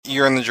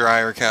You're in the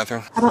dryer,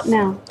 Catherine. I don't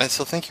know. I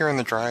still think you're in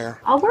the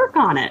dryer. I'll work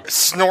on it.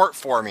 Snort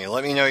for me.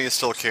 Let me know you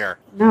still care.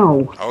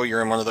 No. Oh,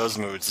 you're in one of those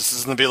moods. This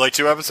is going to be like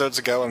 2 episodes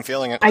ago. I'm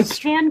feeling it. I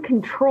can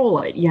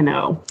control it, you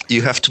know.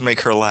 You have to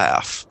make her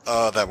laugh.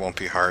 Oh, that won't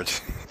be hard.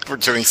 We're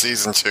doing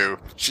season 2.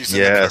 She's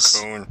in the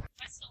cocoon.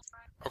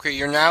 Okay,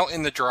 you're now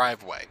in the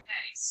driveway.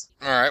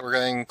 Alright, we're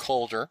getting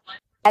colder.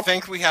 I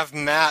think we have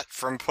Matt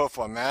from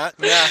Poufwa. Matt,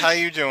 how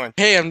you doing?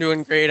 Hey, I'm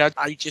doing great.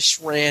 I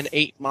just ran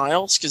 8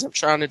 miles because I'm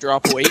trying to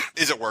drop weight.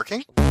 Is it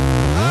working?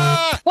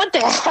 What the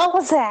hell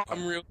was that?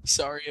 I'm really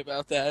sorry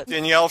about that.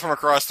 Danielle from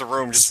across the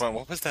room just went,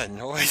 what was that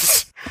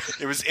noise?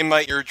 It was in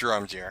my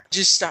eardrum, dear.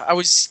 I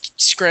was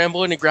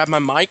scrambling to grab my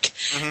mic,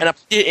 and I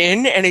put it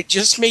in, and it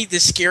just made the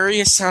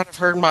scariest sound I've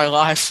heard in my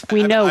life.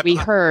 We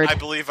heard. I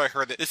believe I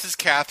heard it. This is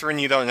Catherine.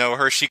 You don't know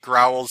her. She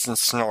growls and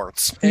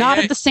snorts. Not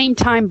at the same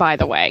time, by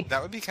the way.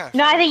 That would be kind of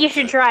No, I think you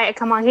should try it.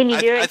 Come on, can you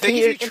do it? I think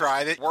if you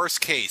tried it,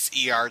 worst case,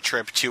 ER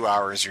trip, 2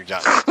 hours, you're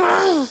done.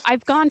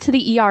 I've gone to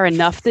the ER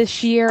enough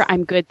this year.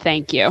 I'm good,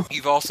 thank you.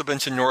 You've also been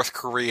to North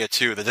Korea,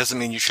 too. That doesn't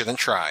mean you shouldn't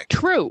try.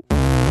 True.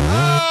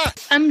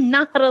 I'm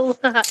not allowed.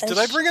 Did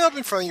I bring it up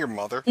in front of your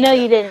mother? No,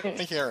 you didn't.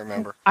 I can't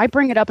remember. I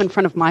bring it up in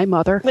front of my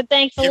mother. But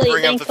thankfully,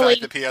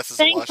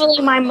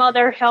 my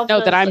mother helped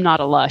know that I'm not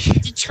a lush.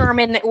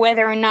 Determine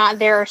whether or not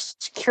there are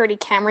security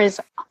cameras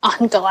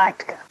on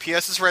Galactica.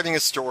 PS is writing a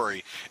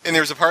story, and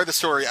there's a part of the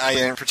story I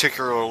didn't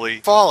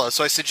particularly follow,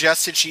 so I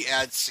suggested she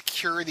add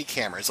security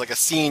cameras, like a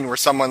scene where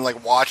someone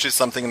watches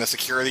something in the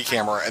security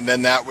camera, and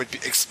then that would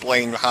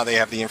explain how they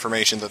have the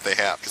information that they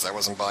have, because I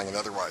wasn't buying it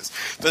otherwise.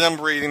 Then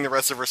I'm reading the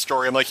rest of her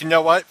story. I'm like, you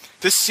know what?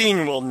 This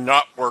scene will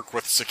not work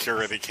with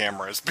security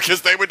cameras,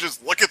 because they would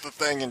just look at the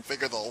thing and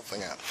figure the whole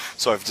thing out.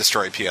 So I've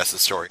destroyed PS's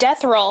story.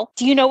 Death Roll.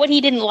 Do you know what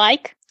he didn't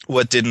like?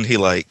 What didn't he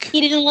like?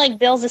 He didn't like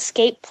Bill's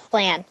escape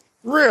plan.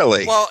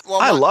 Really? Well,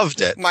 I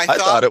loved it. I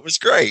thought it was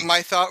great.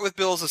 My thought with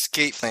Bill's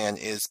escape plan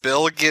is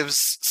Bill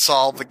gives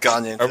Saul the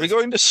gun. Are we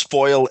going to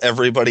spoil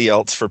everybody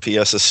else for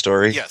PS's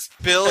story? Yes.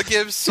 Bill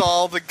gives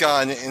Saul the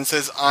gun and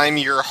says, I'm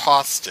your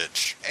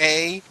hostage.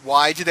 A,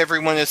 why did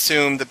everyone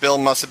assume that Bill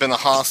must have been a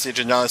hostage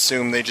and not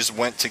assume they just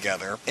went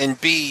together? And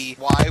B,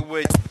 why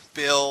would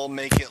Bill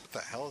make it... What the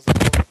hell is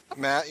that?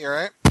 Matt, you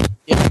alright?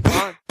 Yeah,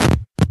 fine.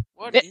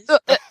 What is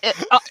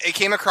It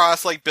came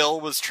across like Bill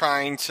was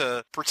trying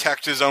to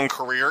protect his own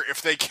career. If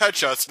they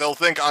catch us, they'll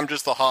think I'm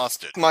just the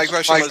hostage. My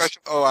question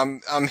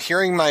was, I'm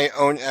hearing my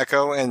own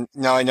echo, and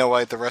now I know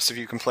why the rest of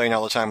you complain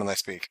all the time when I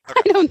speak. Okay.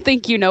 I don't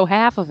think you know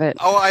half of it.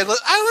 Oh, I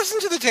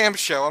listen to the damn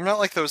show. I'm not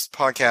like those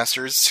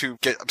podcasters who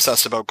get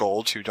obsessed about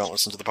gold who don't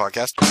listen to the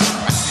podcast.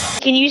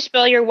 Can you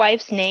spell your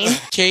wife's name?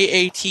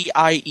 Katie.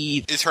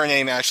 Is her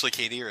name actually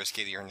Katie, or is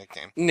Katie her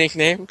nickname?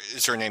 Nickname?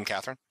 Is her name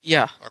Catherine?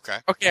 Yeah. Okay.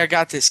 Okay, I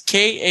got this.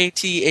 Kathrine.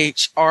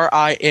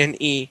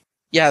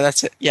 Yeah,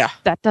 that's it. Yeah.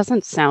 That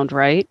doesn't sound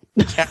right.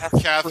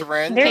 Catherine.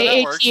 Katherine.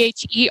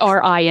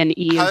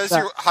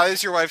 How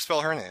does your wife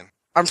spell her name?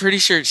 I'm pretty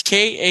sure it's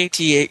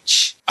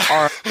Kathrn.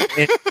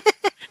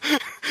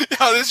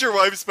 How does your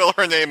wife spell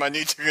her name? I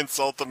need to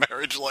consult the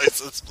marriage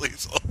license,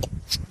 please.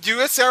 Do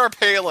a Sarah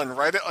Palin.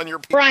 Write it on your...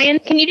 Brian,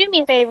 can you do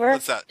me a favor?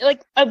 What's that?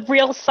 Like a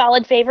real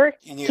solid favor?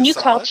 Can you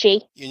call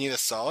Chi? You need a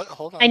solid?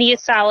 Hold on. I need a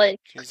solid.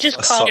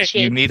 Just call Chi.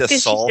 You need a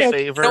sol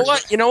favor?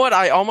 You know what?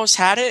 I almost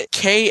had it.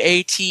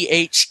 Katherine.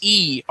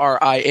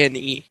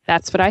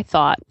 That's what I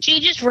thought. She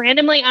just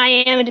randomly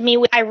IM'd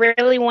me. I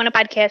really want a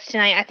podcast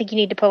tonight. I think you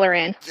need to pull her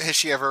in. Has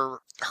she ever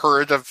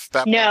heard of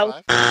Babylon No.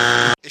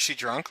 5? Is she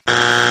drunk?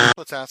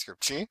 Let's ask her.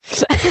 She?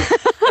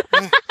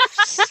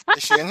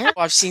 Is she in here?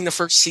 I've seen the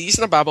first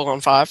season of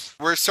Babylon 5.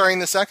 We're starting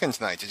the second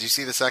tonight. Did you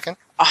see the second?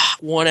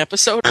 One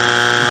episode.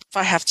 If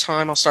I have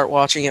time, I'll start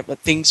watching it, but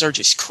things are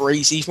just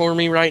crazy for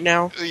me right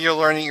now. You're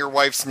learning your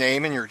wife's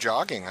name and you're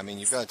jogging. I mean,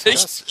 you've got a ton of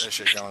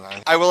shit going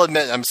on. I will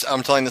admit,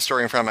 I'm telling the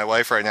story in front of my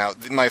wife right now.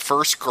 My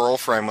first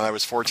girlfriend, when I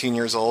was 14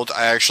 years old,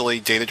 I actually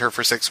dated her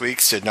for 6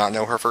 weeks, did not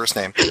know her first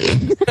name.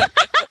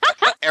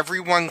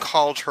 Everyone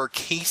called her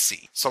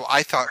Casey, so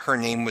I thought her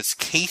name was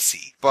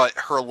Casey, but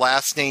her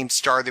last name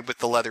started with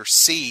the letter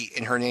C,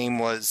 and her name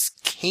was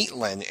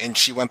Caitlin, and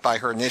she went by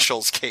her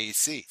initials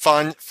KC.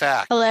 Fun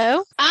fact.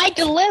 Hello? I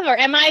deliver.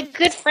 Am I a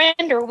good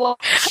friend or what?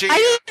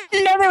 I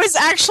didn't know there was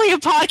actually a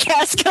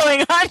podcast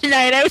going on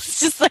tonight. I was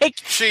just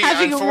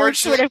having a weird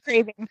sort of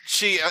craving.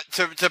 To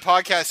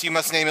podcast, you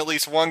must name at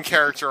least one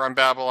character on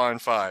Babylon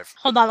 5.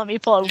 Hold on, let me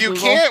pull up You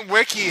Google. can't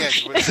wiki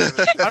it.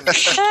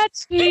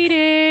 That's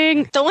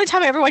cheating. The only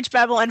time I ever watched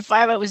Babylon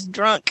 5, I was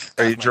drunk.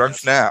 Are you drunk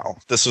now?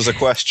 This was a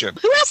question.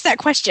 Who asked that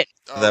question?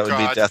 That would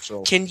be Death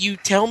Roll. Can you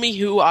tell me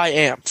who I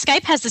am?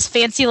 Skype has this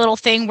fancy little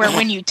thing where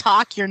when you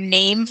talk, your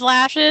name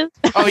flashes.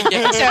 Oh,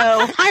 yeah.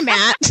 So, hi,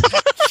 Matt.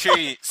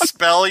 She,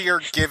 spell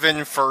your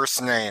given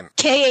first name.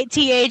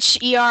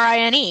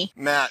 Katherine.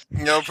 Matt,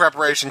 no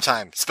preparation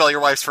time. Spell your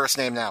wife's first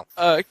name now.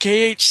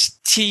 Katherine.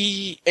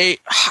 T-A-K-H-H-E-R-D.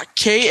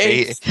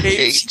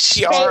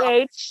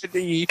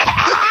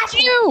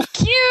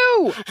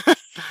 Q!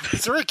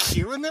 Is there a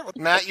Q in there?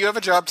 Matt, you have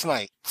a job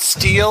tonight.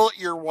 Steal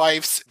your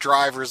wife's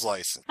driver's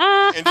license.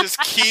 And just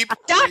keep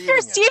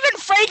Dr. Stephen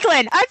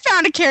Franklin. I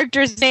found a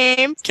character's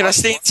name. Can I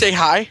stay and say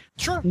hi?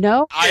 Sure.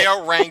 No. I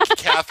outrank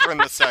Catherine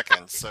II.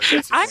 So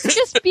I'm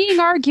just being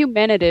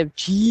argumentative.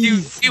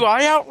 Jeez. Do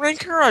I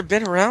outrank her? I've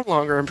been around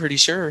longer, I'm pretty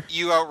sure.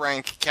 You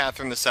outrank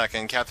Catherine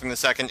II. Catherine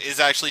II is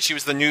actually, she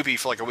was the newbie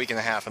for like a week and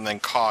a half, and then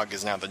Cog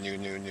is now the new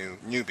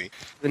newbie.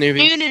 The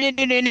newbie.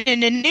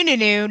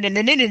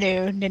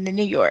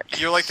 New York.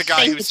 You're like the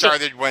guy who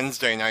started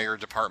Wednesday, now you're a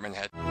department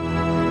head.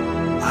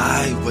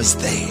 I was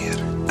there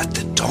at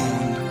the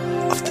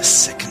dawn of the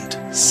second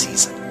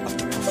season of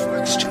the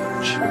Poufwa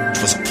Exchange.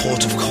 It was a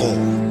port of call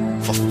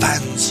for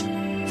fans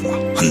from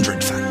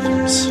 100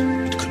 fandoms.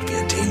 It could be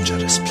a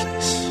dangerous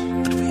place,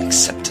 but we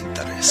accepted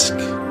the risk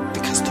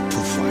because the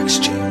Poufwa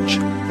Exchange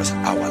was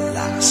our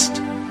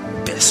last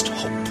best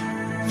hope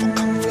for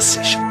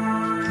conversation.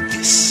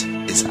 This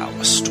is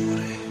our story.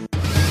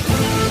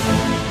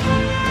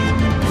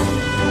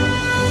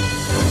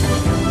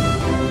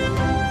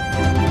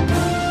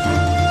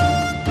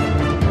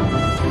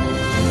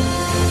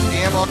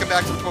 Welcome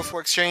back to the Poufwa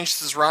Exchange.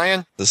 This is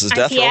Ryan. This is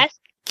Deathrow.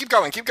 Keep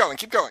going.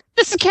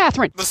 This is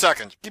Catherine. The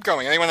second. Keep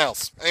going. Anyone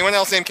else? Anyone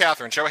else named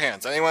Catherine? Show of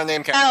hands. Anyone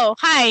named Catherine? Oh,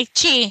 hi.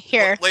 Chi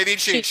here. Lady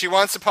Chi. She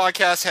wants the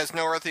podcast, has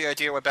no earthly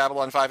idea what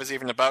Babylon 5 is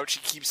even about.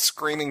 She keeps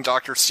screaming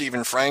Dr.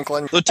 Stephen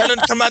Franklin.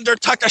 Lieutenant Commander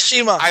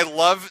Takashima. I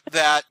love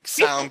that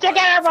sound. Stick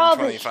out our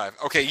 25.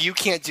 Okay, you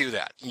can't do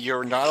that.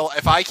 You're not.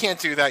 If I can't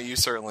do that, you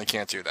certainly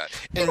can't do that.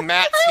 And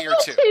Matt's here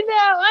too.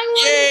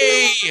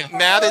 Yay!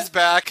 Matt is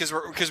back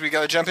because we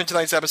got to jump into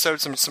tonight's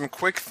episode. Some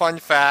quick fun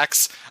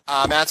facts.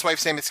 Matt's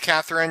wife's name is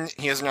Catherine.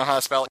 He doesn't know how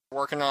to spell it.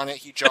 Working on it.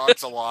 He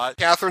jogs a lot.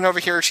 Catherine over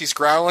here, she's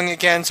growling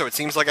again, so it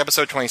seems like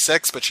episode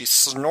 26, but she's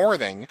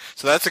snorting,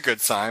 so that's a good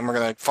sign. We're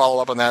going to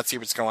follow up on that, see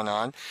what's going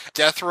on.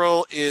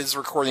 Deathroll is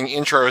recording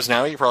intros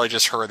now. You probably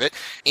just heard it.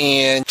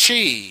 And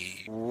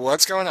Chi,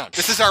 what's going on?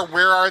 This is our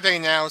Where Are They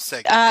Now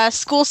segment.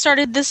 School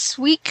started this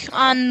week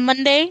on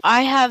Monday.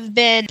 I have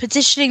been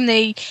petitioning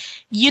the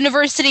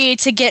university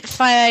to get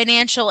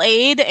financial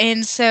aid,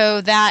 and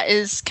so that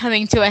is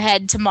coming to a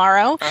head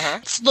tomorrow.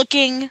 It's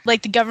looking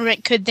like the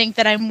government could think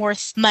that I'm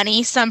worth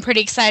money, so I'm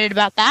pretty excited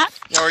about that.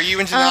 Now, are you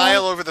in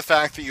denial over the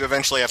fact that you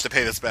eventually have to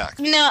pay this back?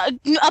 No,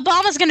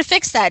 Obama's going to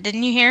fix that,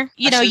 didn't you hear?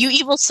 You know, you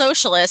evil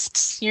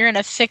socialists, you're going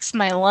to fix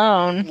my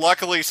loan.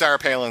 Luckily, Sarah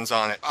Palin's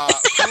on it.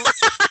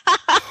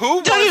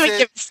 Who Don't even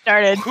get me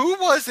started. Who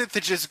was it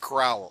that just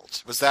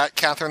growled? Was that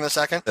Catherine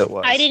II? It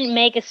was. I didn't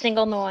make a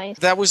single noise.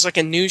 That was like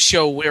a news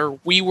show where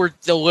we were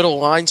the little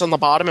lines on the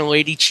bottom and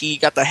Lady Chi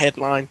got the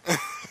headline.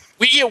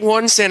 We get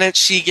one sentence,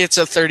 she gets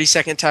a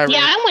 30-second tirade.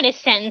 Yeah, I want a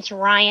sentence,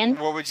 Ryan.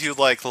 What would you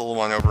like, the little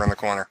one over in the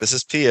corner? This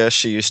is P.S.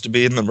 She used to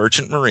be in the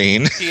Merchant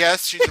Marine.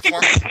 P.S.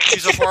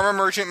 She's a former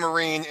Merchant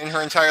Marine, and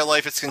her entire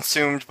life is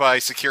consumed by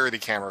security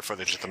camera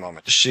footage at the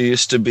moment. She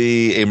used to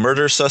be a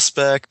murder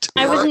suspect.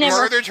 I was never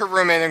murdered her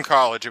roommate in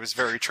college. It was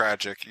very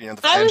tragic. You know,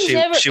 I was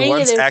never she any of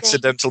once those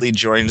accidentally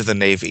joined the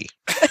Navy.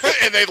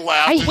 and they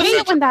laughed. I hate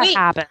it when that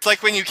happens. It's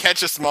like when you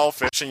catch a small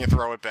fish and you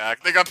throw it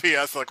back. They got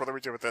P.S. Like, what do we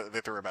do with it?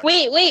 They threw it back.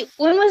 Wait,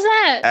 when was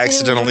that?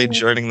 Accidentally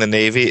joining the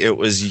Navy. It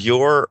was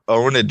your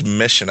own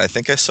admission. I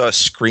think I saw a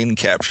screen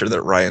capture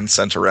that Ryan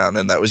sent around,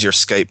 and that was your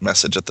Skype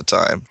message at the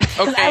time.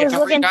 Okay, I was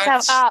looking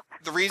stuff up.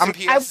 The reason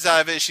P.S. is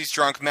out of it is she's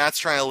drunk. Matt's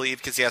trying to leave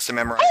because he has to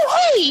memorize.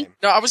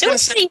 No, I was going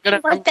to say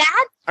that.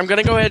 I'm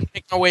going to go ahead and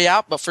make my way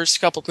out, but first a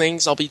couple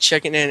things, I'll be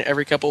checking in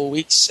every couple of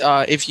weeks.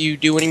 If you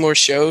do any more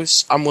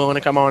shows, I'm willing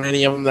to come on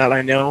any of them that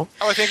I know.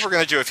 Oh, I think we're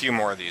going to do a few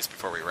more of these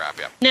before we wrap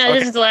up. No,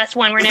 This is the last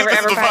one. We're never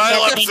ever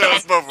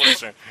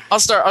I'll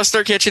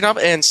start catching up.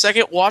 And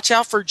second, watch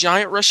out for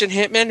giant Russian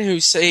hitmen who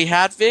say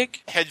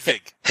Hedvig.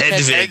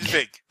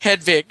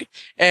 Hedvig.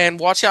 And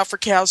watch out for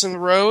cows in the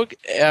road,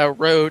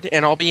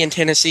 and I'll be in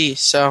Tennessee,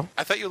 so.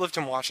 I thought you lived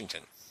in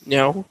Washington.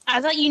 No.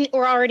 I thought you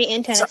were already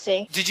in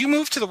Tennessee. Did you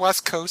move to the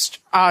West Coast?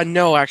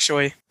 No,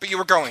 actually. But you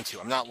were going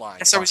to. I'm not lying.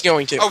 Yes, I was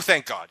going to. Oh,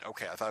 thank God.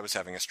 Okay, I thought I was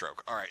having a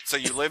stroke. All right, so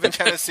you live in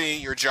Tennessee,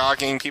 you're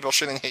jogging, people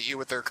shouldn't hit you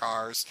with their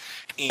cars,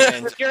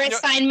 and... Your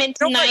assignment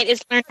tonight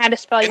is learn how to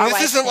spell your And this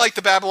wife's isn't name. like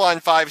the Babylon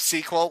 5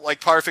 sequel,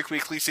 like Perfect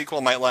Weekly sequel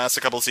might last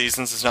a couple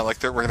seasons. It's not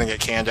like we're going to get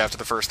canned after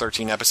the first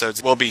 13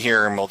 episodes. We'll be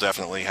here, and we'll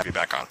definitely have you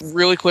back on.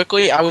 Really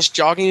quickly, I was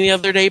jogging the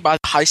other day by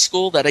the high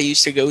school that I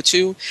used to go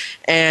to,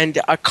 and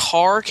a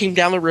car came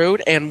down the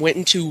road and went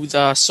into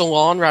the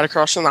salon right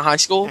across from the high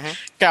school.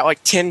 Got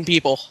like 10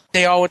 people.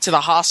 They all went to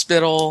the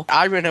hospital.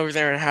 I ran over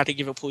there and had to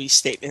give a police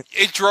statement.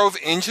 It drove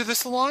into the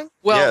salon?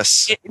 Well,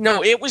 yes.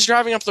 It was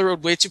driving up the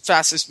road way too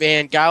fast. This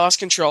van, guy lost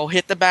control,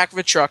 hit the back of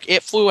a truck.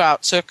 It flew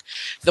out, took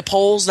the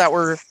poles that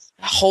were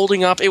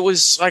holding up. It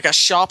was like a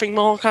shopping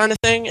mall kind of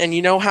thing, and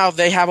you know how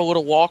they have a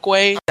little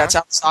walkway that's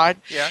outside?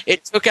 Yeah.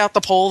 It took out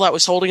the pole that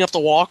was holding up the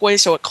walkway,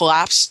 so it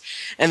collapsed,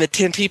 and the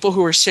 10 people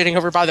who were sitting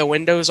over by the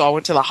windows all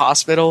went to the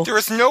hospital. There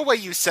was no way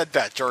you said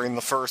that during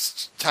the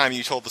first time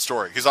you told the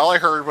story, because all I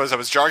heard was I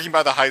was jogging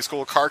by the high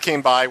school, a car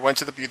came by, went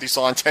to the beauty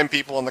salon, 10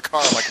 people in the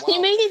car. I'm like, wow.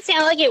 You made it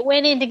sound like it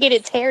went in to get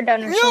its hair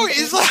done or No, something.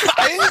 it's like,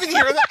 I didn't even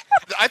hear that.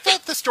 I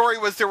thought the story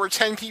was there were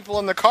 10 people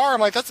in the car. I'm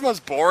like, that's the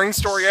most boring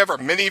story ever.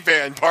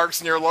 Minivan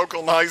parks near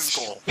local high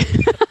school.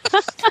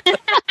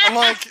 I'm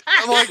like,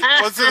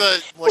 was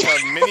it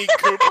a Mini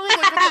Cooper?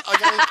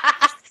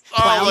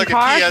 Look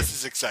at PS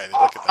is excited.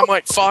 Look at that. I'm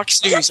like,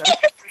 Fox News, I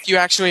don't know if you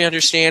actually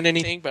understand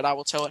anything, but I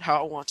will tell it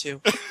how I want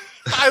to.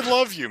 I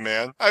love you,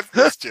 man. I've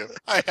missed you.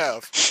 I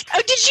have. Oh,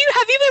 have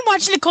you been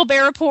watching the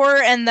Colbert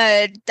Report and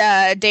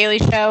the Daily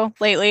Show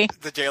lately?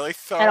 The Daily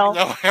Show? At all?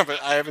 No,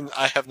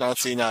 I have not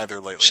seen either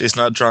lately. She's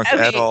not drunk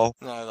at all.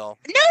 Not at all.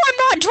 No, I'm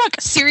not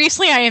drunk.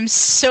 Seriously, I am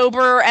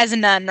sober as a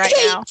nun right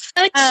now.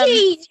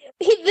 Cheat.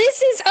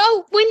 This is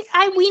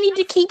we need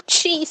to keep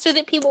cheat so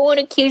that people won't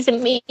accuse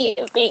me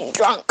of being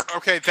drunk.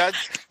 Okay, that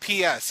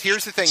P.S.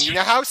 Here's the thing. You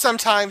know how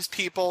sometimes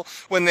people,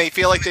 when they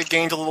feel like they've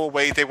gained a little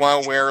weight, they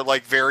want to wear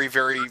like very,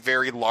 very,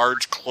 very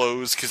large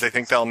clothes because they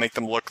think that'll make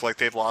them look like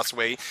they've lost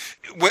weight.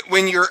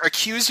 When you're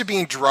accused of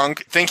being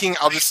drunk, thinking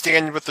I'll just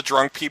stand with the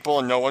drunk people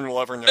and no one will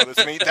ever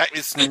notice me, that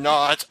is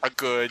not a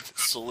good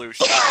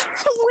solution.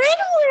 When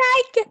would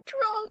I get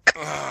drunk?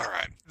 All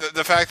right.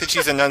 The fact that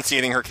she's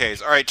enunciating her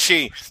case. All right,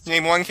 Chi,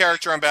 name one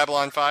character on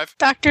Babylon 5.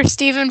 Dr.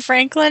 Stephen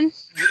Franklin.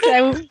 Did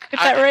I get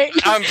that right?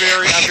 I'm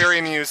very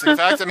amused. The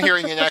fact I'm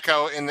hearing an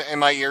echo in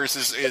my ears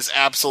is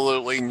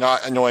absolutely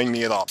not annoying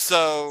me at all.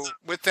 So,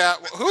 with that,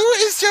 who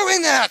is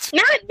doing that?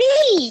 Not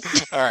me!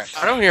 All right.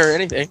 I don't hear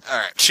anything. All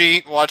right.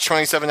 Chi, watch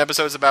 27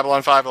 episodes of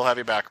Babylon 5. We'll have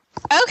you back.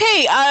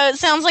 Okay,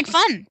 sounds like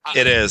fun.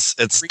 It is.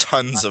 It's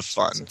tons of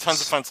fun.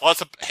 Tons of fun. Lots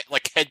of,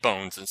 like, head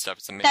bones and stuff.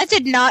 It's amazing. That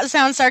did not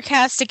sound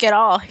sarcastic at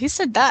all. Who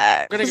said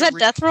that? Was that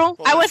Death Roll?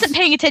 I wasn't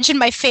paying attention to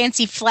my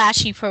fancy,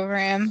 flashy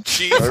program.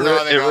 Chi's It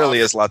nodding really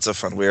off. is lots of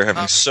fun. We are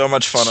having so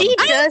much fun. She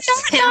on does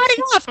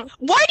Nodding off.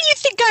 Why do you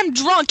think I'm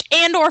drunk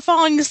and or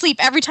falling asleep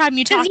every time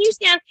you talk? You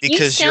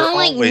Because you're sound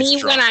like always me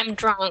drunk. when I'm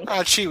drunk.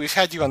 Oh, Chi, we've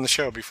had you on the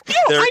show before.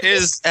 There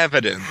is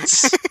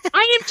evidence.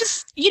 I am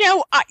just,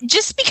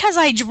 just because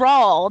I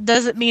drawl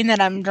doesn't mean that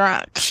I'm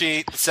drunk.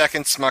 Chi, the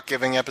second Smuck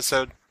Giving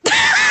episode.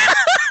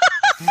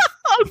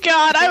 Oh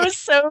God, I was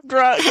so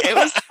drunk. It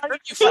was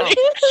funny.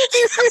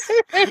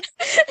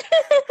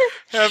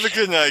 Have a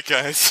good night,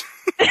 guys.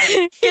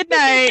 Good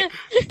night.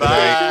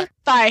 Bye.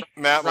 Bye.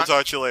 Matt, we'll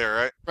talk to you later,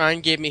 right?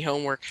 Ryan gave me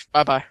homework.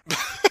 Bye-bye.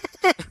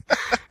 I'm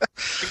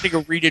going to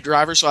go read a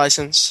driver's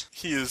license.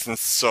 He is in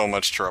so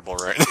much trouble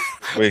right now.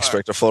 We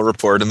expect a full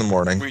report in the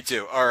morning. We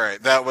do. All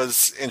right. That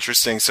was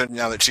interesting. So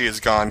now that she is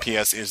gone,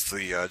 P.S. is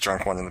the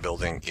drunk one in the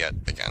building yet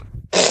again.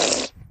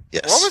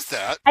 Yes. What was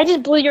that? I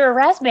just blew your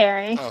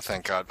raspberry. Oh,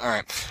 thank God. All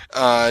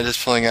right.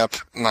 Just pulling up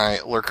my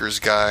Lurker's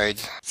Guide.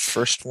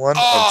 First one.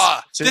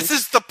 This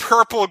is the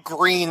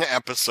purple-green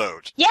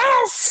episode.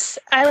 Yes!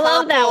 I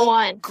love that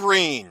one.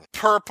 Green.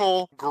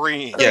 Purple,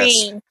 green.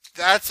 Yes. Green.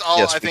 That's all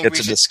Yes, I we think get we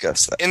to should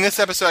discuss that. In this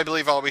episode, I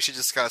believe all we should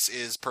discuss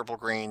is purple,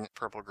 green,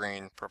 purple,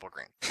 green, purple,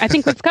 green. I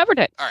think we've covered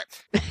it. All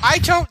right. I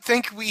don't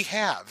think we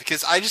have,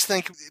 because I just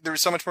think there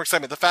was so much more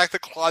excitement. The fact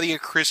that Claudia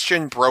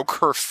Christian broke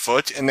her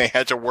foot and they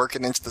had to work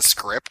it into the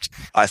script.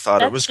 I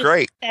thought it was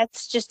great.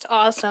 That's just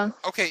awesome.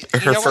 Okay.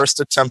 Her first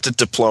attempt at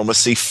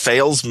diplomacy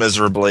fails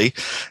miserably,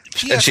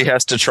 and she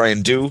has to try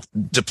and do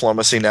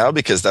diplomacy now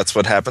because that's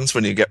what happens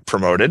when you get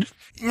promoted.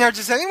 Now,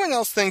 does anyone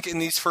else think in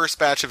these first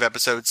batch of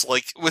episodes,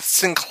 like with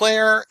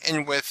Sinclair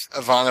and with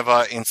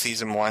Ivanova in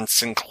season 1,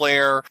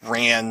 Sinclair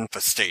ran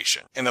the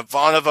station and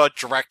Ivanova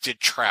directed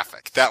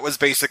traffic. That was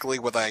basically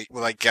what I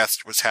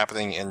guessed was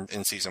happening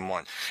in season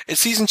 1.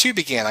 As season 2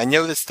 began, I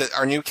noticed that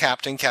our new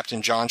captain,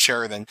 Captain John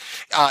Sheridan,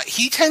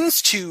 he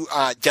tends to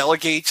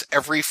delegate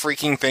every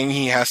freaking thing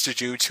he has to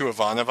do to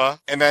Ivanova,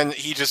 and then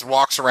he just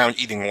walks around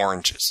eating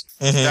oranges.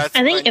 Mm-hmm.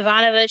 I think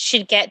Ivanova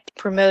should get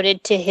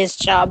promoted to his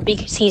job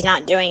because he's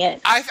not doing it.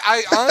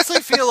 I honestly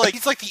feel like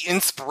he's like the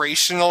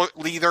inspirational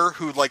leader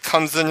who like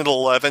comes in at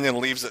 11 and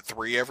leaves at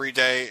 3 every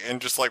day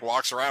and just like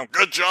walks around.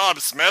 Good job,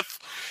 Smith.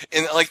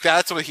 And like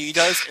that's what he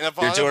does. And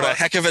You're doing a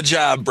heck of a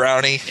job,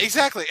 Brownie.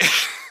 Exactly.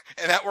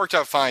 And that worked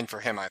out fine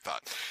for him, I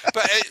thought.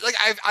 But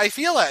I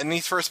feel that in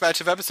these first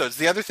batch of episodes.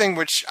 The other thing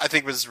which I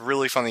think was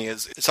really funny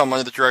is it's on one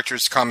of the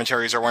director's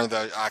commentaries or one of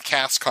the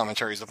cast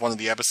commentaries of one of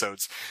the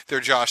episodes.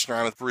 They're joshing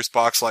around with Bruce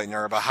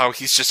Boxleitner about how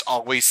he's just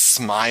always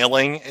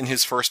smiling in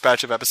his first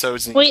batch of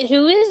episodes. And Wait,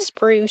 who is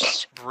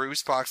Bruce?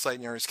 Bruce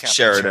Boxleitner is Captain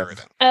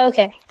Sheridan. Oh,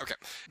 okay. Okay.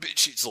 But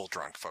she's a little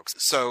drunk, folks.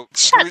 So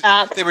Shut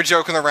up. They were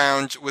joking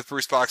around with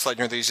Bruce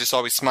Boxleitner that he's just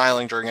always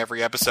smiling during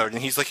every episode.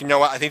 And he's like, you know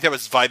what? I think that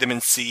was vitamin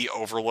C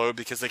overload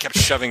because they kept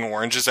shoving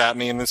oranges at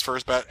me in this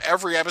first batch.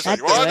 Every episode,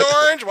 you want an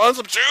orange? Want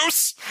some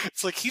juice?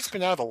 It's like he's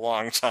been out a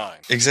long time.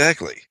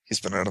 Exactly. He's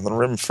been out on the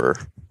rim for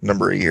a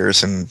number of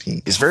years, and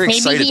he's very Maybe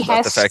excited he about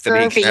has the fact that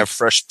he scurvy. can have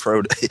fresh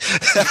produce.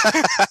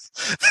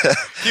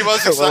 He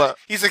was excited. Well,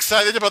 He's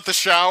excited about the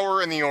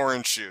shower and the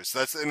orange juice.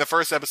 That's in the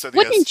first episode.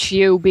 Wouldn't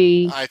you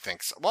be? I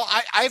think so. Well,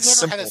 I've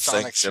never had a Simple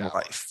sonic things in shower.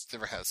 life.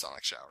 Never had a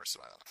sonic shower, so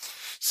I don't know.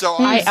 So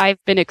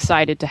I've been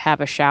excited to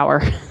have a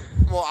shower.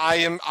 well, I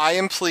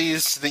am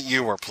pleased that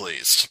you were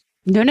pleased.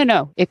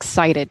 No.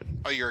 Excited.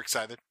 Oh, you're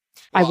excited.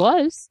 I Well,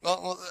 was.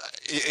 Well,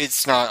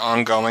 it's not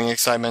ongoing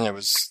excitement. It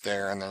was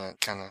there, and then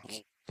it kind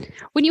of.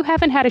 When you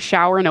haven't had a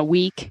shower in a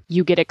week,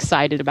 you get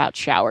excited about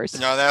showers.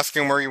 Not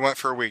asking where you went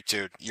for a week,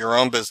 dude. Your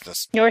own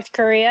business. North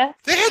Korea.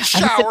 They had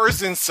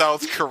showers in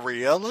South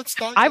Korea. Let's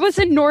not. I was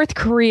in North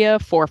Korea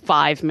for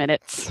 5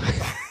 minutes.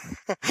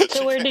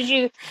 So where did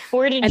you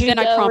And then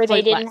I go where promptly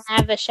they didn't left.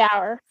 have a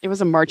shower? It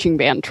was a marching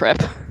band trip.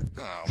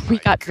 Oh, We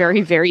my got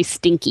very, very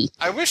stinky.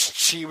 I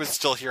wish Chi was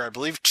still here. I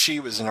believe Chi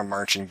was in a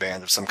marching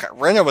band of some kind.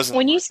 Rena was in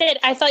When you said,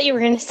 I thought you were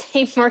going to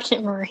say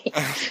Merchant Marine.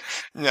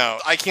 No,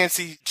 I can't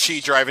see Chi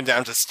driving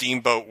down to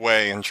Steamboat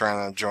Way and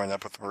trying to join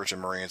up with the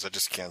Merchant Marines. I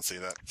just can't see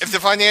that. If the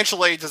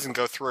financial aid doesn't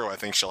go through, I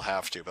think she'll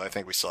have to, but I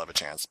think we still have a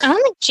chance. I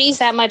don't think she's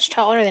that much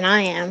taller than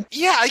I am.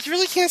 Yeah, I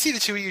really can't see the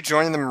two of you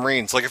joining the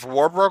Marines. Like, if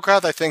war broke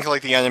out, I think,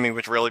 like, the enemy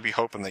would really be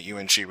hoping that you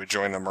and Chi would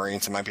join the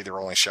Marines. It might be their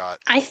only shot.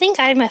 I think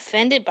I'm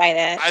offended by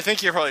that. I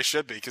think you probably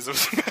should be, because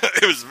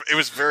it was it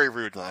was very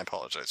rude, and I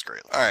apologize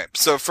greatly. All right,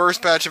 so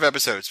first batch of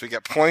episodes, we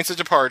get Points of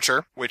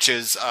Departure, which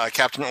is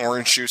Captain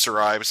Orange Juice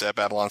arrives at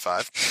Babylon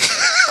 5.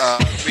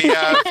 We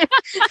have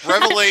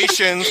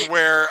Revelations,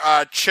 where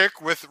a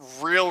chick with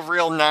real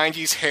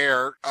 90s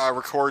hair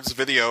records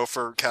video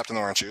for Captain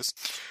Orange Juice.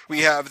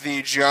 We have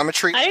the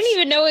Geometry. I don't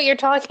even know what you're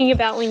talking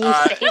about when you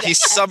say that. He's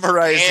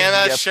summarizing the Anna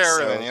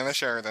episode.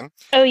 Sheridan.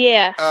 Oh,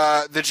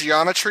 yeah. The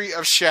Geometry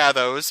of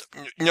Shadows,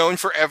 known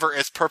forever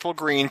as Purple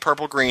Green,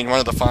 one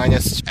of the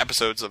finest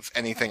episodes of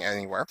anything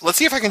anywhere. Let's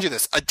see if I can do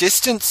this. A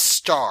Distant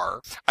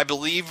Star, I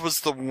believe,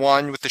 was the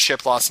one with the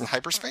ship lost in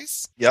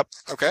hyperspace. Yep.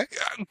 Okay.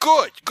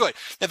 Good.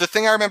 Now, the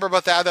thing I remember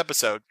about that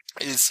episode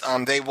is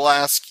they will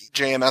ask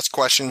JMS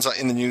questions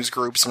in the news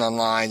groups and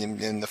online,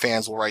 and the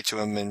fans will write to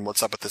him and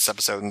what's up with this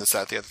episode and this,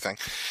 that, the other thing.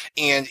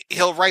 And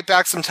he'll write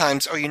back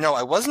sometimes,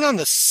 I wasn't on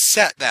the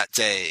set that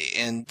day,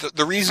 and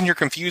the reason you're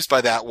confused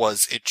by that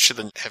was it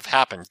shouldn't have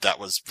happened. That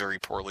was very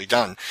poorly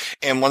done.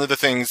 And one of the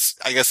things,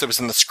 I guess that was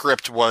in the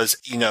script was,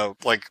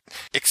 like,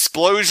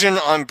 explosion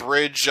on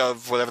bridge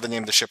of whatever the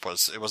name of the ship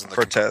was. It wasn't the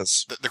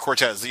Cortez. The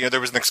Cortez.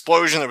 There was an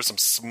explosion, there was some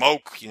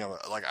smoke,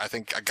 like I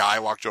think a guy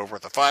walked over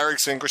with a fire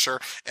extinguisher,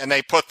 and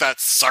they put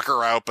that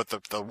sucker out, but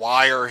the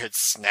wire had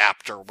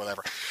snapped or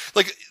whatever.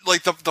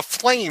 Like the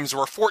flames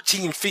were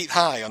 14 feet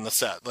high on the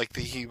set. Like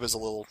he was a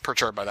little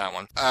perturbed by that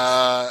one.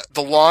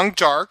 The Long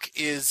Dark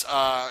is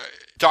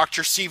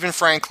Dr. Stephen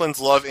Franklin's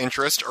love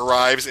interest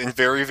arrives in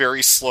very,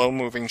 very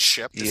slow-moving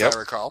ship, as I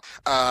recall.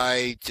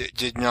 I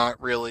did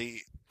not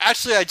really...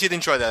 Actually, I did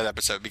enjoy that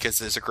episode because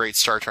there's a great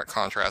Star Trek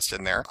contrast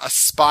in there. A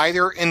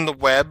Spider in the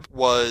Web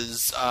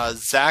was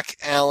Zach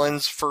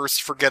Allen's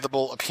first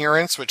forgettable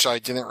appearance, which I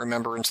didn't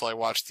remember until I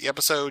watched the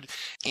episode.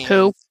 And,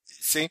 Who?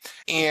 See?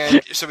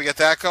 And so we got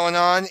that going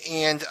on.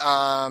 And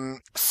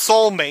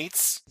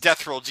Soulmates.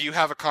 Death Roll, do you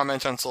have a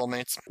comment on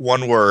Soulmates?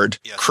 One word.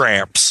 Yes.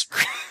 Cramps.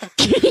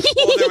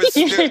 Well,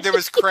 there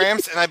was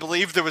cramps, and I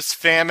believe there was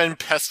famine,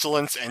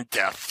 pestilence, and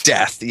death.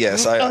 Death,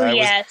 yes.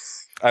 Yes.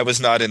 I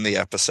was not in the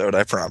episode,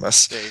 I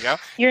promise. There you go.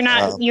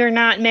 You're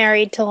not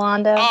married to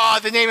Londo. Oh,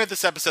 the name of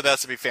this episode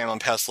has to be Famine,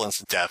 Pestilence,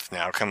 and Death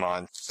now. Come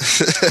on.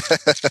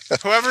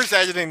 Whoever's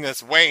editing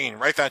this, Wayne,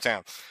 write that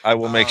down. I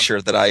will make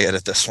sure that I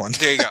edit this one.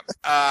 There you go.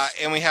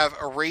 And we have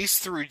A Race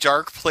Through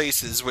Dark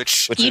Places,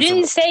 which You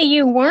didn't say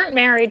you weren't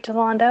married to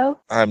Londo.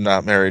 I'm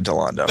not married to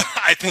Londo.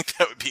 I think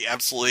that would be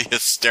absolutely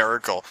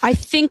hysterical. I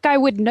think I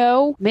would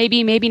know.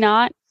 Maybe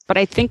not. But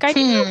I think I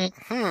do.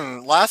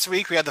 Last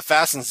week we had the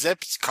Fast and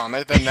Zips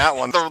comment, then that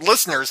one. The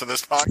listeners of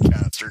this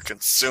podcast are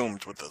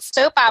consumed with this.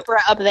 Soap opera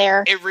up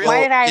there. It really,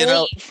 Why did I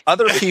leave?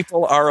 Other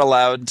people are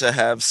allowed to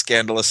have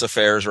scandalous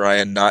affairs,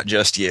 Ryan, not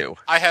just you.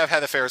 I have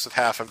had affairs with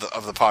half of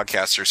the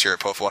podcasters here at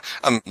Poufwa.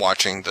 I'm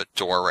watching the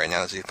door right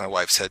now to see if my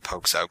wife's head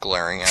pokes out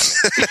glaring at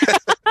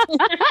me.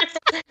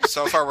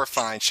 So far we're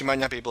fine. She might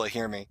not be able to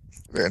hear me.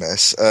 Very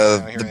nice.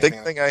 don't hear The big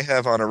anything thing I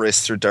have on A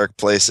Race Through Dark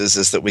Places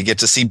is that we get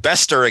to see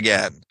Bester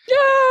again.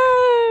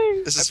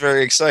 Yay! This is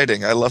very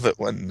exciting. I love it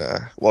when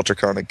Walter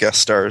Koenig guest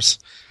stars.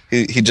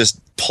 He just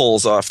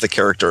pulls off the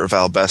character of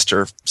Al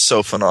Bester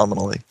so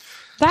phenomenally.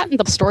 That and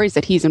the stories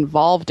that he's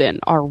involved in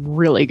are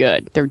really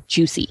good. They're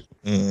juicy.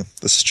 This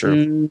is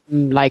true.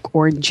 Like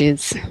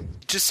oranges.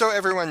 just so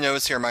everyone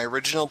knows here, my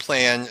original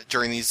plan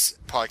during these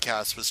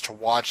podcasts was to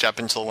watch up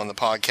until when the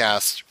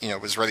podcast,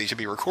 was ready to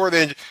be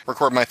recorded,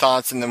 record my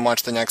thoughts, and then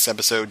watch the next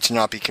episode to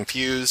not be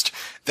confused.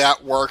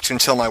 That worked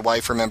until my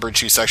wife remembered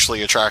she's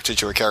sexually attracted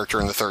to a character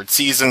in the third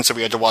season, so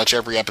we had to watch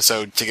every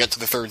episode to get to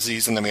the third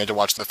season, then we had to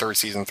watch the third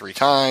season 3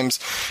 times,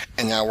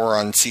 and now we're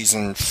on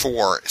season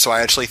 4. So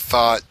I actually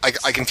thought,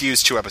 I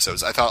confused 2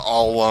 episodes. I thought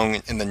All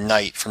Alone in the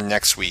Night from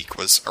next week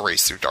was A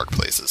Race Through Dark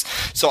Places.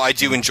 So I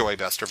do enjoy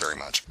Bester very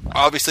much.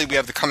 Obviously, we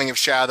have The Coming of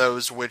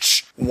Shadows,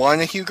 which won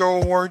a Hugo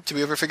Award. Did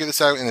we ever figure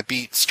this out? And it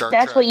beat Star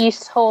Trek. That's what you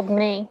told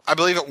me. I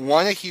believe it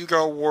won a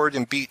Hugo Award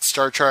and beat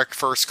Star Trek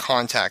First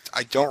Contact.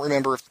 I don't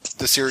remember if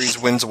the series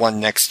wins one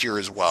next year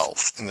as well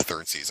in the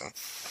 3rd season.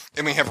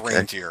 And we have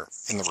Reindeer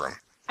in the room.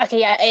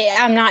 Okay,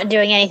 I'm not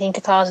doing anything to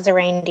cause the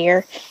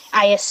reindeer.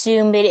 I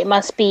assume that it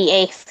must be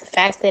a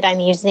fact that I'm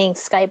using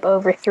Skype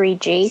over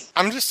 3G.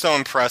 I'm just so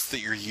impressed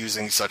that you're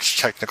using such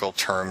technical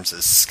terms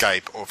as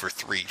Skype over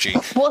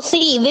 3G. Well,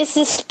 see,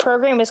 this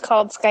program is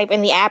called Skype,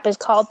 and the app is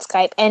called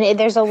Skype, and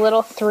there's a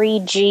little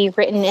 3G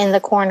written in the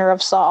corner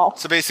of Saul.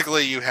 So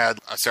basically, you had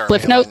Sarah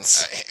Cliff Palin,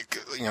 Notes.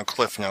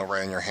 Cliff Note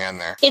right in your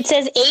hand there. It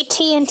says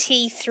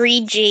AT&T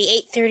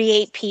 3G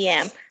 8:38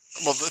 p.m.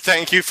 Well,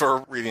 thank you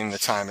for reading the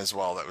time as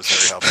well. That was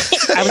very helpful.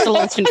 I was a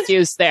little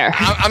confused there.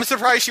 I'm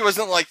surprised she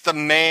wasn't like the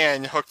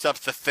man hooked up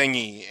the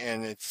thingy,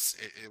 and it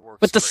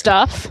works With the great.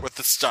 stuff? With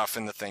the stuff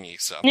in the thingy,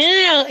 so.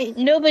 No.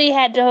 Nobody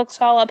had to hook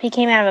Saul up. He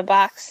came out of a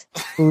box.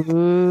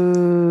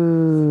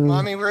 Ooh.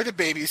 Mommy, where did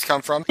babies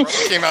come from? He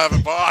came out of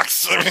a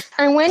box.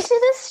 I went to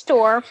the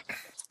store,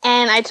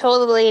 and I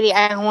told the lady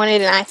I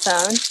wanted an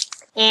iPhone.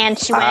 And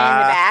she went in the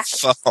back,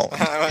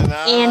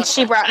 and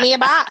she brought me a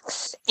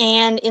box.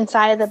 And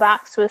inside of the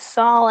box was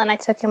Saul, and I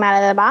took him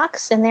out of the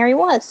box, and there he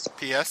was.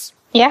 P.S.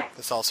 Yeah.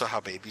 That's also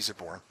how babies are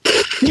born.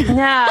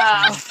 No.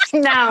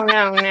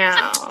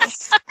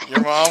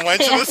 Your mom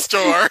went to the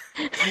store,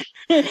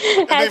 and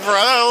they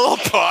brought out a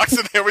little box,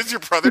 and there was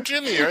your brother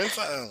Jimmy.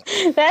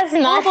 That's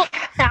not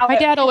how My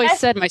dad always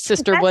said my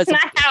sister was a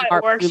not how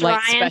it works, Light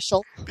Ryan.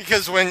 special.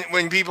 Because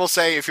when people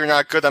say, if you're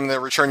not good, I'm going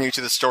to return you to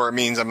the store, it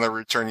means I'm going to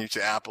return you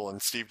to Apple,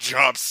 and Steve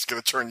Jobs is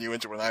going to turn you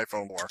into an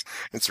iPhone more.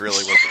 It's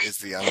really what is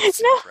the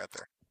unseen threat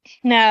there.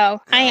 No,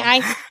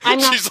 I'm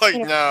not. She's like,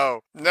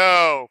 no,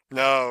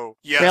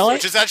 yes, Really?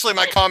 which is actually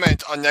my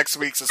comment on next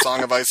week's A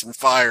Song of Ice and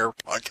Fire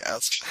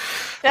podcast.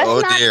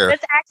 Dear.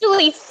 That's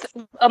actually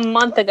a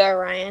month ago,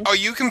 Ryan. Oh,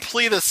 you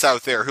completists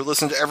out there who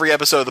listen to every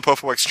episode of the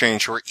Poufwa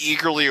Exchange who are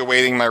eagerly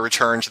awaiting my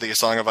return to the A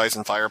Song of Ice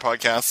and Fire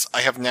podcasts,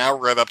 I have now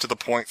read up to the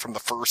point from the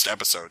first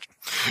episode.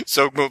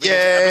 So moving into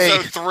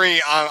episode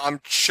 3, I'm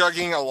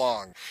chugging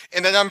along.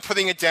 And then I'm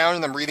putting it down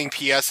and I'm reading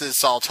PS's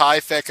Saul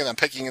Tyfic and I'm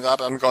picking it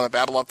up and I'm going to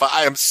Babylon 5.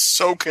 I am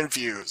so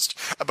confused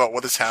about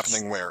what is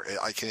happening where.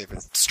 I can't even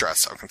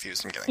stress how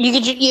confused I'm getting.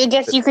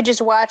 You could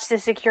just watch the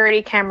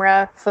security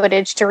camera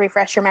footage to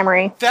refresh your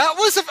memory. That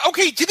was...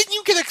 Okay, didn't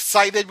you get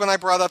excited when I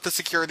brought up the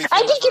security I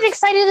camera? did get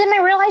excited, and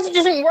I realized it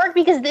doesn't work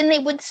because then they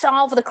would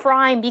solve the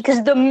crime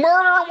because the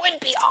murder would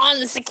be on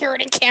the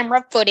security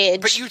camera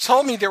footage. But you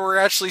told me there were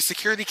actually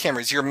security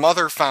cameras. Your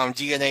mother found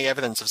DNA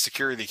evidence of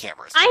security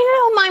cameras. I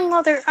know my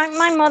mother.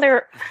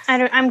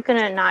 I'm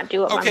gonna not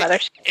do what my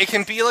mother's. It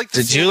can be like.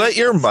 Did you let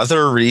your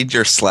mother read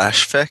your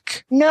slash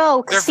fic?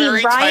 No, They're see,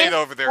 very Ryan, tight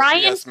over there.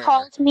 Ryan Yes, ma'am.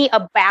 called me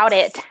about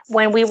it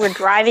when we were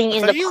driving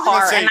in the You were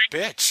car, gonna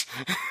say, and bitch.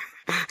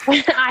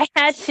 I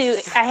had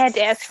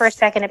to ask for a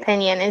second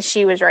opinion, and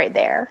she was right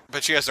there.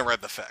 But she hasn't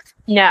read the fic.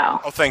 No,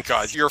 Oh, thank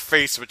God. Your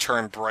face would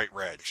turn bright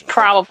red.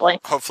 probably.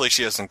 Hopefully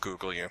she doesn't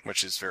Google you,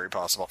 which is very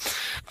possible.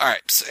 All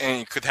right,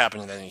 and it could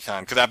happen at any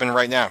time. Could happen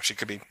right now. She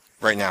could be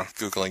right now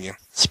Googling you.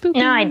 Spooky.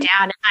 No, I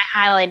doubt it. I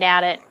highly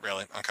doubt it.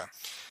 Really? Okay.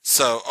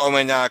 So,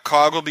 and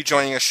Cog will be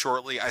joining us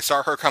shortly. I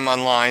saw her come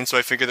online, so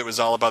I figured it was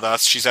all about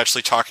us. She's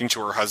actually talking to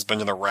her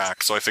husband in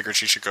Iraq, so I figured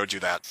she should go do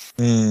that.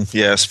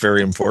 Yes,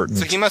 very important.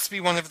 So he must be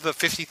one of the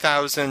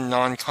 50,000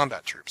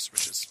 non-combat troops,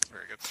 which is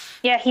very good.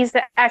 Yeah, he's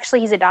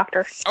a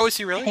doctor. Oh, is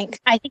he really?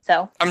 I think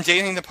so. I'm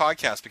dating the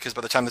podcast because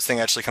by the time this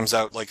thing actually comes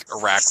out, like,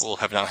 Iraq will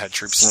have not had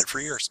troops in it for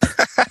years.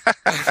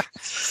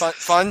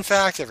 Fun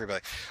fact,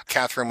 everybody.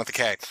 Catherine with a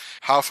K.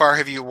 How far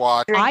have you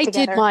watched? I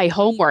did my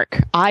homework.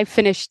 I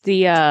finished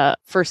the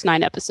first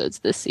 9 episodes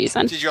this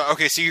season. Did you?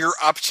 Okay, so you're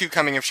up to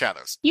Coming of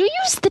Shadows. You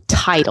use the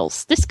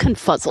titles. This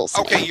confuzzles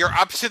me. Okay, you're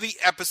up to the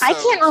episode. I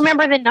can't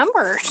remember the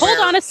numbers. Hold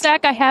on a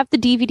sec. I have the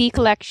DVD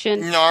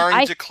collection.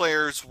 Narn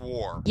declares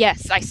war.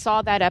 Yes, I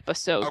saw that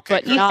episode. Okay,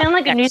 but good. You sound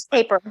like a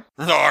newspaper.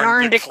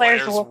 Narn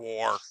declares war.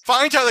 war.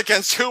 Find out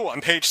against who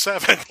on page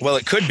 7. Well,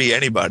 it could be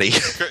anybody.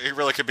 It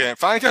really could be.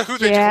 Find out who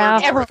they Yeah.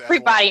 declared war with.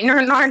 Everybody.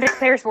 Narn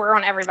declares war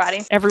on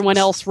everybody. Everyone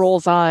else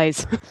rolls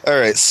eyes. All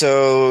right,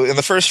 so in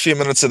the first few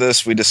minutes of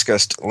this, we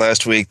discussed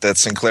last week that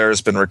Sinclair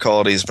has been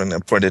recalled. He's been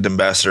appointed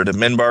ambassador to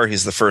Minbar.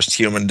 He's the first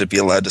human to be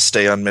allowed to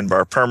stay on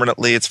Minbar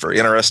permanently. It's very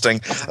interesting.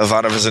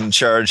 Ivanov is in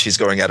charge. She's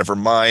going out of her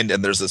mind,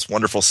 and there's this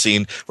wonderful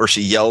scene where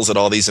she yells at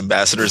all these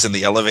ambassadors in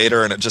the elevator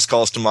Sinclair, and it just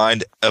calls to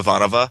mind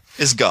Ivanova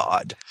is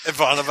God.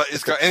 Ivanova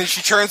is God. And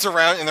she turns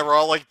around, and they're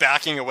all, like,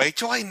 backing away.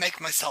 Do I make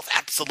myself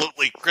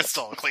absolutely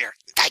crystal clear?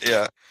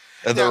 Yeah.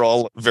 And they're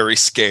all very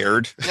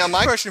scared. Now,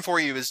 my question for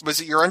you is, was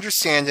it your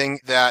understanding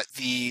that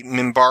the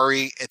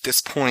Minbari at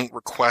this point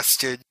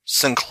requested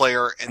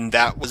Sinclair, and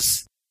that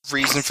was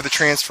reason for the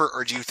transfer,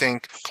 or do you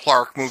think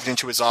Clark moved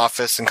into his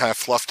office and kind of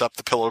fluffed up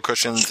the pillow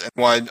cushions and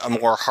wanted a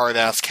more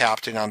hard-ass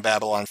captain on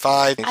Babylon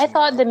 5? I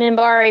thought the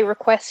Minbari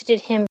requested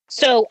him,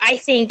 so I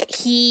think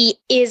he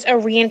is a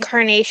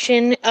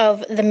reincarnation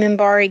of the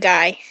Minbari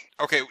guy.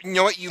 Okay, you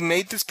know what? You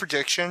made this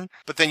prediction,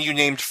 but then you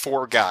named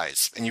 4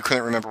 guys, and you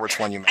couldn't remember which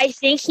one you meant. I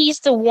think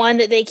he's the one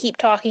that they keep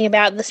talking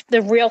about,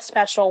 the real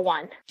special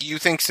one. You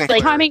think Sinclair...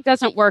 The timing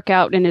doesn't work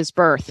out in his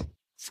birth.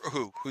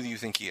 Who? Who do you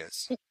think he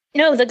is?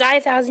 No, the guy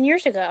 1,000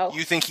 years ago.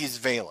 You think he's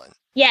Valen?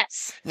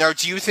 Yes. Now,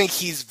 do you think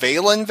he's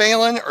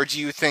Valen, or do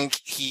you think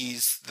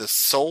he's the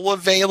soul of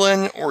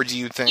Valen, or do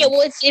you think... Yeah,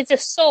 well, it's a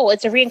soul.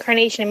 It's a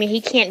reincarnation. I mean,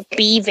 he can't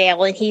be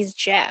Valen. He's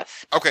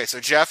Jeff. Okay, so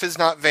Jeff is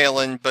not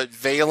Valen, but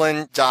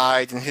Valen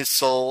died, and his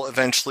soul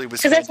eventually was...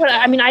 Because that's what...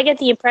 I mean, I get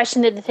the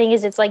impression that the thing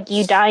is, it's like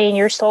you die and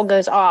your soul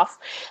goes off,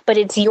 but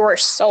it's your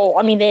soul.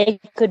 I mean, they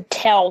could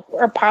tell,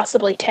 or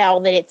possibly tell,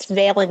 that it's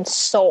Valen's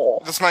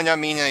soul. This might not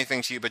mean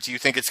anything to you, but do you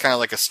think it's kind of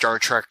like a Star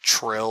Trek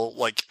trill?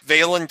 Like,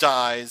 Valen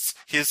dies,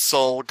 his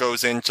soul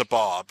goes into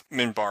Bob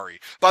Minbari.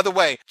 By the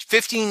way,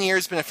 15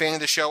 years been a fan of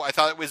the show. I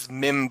thought it was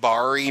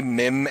Minbari,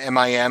 Mim,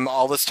 M-I-M,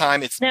 all this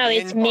time. It's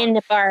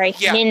Minbari.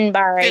 Yeah,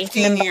 Minbari.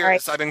 15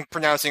 years I've been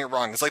pronouncing it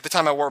wrong. It's like the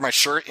time I wore my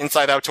shirt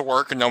inside out to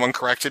work and no one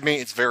corrected me.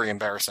 It's very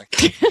embarrassing.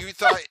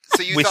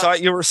 We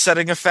thought you were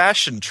setting a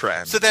fashion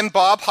trend. So then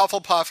Bob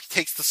Hufflepuff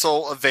takes the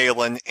soul of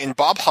Valen, and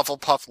Bob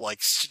Hufflepuff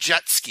likes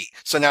jet ski.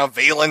 So now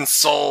Valen's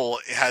soul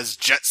has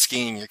jet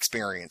skiing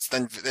experience.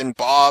 Then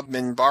Bob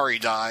Minbari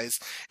dies,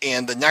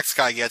 and the next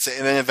guy gets it,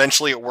 and then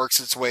eventually it works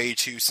its way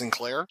to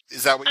Sinclair.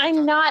 Is that what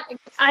I'm not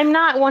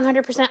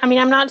 100%. I mean,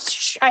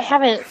 I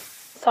haven't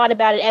thought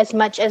about it as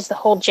much as the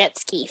whole jet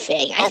ski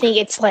thing. I think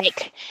it's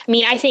like, I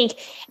mean,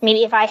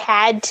 if I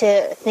had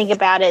to think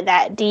about it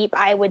that deep,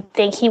 I would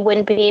think he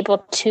wouldn't be able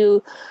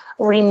to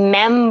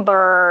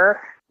remember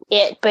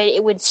it, but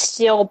it would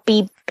still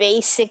be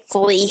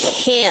basically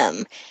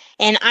him.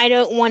 And I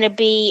don't want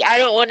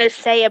to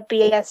say a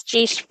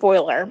BSG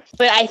spoiler,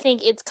 but I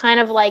think it's kind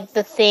of like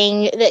the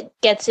thing that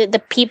gets it, the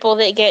people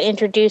that get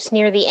introduced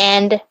near the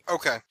end.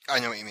 Okay, I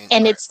know what you mean.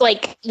 And it's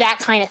like that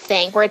kind of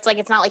thing, where it's like,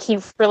 it's not like he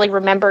really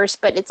remembers,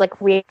 but it's like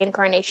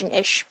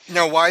reincarnation-ish.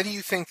 Now, why do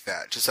you think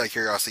that? Just out of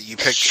curiosity, you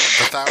picked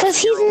the 1,000-year-old Because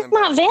he's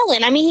not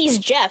Valen. I mean, he's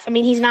Jeff. I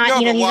mean, he's not,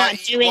 he's not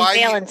doing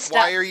Valen stuff.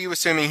 Why are you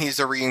assuming he's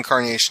a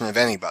reincarnation of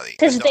anybody?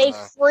 Because they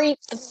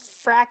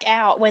frack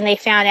out when they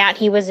found out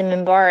he was a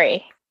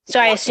Minbari. So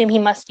I assume he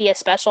must be a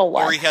special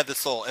one. Or he had the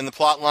soul. And the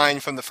plot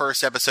line from the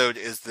first episode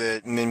is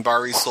that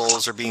Minbari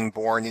souls are being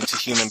born into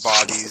human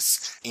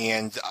bodies,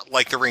 and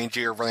like the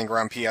reindeer running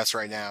around PS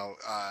right now,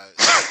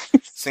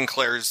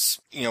 Sinclair's,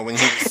 when he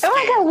was... Oh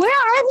my god, where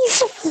are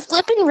these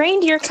flipping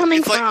reindeer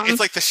coming from? It's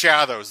like the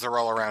shadows. They're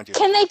all around you.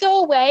 Can they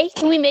go away?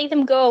 Can we make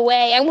them go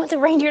away? I want the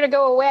reindeer to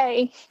go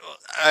away.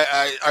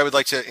 I would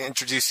like to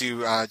introduce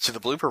you to the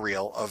blooper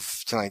reel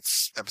of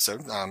tonight's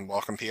episode.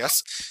 Welcome,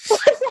 PS.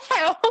 What the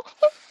hell?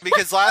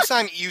 Because last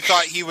time you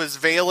thought he was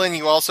Valen,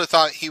 you also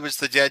thought he was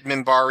the dead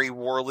Minbari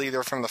war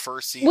leader from the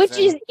first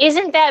season.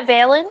 Isn't that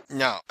Valen?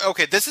 No.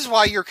 Okay, this is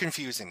why you're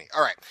confusing me.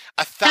 All right,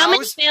 1,000. How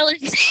many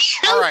Valens?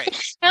 All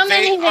right, how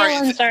many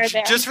Valens are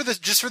there? Just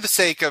for the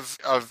sake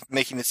of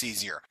making this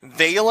easier,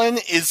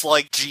 Valen is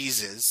like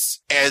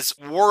Jesus, as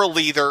war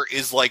leader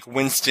is like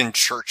Winston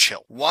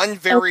Churchill. One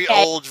very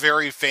old,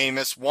 very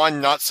famous. One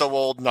not so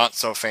old, not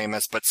so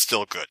famous, but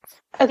still good.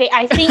 Okay,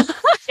 I think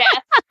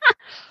Jeff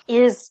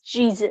is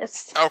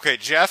Jesus. Okay,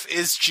 Jeff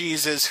is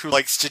Jesus who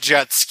likes to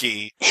jet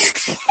ski.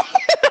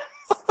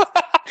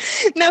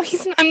 No,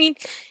 he's not. I mean,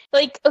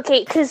 like,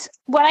 okay, because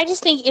what I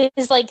just think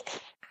is like,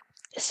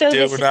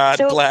 do not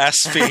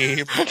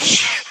blaspheme.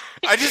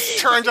 I just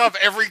turned off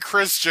every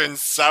Christian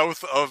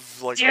south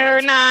of like.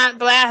 Do not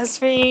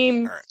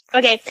blaspheme. All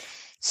right. Okay,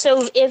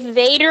 so if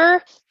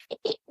Vader.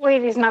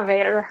 Wait, he's not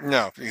Vader.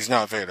 No, he's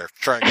not Vader.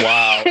 Try.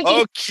 Wow.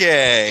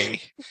 Okay.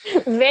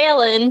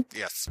 Valen.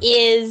 Yes.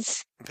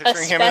 Is I'm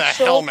picturing him in a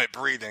helmet,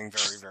 breathing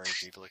very, very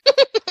deeply.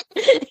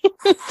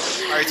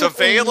 All right, so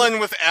Valen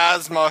with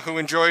asthma who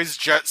enjoys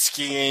jet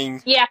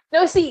skiing. Yeah.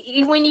 No,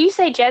 see, when you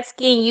say jet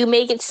skiing, you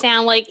make it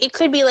sound like it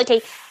could be like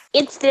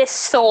it's this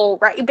soul,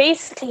 right?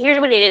 Basically, here's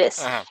what it is.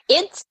 Uh-huh.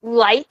 It's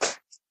like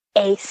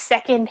a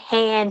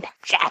second-hand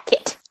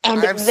jacket.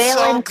 And I'm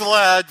so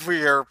glad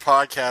we are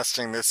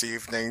podcasting this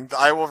evening.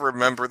 I will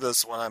remember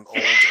this when I'm old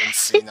and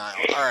senile.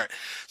 All right,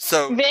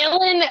 so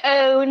Valen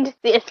owned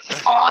this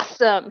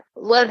awesome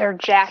leather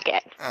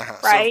jacket,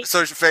 right?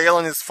 So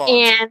Valen is fun.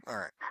 And all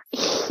right.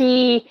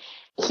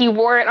 he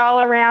wore it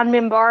all around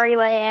Minbari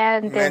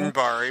land.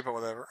 Minbari, but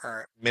whatever. All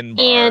right. Minbar.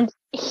 And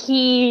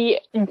he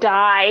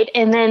died,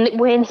 and then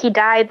when he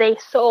died, they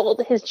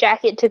sold his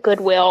jacket to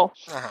Goodwill.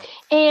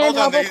 And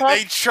hold on,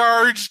 they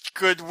charged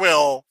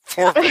Goodwill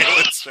for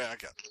Valen's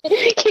jacket.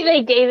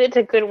 They gave it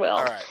to Goodwill.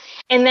 All right.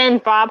 And then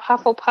Bob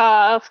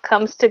Hufflepuff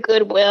comes to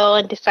Goodwill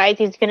and decides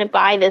he's going to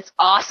buy this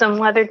awesome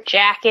leather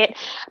jacket,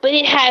 but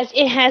it has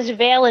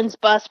Valen's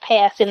bus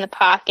pass in the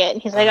pocket.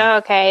 And he's like, "Oh,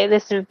 okay,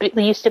 this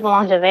used to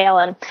belong to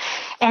Valen."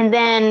 And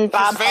then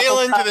Bob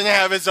Valen didn't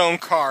have his own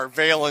car.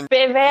 Valen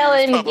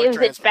gives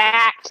it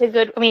back to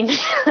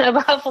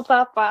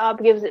Hufflepuff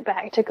Bob gives it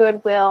back to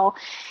Goodwill,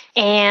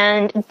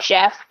 and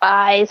Jeff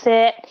buys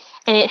it,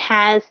 and it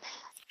has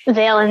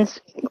Valen's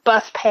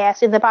bus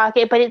pass in the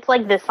pocket, but it's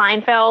like the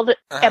Seinfeld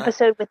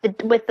episode with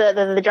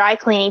the dry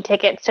cleaning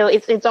ticket, so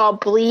it's all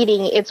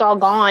bleeding, it's all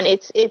gone,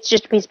 it's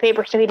just a piece of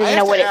paper, so he doesn't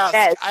know what it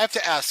says. I have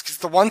to ask, because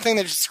the one thing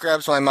that just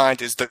grabs my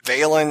mind is that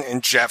Valen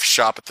and Jeff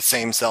shop at the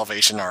same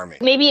Salvation Army.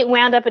 Maybe it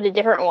wound up at a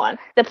different one.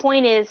 The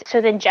point is,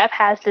 so then Jeff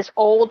has this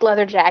old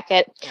leather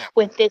jacket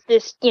with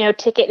this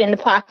ticket in the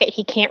pocket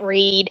he can't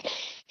read.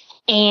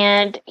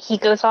 And he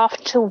goes off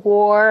to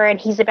war, and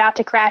he's about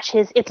to crash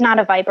it's not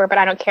a Viper, but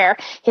I don't care,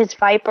 his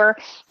Viper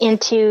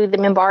into the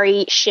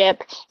Minbari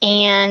ship,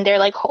 and they're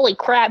like, holy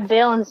crap,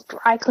 Valen's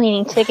dry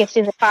cleaning tickets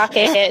in the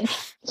pocket.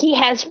 He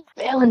has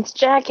Valen's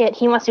jacket.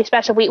 He must be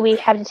special. We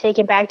have to take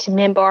him back to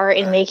Minbar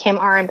and make him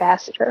our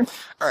ambassador.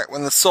 All right,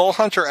 when the Soul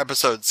Hunter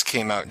episodes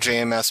came out,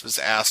 JMS was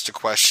asked a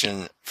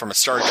question from a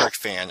Star Trek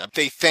fan.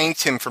 They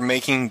thanked him for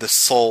making the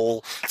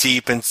soul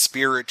deep and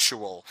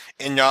spiritual,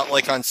 and not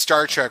like on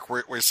Star Trek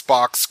where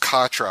Spock's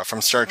Katra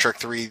from Star Trek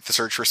 3, The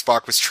Search for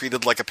Spock, was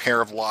treated like a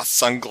pair of lost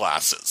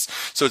sunglasses.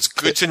 So it's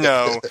good to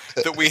know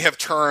that we have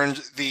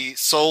turned the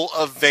soul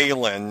of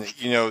Valen,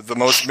 the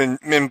most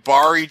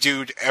Minbari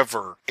dude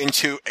ever,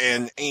 into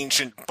an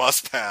ancient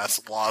bus pass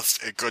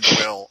lost at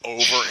Goodwill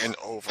over and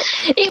over.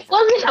 It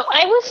wasn't.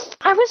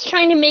 I was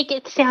trying to make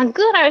it sound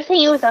good. I was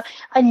saying it was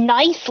a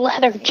nice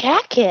leather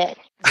jacket.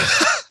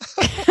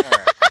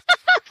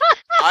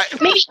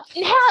 Maybe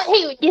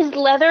is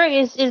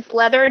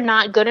leather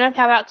not good enough?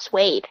 How about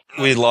suede?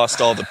 We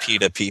lost all the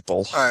PETA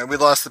people. All right, we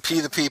lost the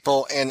PETA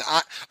people, and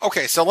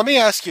okay. So let me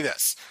ask you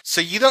this: so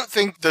you don't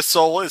think the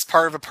soul is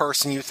part of a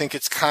person? You think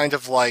it's kind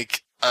of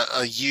like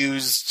a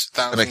used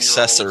an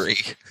accessory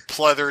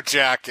pleather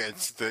jacket?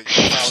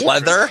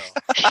 Pleather?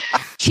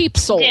 Cheap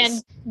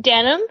souls.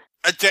 Denim?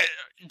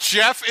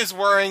 Jeff is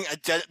wearing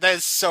that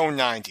is so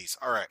 90s.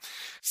 All right.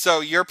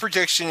 So your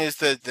prediction is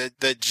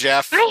that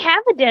Jeff... I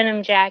have a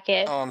denim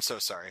jacket. Oh, I'm so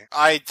sorry.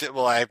 I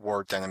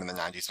wore denim in the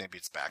 90s. Maybe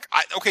it's back.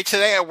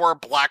 Today I wore a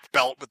black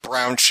belt with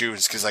brown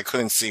shoes because I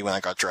couldn't see when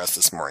I got dressed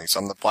this morning, so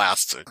I'm the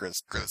last to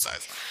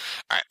criticize.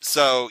 All right.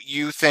 So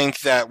you think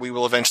that we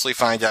will eventually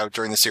find out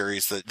during the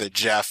series that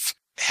Jeff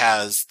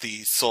has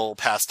the soul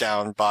passed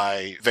down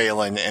by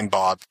Valen and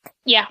Bob.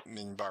 Yeah.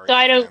 Minbari. So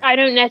I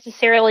don't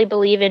necessarily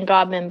believe in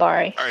Bob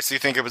Minbari. All right. So you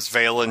think it was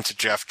Valen to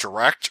Jeff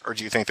direct, or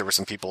do you think there were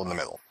some people in the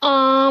middle?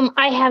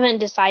 I haven't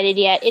decided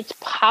yet. It's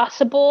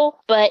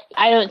possible, but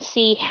I don't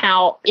see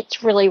how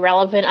it's really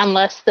relevant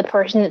unless the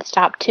person that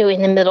stopped to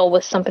in the middle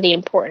was somebody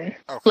important,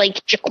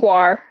 like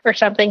Jaquar or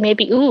something.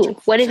 Maybe. Ooh,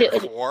 what is it?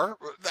 Jaquar?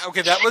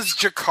 Okay, that was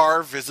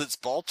Jakar visits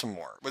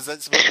Baltimore. Was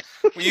that?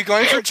 Were you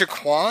going for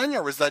Jaquan,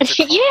 or was that?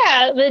 Jakar?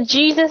 Yeah, the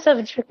Jesus of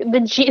the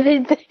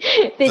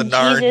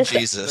Narn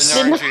Jesus.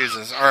 The Narn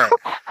Jesus. All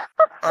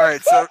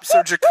right. So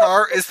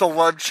Jakar is the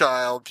love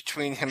child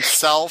between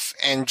himself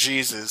and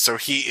Jesus. So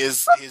he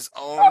is his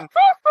own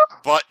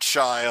butt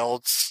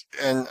child.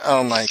 And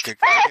oh my god,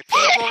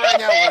 people right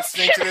now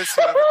listening to this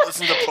who haven't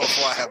listened to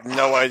Poufwa have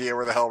no idea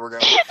where the hell we're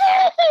going.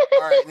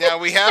 All right, now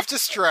we have to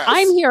stress.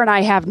 I'm here and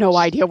I have no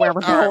idea where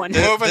we're going.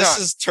 This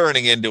is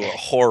turning into a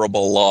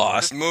horrible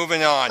loss. Just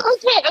moving on.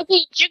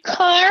 Okay,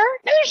 Jakar.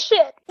 No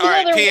shit. All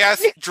right,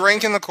 P.S.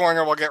 Drink in the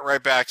corner. We'll get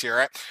right back to you, all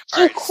right?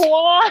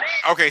 Jaquan.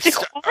 Okay,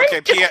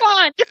 okay, P.S.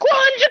 Jaquan.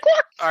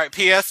 All right,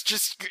 P.S.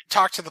 Just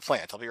talk to the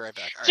plant. I'll be right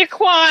back. All right.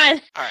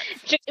 Jaquan. All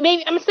right.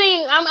 Maybe I'm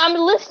saying I'm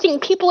listing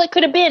people it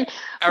could have been.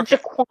 Okay.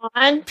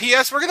 Jaquan.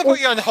 P.S. We're gonna put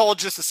you on hold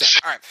just a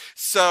sec. All right.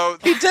 So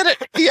he did it.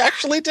 He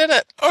actually did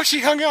it. Oh, she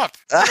hung up.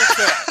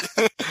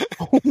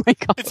 Oh my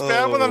god. It's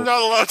bad when I'm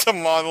not allowed to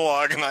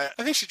monologue, and I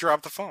think she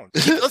dropped the phone.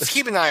 Let's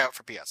keep an eye out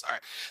for P.S. All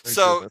right.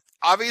 So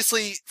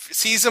obviously,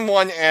 season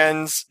 1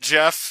 ends.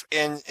 Jeff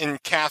and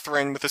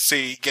Catherine with a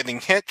C getting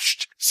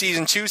hitched.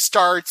 Season 2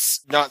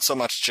 starts. Not so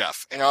much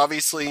Jeff. And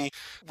obviously,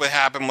 what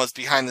happened was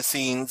behind the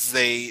scenes,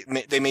 they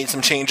made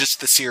some changes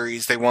to the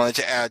series. They wanted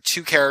to add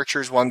 2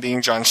 characters, one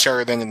being John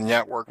Sheridan, and the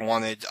network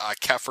wanted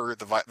Keffer,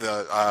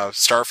 the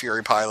Star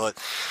Fury pilot,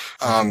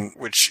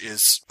 which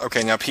is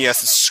okay. Now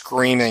PS is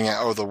screaming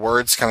at the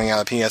words coming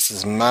out of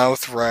PS's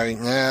mouth right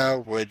now,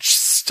 which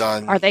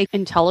stunned. Are they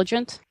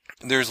intelligent?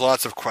 There's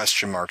lots of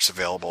question marks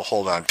available.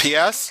 Hold on.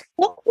 P.S.?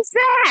 What was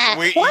that?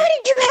 Why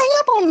did you hang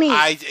up on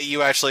me?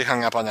 You actually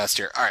hung up on us,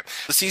 dear. All right.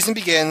 The season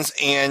begins,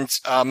 and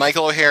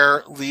Michael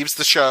O'Hare leaves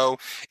the show.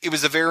 It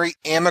was a very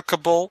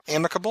amicable,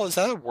 is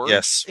that a word?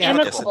 Yes.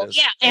 Amicable. Yes,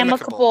 yeah,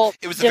 amicable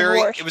It was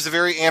divorce. It was a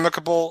very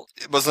amicable,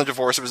 it wasn't a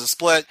divorce, it was a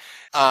split.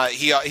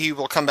 He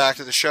will come back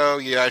to the show.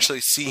 You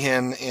actually see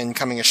him in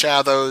Coming of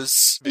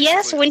Shadows. Basically.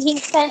 Yes, when he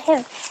sent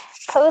his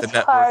postcard, the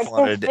network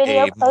wanted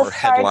a more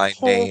headline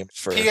name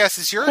for... P.S.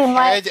 Is your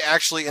head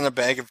actually in a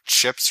bag of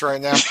chips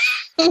right now?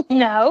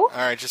 No. All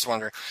right, just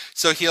wondering.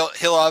 So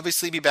he'll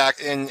obviously be back,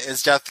 and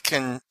as Death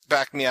can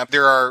back me up,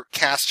 there are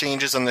cast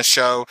changes on the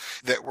show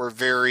that were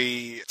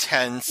very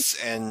tense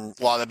and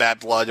a lot of bad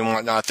blood and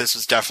whatnot. This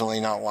was definitely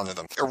not one of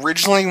them.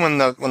 Originally, when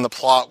the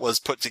plot was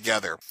put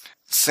together,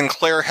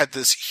 Sinclair had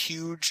this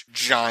huge,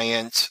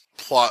 giant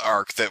plot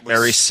arc that was...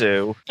 Mary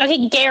Sue.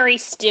 Okay, Gary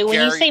Stu. When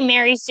you say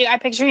Mary Sue, I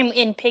picture him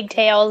in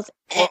pigtails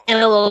and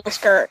a little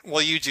skirt.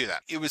 Well, you do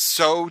that. It was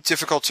so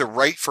difficult to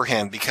write for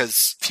him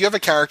because if you have a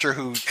character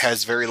who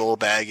has very little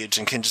baggage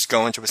and can just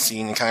go into a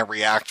scene and kind of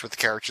react with the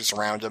characters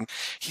around him,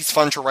 he's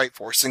fun to write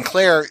for.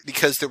 Sinclair,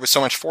 because there was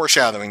so much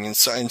foreshadowing in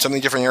so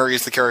many different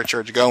areas the character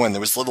had to go in, there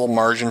was little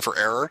margin for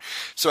error.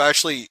 So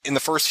actually, in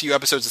the first few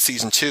episodes of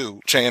season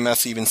 2,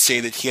 JMS even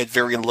stated he had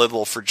very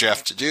little for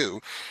Jeff to do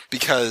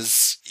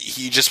because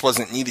he just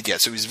wasn't needed yet.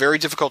 So it was very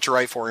difficult to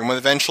write for him. What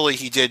eventually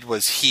he did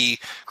was he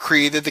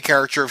created the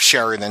character of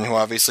Sheridan,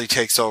 who obviously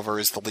takes over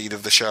as the lead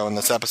of the show in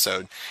this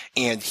episode.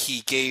 And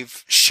he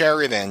gave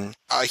Sheridan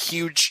a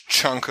huge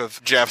chunk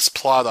of Jeff's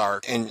plot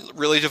arc and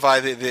really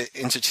divided it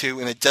into 2.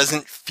 And it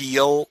doesn't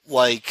feel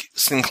like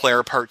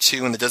Sinclair Part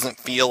 2, and it doesn't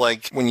feel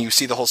like when you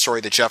see the whole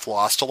story that Jeff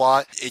lost a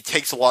lot. It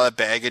takes a lot of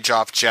baggage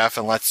off Jeff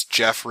and lets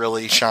Jeff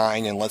really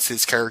shine and lets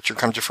his character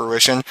come to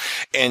fruition.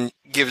 And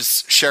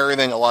gives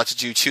Sheridan a lot to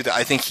do too that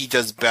I think he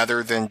does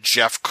better than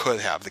Jeff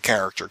could have, the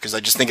character, because I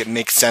just think it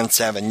makes sense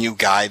to have a new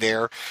guy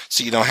there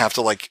so you don't have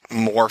to like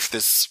morph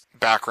this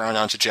background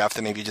onto Jeff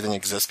that maybe didn't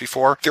exist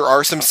before. There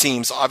are some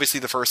scenes. Obviously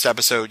the first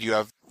episode you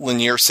have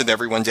Lanier sit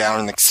everyone down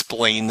and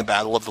explain the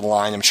Battle of the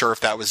Line. I'm sure if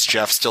that was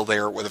Jeff still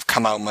there, it would have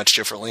come out much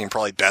differently and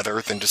probably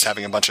better than just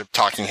having a bunch of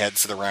talking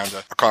heads sit around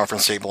a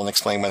conference table and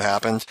explain what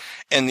happened.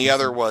 And the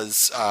other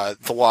was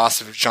the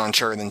loss of John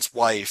Sheridan's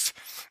wife.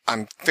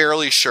 I'm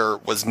fairly sure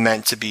was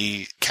meant to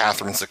be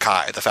Catherine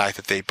Sakai. The fact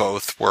that they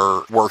both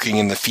were working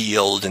in the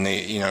field and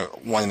they,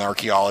 one an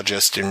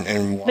archaeologist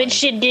and one... But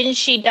didn't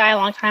she die a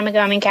long time ago?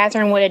 I mean,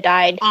 Catherine would have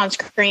died on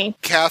screen.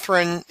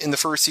 Catherine, in the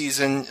first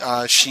season,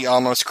 she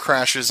almost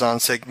crashes on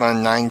Sigma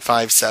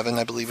 957,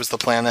 I believe was the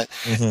planet,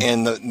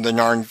 and the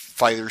Narn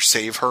fighters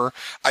save her.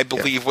 I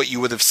believe what you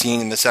would have seen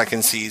in the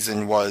second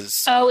season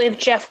was... Oh, if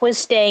Jeff was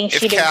staying,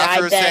 she'd have died then. If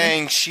Catherine was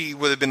staying, she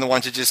would have been the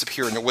one to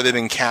disappear, and it would have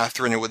been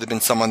Catherine. It would have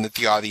been someone that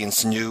the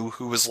audience knew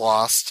who was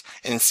lost.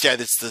 And instead,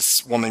 it's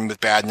this woman with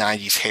bad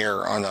 90s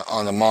hair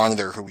on a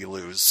monitor who we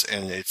lose,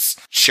 and it's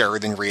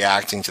Sheridan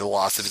reacting to the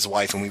loss of his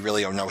wife, and we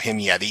really don't know him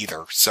yet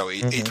either. So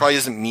it probably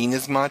doesn't mean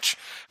as much,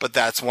 but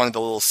that's one of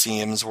the little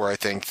seams where I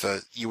think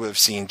that you would have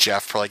seen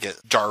Jeff probably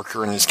get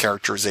darker in his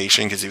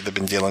characterization because he would have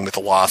been dealing with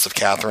the loss of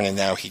Catherine, and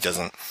now he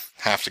doesn't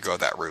have to go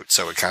that route,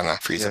 so it kind of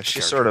frees up the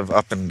she's sort of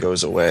up and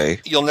goes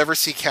away. You'll never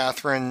see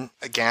Catherine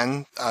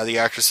again. The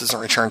actress doesn't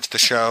return to the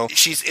show.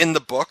 She's in the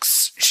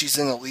books. She's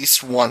in at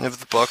least one of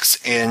the books,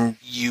 and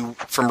you,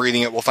 from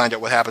reading it, will find out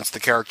what happens to the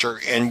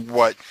character, and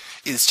what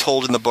is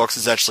told in the books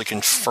is actually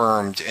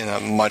confirmed in a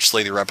much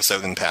later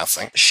episode in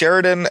passing.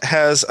 Sheridan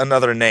has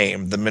another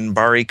name. The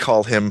Minbari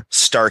call him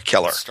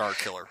Starkiller.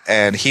 Starkiller.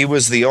 And he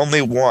was the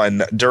only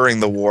one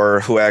during the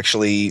war who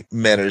actually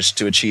managed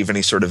to achieve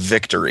any sort of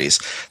victories.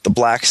 The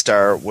Black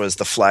Star was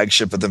the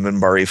flagship of the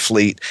Minbari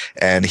fleet,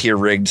 and he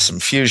rigged some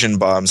fusion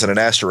bombs in an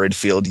asteroid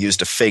field,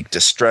 used a fake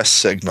distress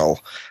signal.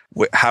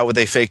 How would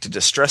they fake a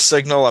distress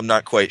signal? I'm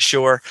not quite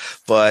sure,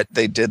 but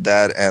they did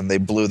that, and they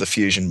blew the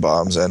fusion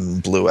bombs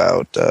and blew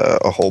out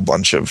a whole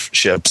bunch of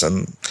ships,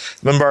 and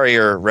the Minbari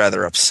are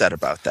rather upset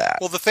about that.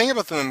 Well, the thing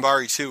about the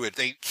Minbari, too, is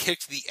they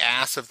kicked the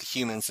ass of the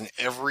humans in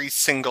every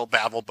single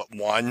battle but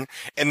one,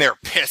 and they're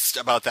pissed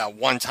about that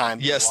one time.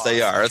 Yes,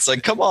 they are. It's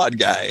like, come on,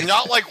 guys.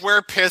 Not like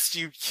we're pissed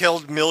you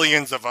killed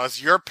millions of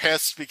us. You're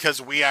pissed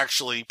because we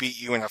actually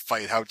beat you in a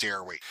fight. How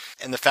dare we?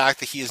 And the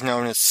fact that he is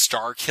known as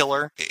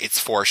Starkiller, it's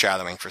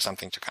foreshadowing for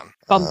something to come.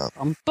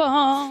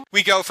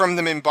 We go from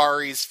the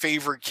Minbari's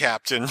favorite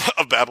captain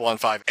of Babylon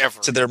 5 ever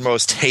to their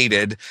most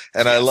hated,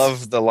 and yes. I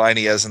love the line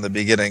he has in the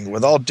beginning.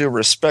 With all due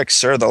respect,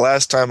 sir, the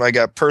last time I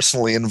got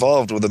personally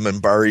involved with a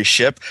Minbari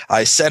ship,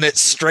 I sent it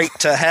straight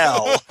to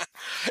hell.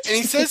 And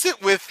he says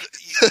it with,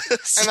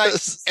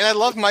 and I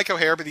love Mike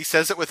O'Hare, but he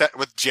says it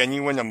with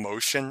genuine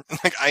emotion.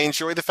 Like, I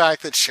enjoy the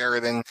fact that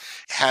Sheridan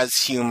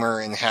has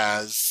humor and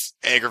has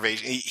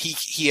aggravation.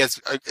 He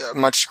has a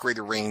much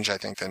greater range, I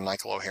think, than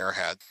Michael O'Hare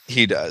had.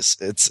 He does.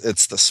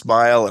 It's the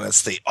smile and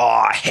it's the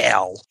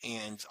hell.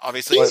 And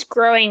obviously he's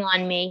growing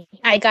on me.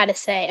 I gotta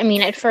say. I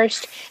mean, at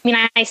first,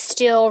 I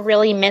still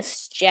really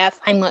miss Jeff.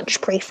 I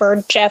much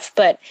preferred Jeff,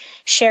 but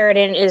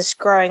Sheridan is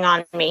growing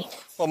on me.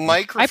 Well,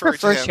 Mike I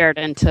prefer to him,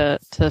 Sheridan to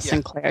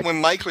Sinclair. When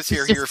Mike was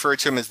here, he referred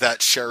to him as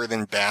that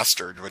Sheridan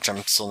bastard, which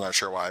I'm still not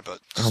sure why, but...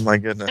 Oh, my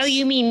goodness. Oh,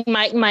 you mean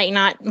Mike,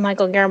 not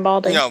Michael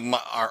Garibaldi? No,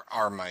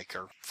 our Mike,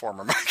 or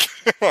former Mike.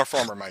 Our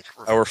former Mike.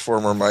 Our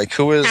former Mike,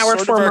 who is Our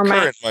sort former of our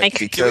current Mike. Mike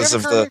because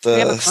of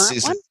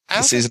the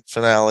season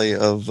finale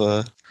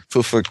of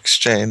Poufwa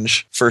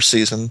Exchange, first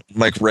season.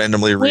 Mike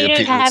randomly reappears.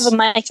 We don't have a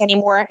Mike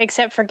anymore,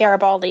 except for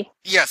Garibaldi.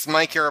 Yes,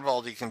 Mike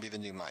Garibaldi can be the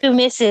new Mike. Who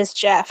misses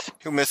Jeff,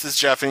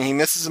 and he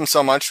misses him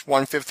so much,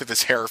 1/5 of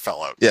his hair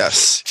fell out.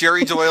 Yes.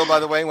 Jerry Doyle,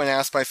 by the way, when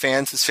asked by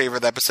fans his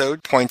favorite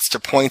episode, points to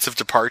Points of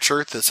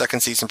Departure, the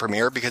second season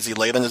premiere, because he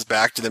laid on his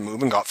back, didn't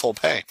move, and got full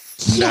pay.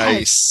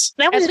 Nice.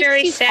 That was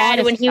very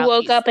sad when he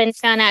woke up and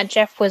found out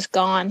Jeff was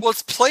gone. Well,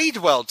 it's played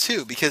well,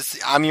 too, because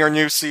I'm your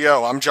new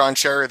CO, I'm John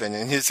Sheridan,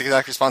 and his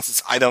exact response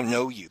is, I don't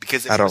know you.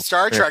 Because if you're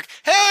Star Trek,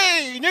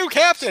 hey, new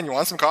captain, you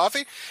want some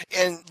coffee?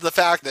 And the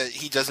fact that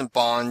he doesn't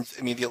bond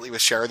immediately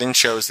with Sheridan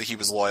shows that he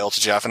was loyal to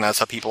Jeff, and that's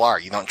how people are.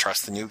 You don't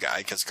trust the new guy,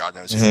 because God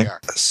knows who they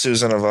are.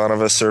 Susan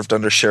Ivanova served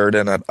under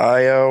Sheridan at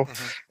IO,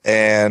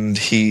 and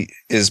he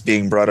is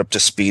being brought up to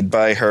speed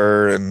by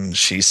her, and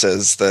she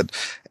says that,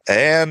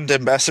 and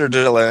Ambassador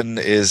Delenn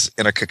is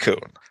in a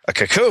cocoon. A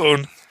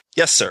cocoon?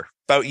 Yes, sir.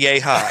 About yay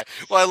high.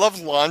 Well, I love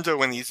Londo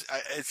when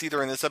it's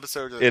either in this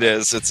episode or...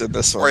 It's in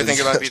this one. Or I think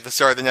it might be the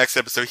start of the next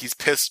episode. He's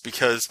pissed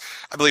because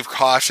I believe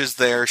Kosh is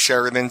there,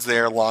 Sheridan's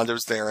there,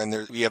 Londo's there,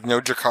 and we have no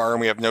Jakar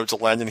and we have no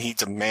Delenn, and he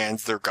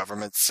demands their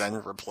government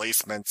send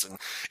replacements and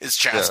is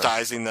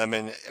chastising them,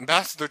 and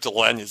Ambassador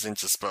Delenn is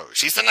indisposed.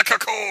 She's in a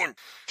cocoon!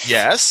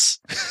 Yes.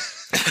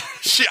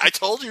 I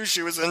told you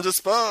she was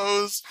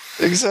indisposed.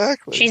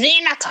 Exactly. She's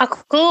in a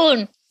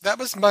cocoon. That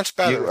was much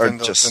better than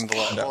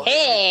the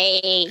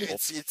Hey!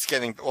 It's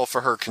getting, well,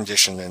 for her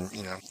condition and,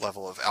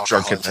 level of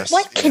alcoholism.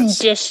 What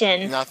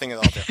condition? Nothing at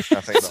all there.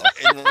 Nothing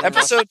at all.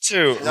 Episode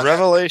 2,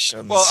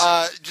 Revelations.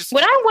 Well,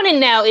 what I want to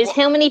know is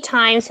how many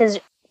times has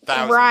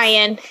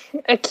Ryan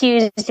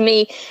accused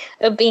me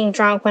of being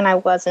drunk when I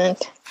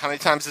wasn't? How many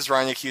times has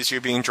Ryan accused you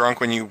of being drunk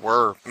when you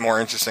were a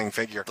more interesting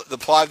figure? The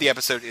plot of the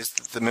episode is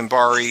the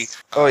Minbari...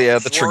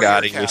 the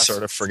Trigati. We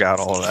sort of forgot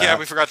all of that. Yeah,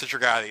 we forgot the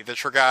Trigati. The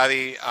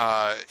Trigati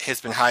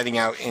has been hiding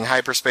out in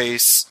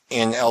hyperspace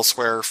and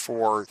elsewhere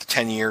for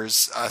 10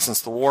 years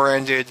since the war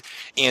ended,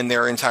 and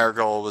their entire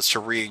goal was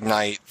to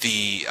reignite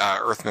the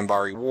Earth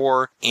Minbari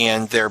War,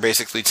 and they're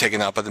basically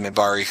taken up by the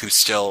Minbari, who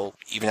still,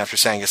 even after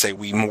saying,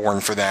 we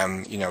mourn for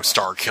them,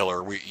 Star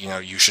Killer,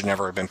 you should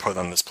never have been put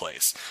on this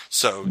place.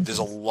 So there's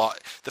a lot...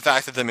 The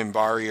fact that the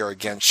Minbari are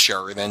against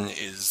Sheridan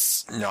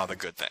is not a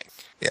good thing.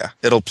 Yeah,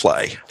 it'll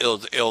play.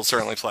 It'll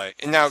certainly play.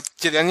 And now,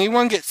 did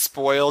anyone get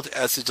spoiled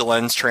as to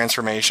Delenn's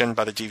transformation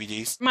by the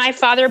DVDs? My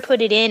father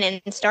put it in and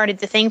started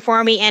the thing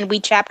for me, and we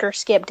chapter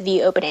skipped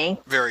the opening.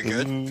 Very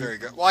good, very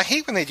good. Well, I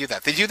hate when they do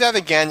that. They do that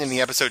again in the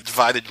episode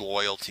Divided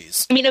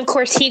Loyalties. I mean, of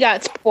course, he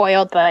got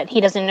spoiled, but he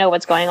doesn't know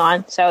what's going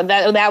on. So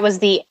that was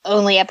the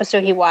only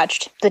episode he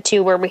watched. The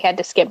two where we had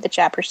to skip the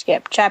chapter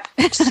skip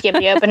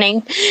the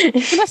opening.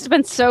 He must have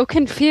been so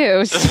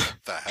confused.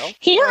 The hell?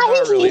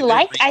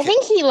 I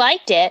think he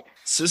liked it.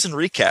 Susan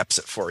recaps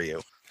it for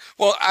you.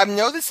 Well, I'm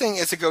noticing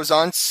as it goes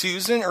on,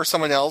 Susan or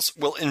someone else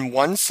will, in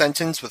one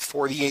sentence with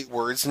 48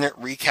 words in it,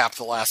 recap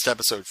the last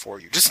episode for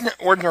you. Just an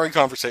ordinary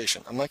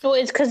conversation. I'm like, well,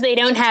 it's because they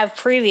don't have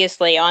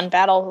previously on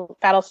Babylon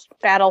 5.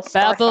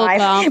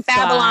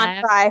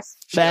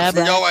 She has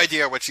no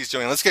idea what she's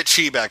doing. Let's get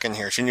Chi back in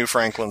here. She knew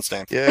Franklin's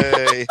name.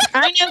 Yay!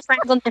 I know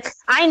Franklin.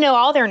 I know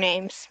all their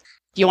names.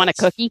 Do you want a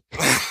cookie?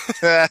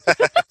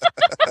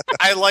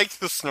 I liked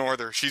the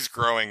snore. She's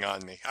growing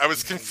on me. I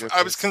was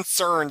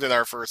concerned in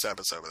our first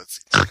episode.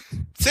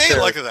 See,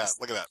 look at that.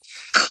 Look at that.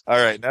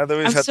 All right, now that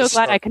we've I'm had so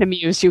glad I can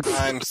amuse you.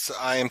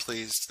 I am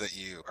pleased that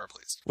you are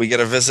pleased. We get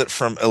a visit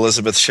from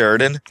Elizabeth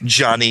Sheridan,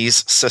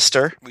 Johnny's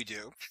sister. We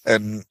do.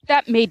 And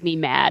that made me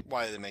mad.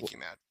 Why did it make you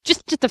mad?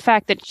 Just the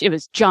fact that it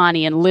was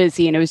Johnny and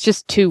Lizzie, and it was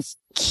just too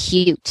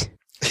cute.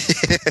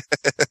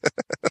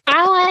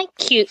 I like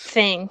cute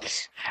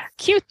things.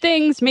 Cute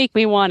things make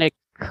me want to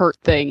hurt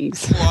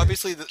things. Well,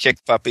 obviously,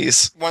 kick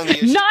puppies. One of the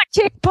issues. Not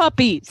kick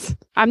puppies.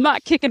 I'm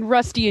not kicking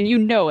Rusty, and you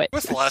know it.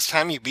 When's the last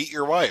time you beat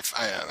your wife?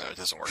 I don't know. It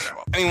doesn't work that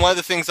well. I mean, one of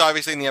the things,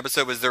 obviously, in the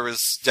episode was there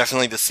was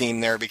definitely the scene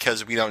there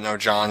because we don't know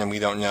John and we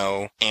don't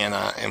know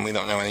Anna and we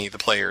don't know any of the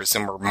players,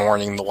 and we're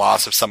mourning the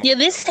loss of someone. Yeah,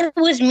 this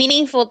was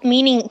meaningful.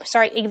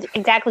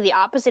 Exactly the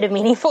opposite of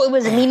meaningful. It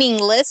was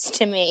meaningless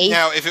to me.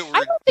 Now, if it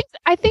were,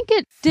 I think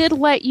it did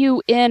let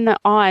you in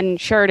on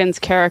Sheridan's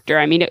character.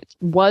 I mean, it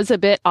was a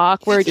bit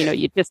awkward.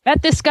 You just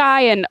met this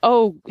guy, and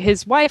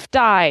his wife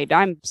died.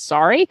 I'm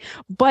sorry,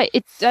 but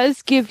it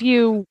does give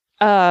you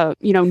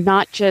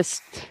not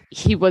just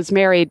he was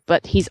married,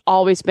 but he's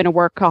always been a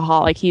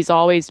workaholic. He's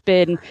always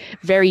been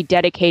very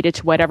dedicated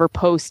to whatever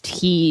post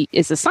he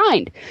is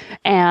assigned.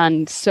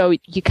 And so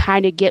you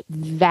kind of get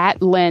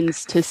that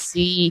lens to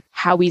see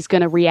how he's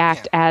going to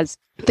react as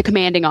the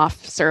commanding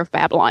officer of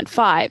Babylon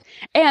 5.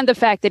 And the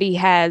fact that he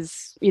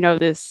has,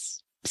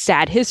 this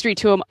sad history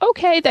to him.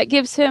 Okay, that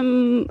gives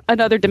him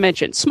another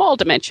dimension, small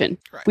dimension.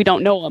 Right. We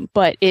don't know him,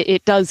 but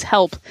it does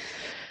help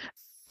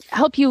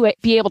you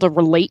be able to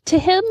relate to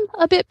him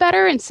a bit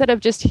better instead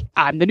of just,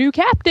 I'm the new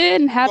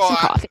captain, have some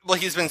coffee. Well,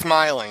 he's been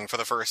smiling for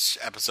the first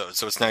episode,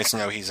 so it's nice to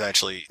know he's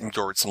actually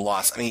endured some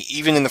loss. I mean,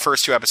 even in the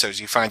first 2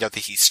 episodes, you find out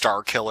that he's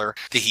Star Killer,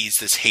 that he's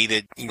this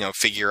hated,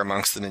 figure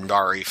amongst the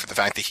Minbari for the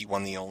fact that he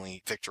won the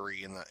only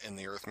victory in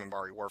the Earth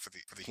Minbari War for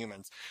the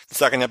humans. The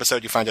second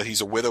episode, you find out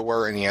he's a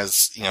widower, and he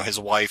has, his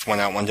wife went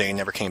out one day and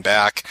never came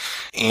back.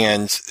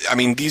 And, I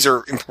mean, these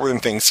are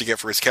important things to get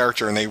for his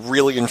character, and they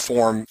really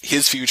inform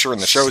his future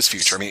and the show's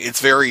future. I mean, it's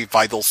very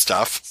vital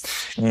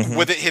stuff. Mm-hmm.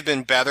 Would it have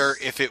been better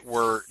if it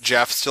were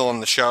Jeff still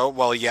on the show?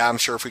 Well, yeah, I'm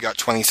sure if we got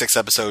 26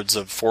 episodes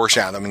of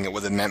foreshadowing, it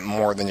would have meant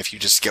more than if you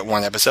just get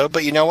one episode.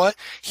 But you know what?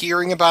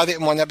 Hearing about it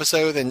in one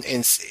episode and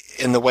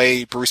in the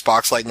way Bruce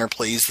Boxleitner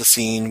plays the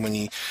scene when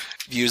he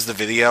views the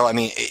video, I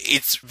mean,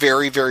 it's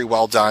very, very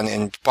well done.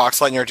 And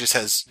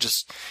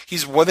Boxleitner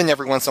he's wooden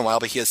every once in a while,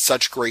 but he has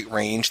such great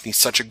range. And he's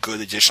such a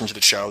good addition to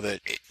the show that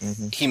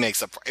he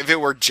makes up for it. If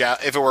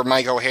it were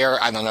Mike O'Hare,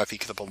 I don't know if he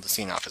could have pulled the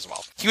scene off as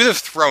well. He would have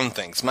thrown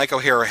things. Mike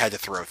O'Hare had to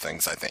throw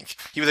things, I think.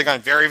 He would have gone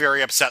very,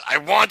 very upset. I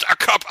want a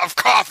cup of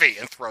coffee!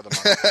 And throw them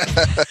on.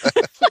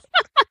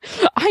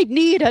 I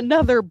need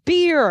another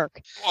beer.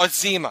 Oh,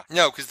 Zima.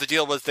 No, because the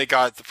deal was they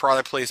got the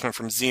product placement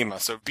from Zima.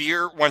 So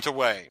beer went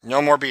away.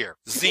 No more beer.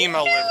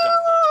 Zima lived on.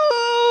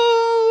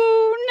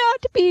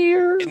 Not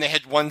beer. And they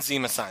had one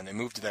Zima sign. They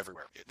moved it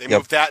everywhere. They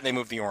moved that and they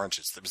moved the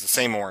oranges. It was the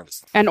same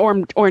oranges. And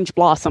orange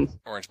blossom.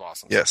 Orange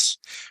blossoms. Yes.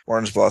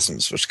 Orange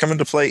blossoms, which come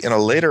into play in a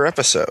later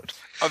episode.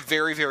 A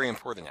very, very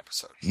important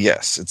episode.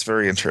 Yes, it's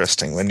very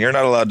interesting. When you're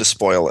not allowed to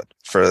spoil it.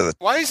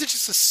 Why is it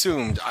just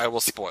assumed I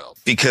will spoil?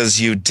 Because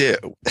you do.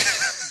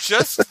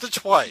 Just the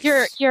twice.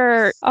 Your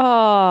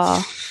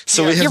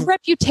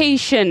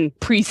reputation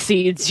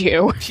precedes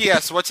you.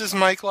 P.S. What's his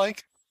mic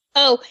like?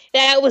 Oh,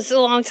 that was a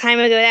long time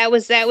ago. That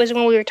was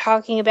when we were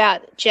talking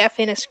about Jeff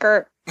in a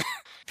skirt.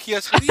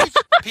 P.S.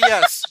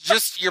 P.S.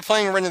 Just you're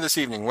playing Rena this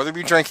evening. What are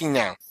we drinking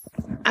now?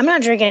 I'm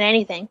not drinking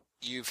anything.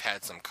 You've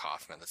had some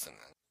cough medicine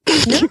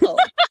then.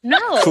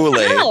 No.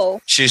 Kool-Aid.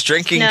 No. She's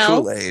drinking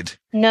Kool-Aid.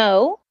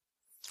 No.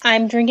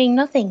 I'm drinking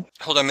nothing.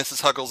 Hold on,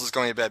 Mrs. Huggles is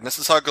going to bed.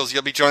 Mrs. Huggles,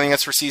 you'll be joining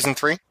us for season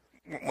 3?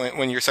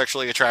 When you're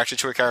sexually attracted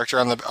to a character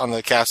on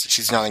the cast,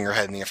 she's nodding her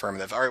head in the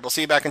affirmative. All right, we'll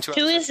see you back in 2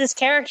 episodes. Who is this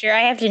character?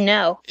 I have to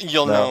know.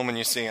 You'll know him when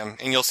you see him,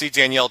 and you'll see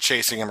Danielle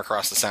chasing him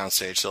across the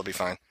soundstage. So it'll be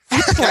fine.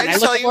 I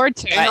look forward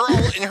to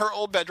it. In her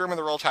old bedroom in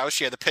their old house,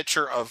 she had a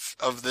picture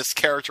of this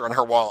character on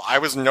her wall. I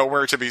was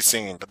nowhere to be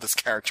seen, but this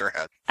character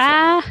had.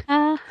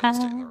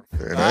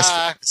 Very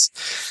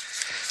nice.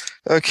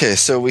 Okay,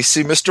 so we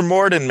see Mr.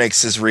 Morden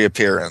makes his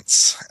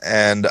reappearance,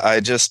 and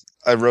I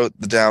wrote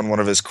down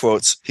one of his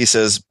quotes. He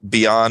says,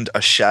 "Beyond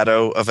a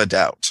shadow of a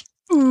doubt."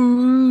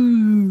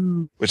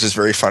 Ooh. Which is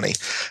very funny.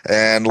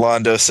 And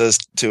Londo says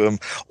to him,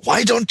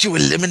 "Why don't you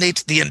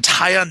eliminate the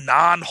entire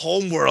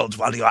non-homeworld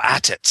while you're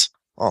at it?"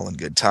 All in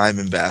good time,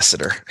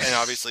 Ambassador. And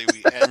obviously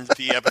we end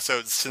the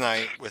episodes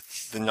tonight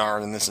with the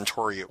Narn and the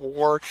Centauri at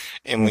war,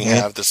 and we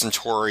have the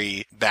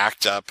Centauri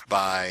backed up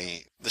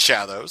by the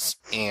Shadows,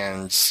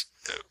 and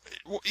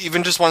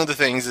even just one of the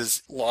things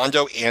is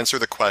Londo answer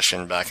the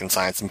question back in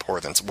Science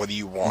Importance, what do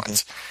you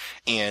want?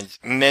 And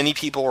many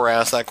people were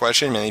asked that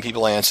question. Many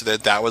people answered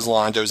it. That was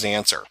Londo's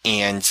answer.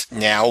 And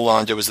now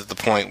Londo is at the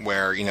point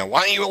where,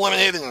 why don't you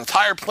eliminate an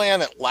entire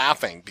planet?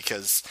 Laughing,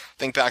 because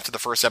think back to the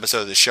first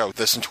episode of the show.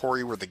 The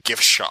Centauri were the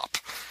gift shop.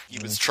 He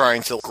was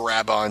trying to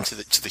grab on to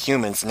the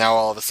humans. Now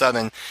all of a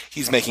sudden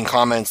he's making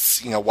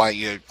comments, why don't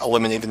you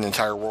eliminate an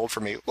entire world for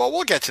me? Well,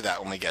 we'll get to that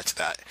when we get to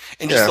that.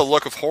 And just the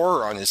look of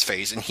horror on his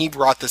face. And he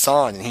brought this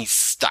on and he's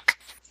stuck.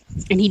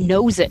 And he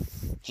knows it.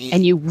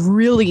 And you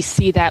really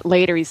see that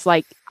later. He's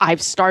like,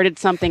 I've started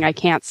something. I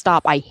can't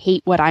stop. I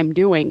hate what I'm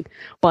doing,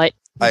 but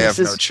I have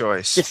no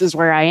choice. This is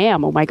where I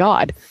am. Oh my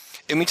God.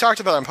 And we talked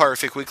about on Pirate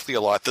Fic Weekly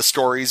a lot, the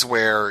stories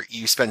where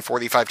you spend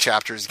 45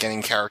 chapters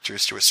getting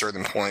characters to a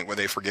certain point where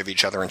they forgive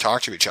each other and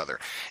talk to each other.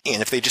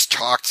 And if they just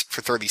talked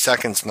for 30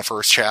 seconds in the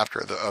first chapter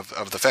of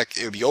the fic,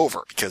 it would be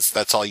over, because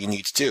that's all you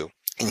need to do.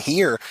 And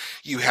here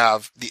you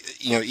have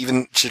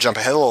even to jump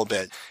ahead a little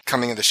bit,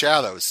 coming in the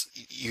Shadows,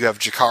 you have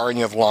Jakar and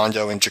you have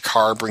Londo, and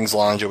Jakar brings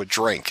Londo a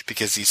drink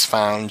because he's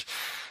found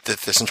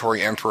that the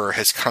Centauri Emperor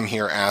has come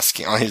here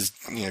asking on his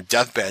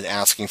deathbed,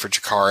 asking for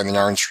Jakar and the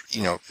Narn's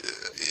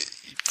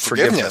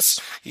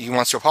forgiveness. He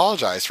wants to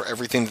apologize for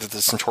everything that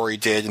the Centauri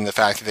did and the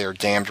fact that they are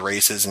damned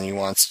races, and he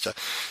wants to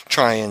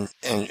try and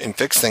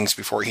fix things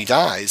before he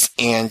dies.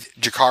 And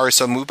Jakar is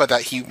so moved by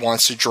that he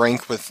wants to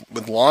drink with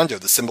Londo,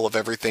 the symbol of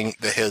everything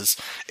that has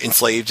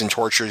enslaved and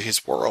tortured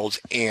his world.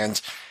 And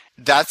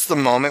that's the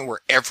moment where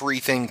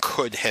everything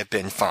could have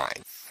been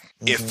fine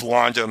if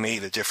Londo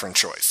made a different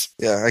choice.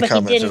 Yeah, I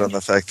commented on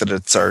the fact that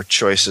it's our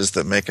choices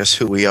that make us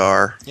who we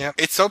are. Yeah,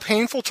 it's so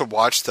painful to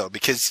watch, though,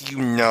 because you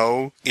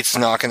know it's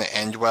not going to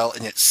end well,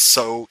 and it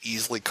so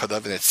easily could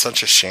have, and it's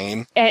such a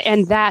shame.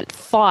 And that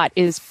thought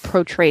is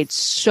portrayed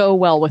so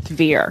well with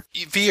Veer.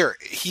 Veer,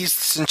 he's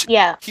the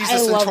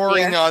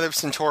Centauri, not a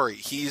Centauri.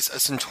 He's a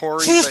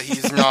Centauri, but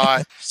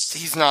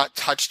he's not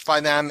touched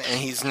by them, and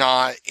he's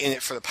not in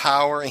it for the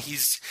power, and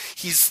he's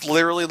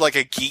literally like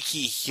a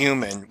geeky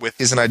human with...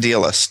 He's an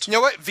idealist. You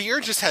know what? Veer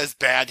just has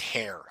bad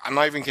hair. I'm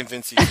not even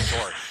convinced he's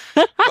Centauri.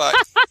 But,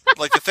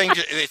 like, the thing,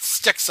 it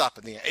sticks up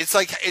in the end. It's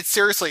like, it's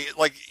seriously,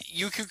 like,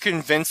 you could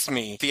convince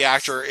me the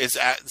actor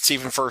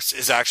Stephen First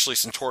is actually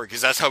Centauri, because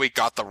that's how he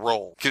got the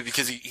role.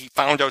 Because he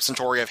found out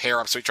Centauri have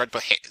hair up, so he tried to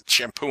put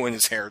shampoo in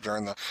his hair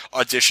during the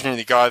audition, and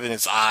he got it in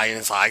his eye, and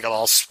his eye got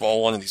all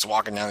swollen, and he's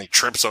walking down, and he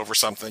trips over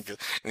something,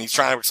 and he's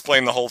trying to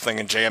explain the whole thing,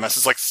 and JMS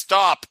is like,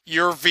 stop,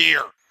 you're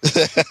Veer.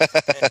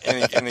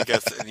 and he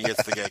gets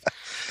the gig.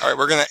 All right,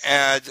 we're going to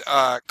add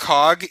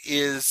Cog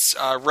is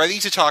ready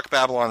to talk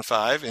Babylon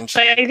 5. And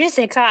you're going to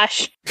say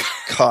Kosh.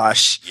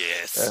 Kosh.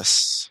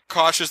 Yes.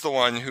 Kosh is the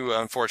one who,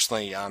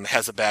 unfortunately,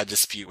 has a bad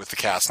dispute with the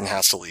cast and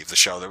has to leave the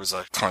show. There was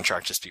a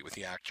contract dispute with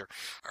the actor.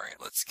 All right,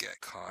 let's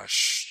get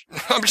Kosh.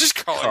 I'm just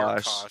calling her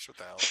Kosh. What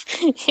the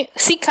hell?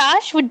 See,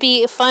 Kosh would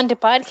be fun to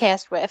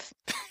podcast with.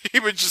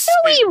 He would just...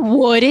 No, he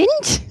wouldn't.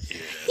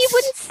 Yes. He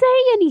wouldn't say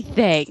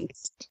anything.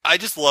 I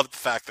just love the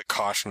fact that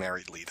Kosh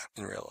married Lita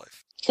in real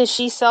life. Because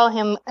she saw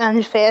him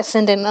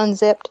unfastened and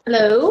unzipped.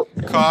 Hello?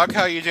 Cog,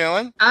 how you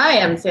doing? I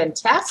am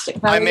fantastic.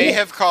 I may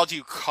have called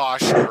you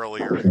Kosh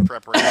earlier in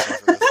preparation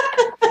for this.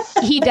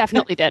 He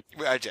definitely did.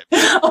 I did.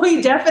 Oh,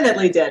 he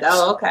definitely did.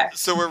 Oh, okay.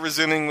 So we're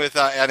resuming with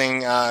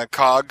adding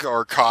Cog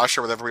or Kosh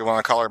or whatever we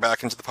want to call her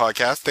back into the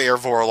podcast. They are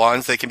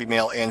Vorlons. They can be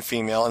male and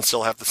female and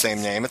still have the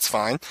same name. It's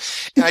fine.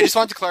 And I just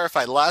wanted to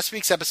clarify. Last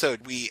week's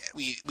episode, we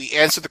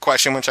answered the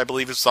question, which I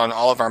believe is on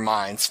all of our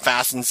minds: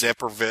 fasten,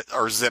 zip,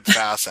 or zip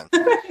fasten.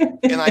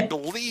 And I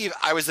believe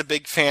I was a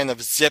big fan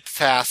of zip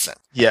fasten.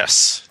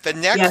 Yes. The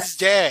next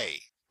day,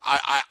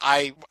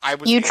 I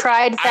was... You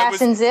tried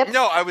fasten zip?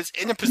 No, I was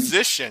in a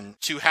position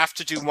to have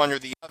to do one or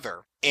the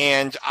other.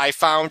 And I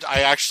found I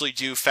actually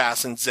do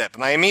fasten zip.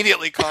 And I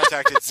immediately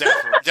contacted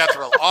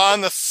Deathrill on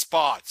the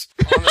spot.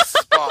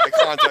 I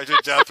contacted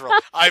Deathrill.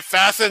 I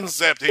fastened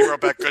zipped. He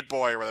wrote back, good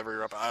boy, or whatever he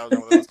wrote back. I don't know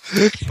what it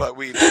is. But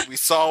we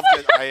solved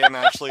it. I am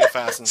actually a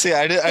fasten zip. See,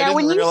 I didn't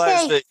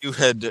realize that you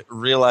had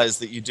realized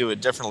that you do it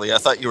differently. I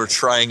thought you were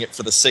trying it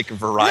for the sake of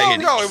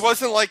variety. No, it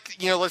wasn't like,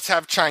 let's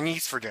have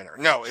Chinese for dinner.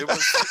 No, it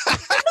was...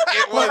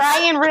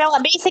 Ryan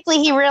basically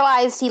he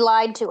realized he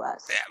lied to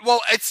us.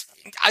 Well,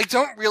 I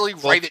don't really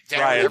write it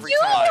down every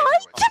time.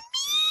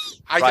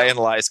 Ryan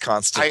lies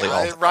constantly.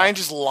 Ryan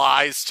just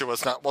lies to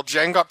us.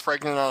 Jen got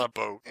pregnant on a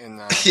boat.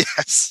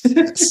 Yes,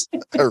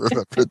 I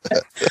remember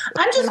that.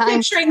 I'm just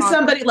picturing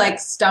somebody like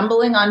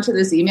stumbling onto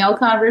this email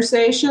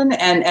conversation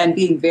and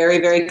being very,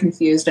 very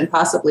confused and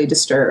possibly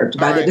disturbed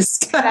by the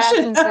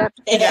discussion.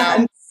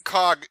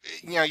 Cog,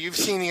 you've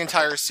seen the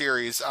entire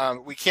series.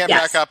 We can't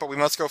back up, but we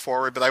must go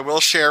forward. But I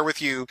will share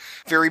with you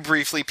very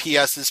briefly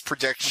PS's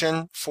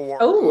prediction for...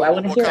 Oh, I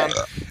want to hear it.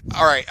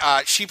 All right.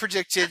 She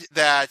predicted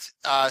that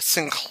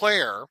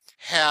Sinclair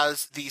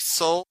has the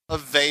soul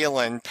of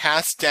Valen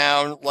passed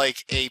down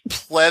like a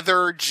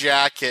pleather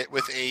jacket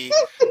with a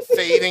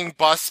fading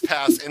bus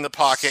pass in the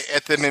pocket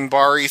at the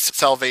Minbari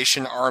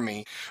Salvation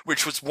Army,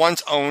 which was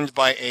once owned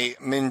by a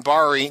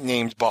Minbari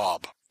named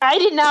Bob. I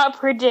did not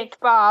predict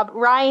Bob.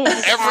 Ryan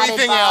just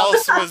everything Bob.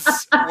 else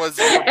was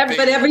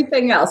but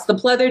everything else, the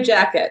pleather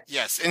jacket.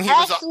 Yes, and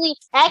he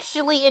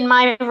actually in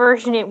my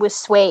version it was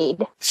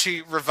suede.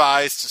 She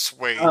revised to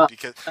suede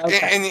because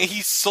and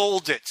he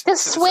sold it. The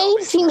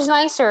suede seems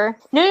nicer.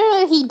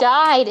 No, he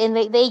died and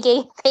they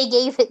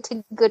gave it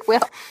to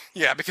Goodwill.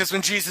 Yeah, because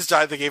when Jesus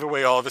died, they gave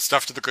away all of his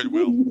stuff to the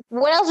Goodwill.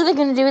 What else are they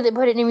going to do with it?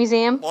 Put it in a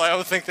museum? Well, I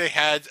don't think they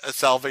had a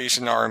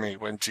Salvation Army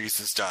when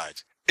Jesus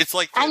died. It's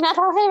like I'm not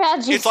talking about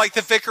Jesus. It's like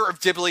the Vicar of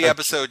Dibley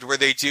episode where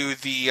they do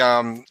the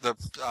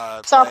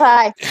Saw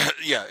tie.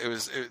 Yeah,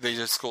 they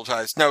did School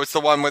Ties. No, it's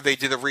the one where they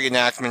did the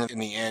reenactment in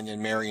the end,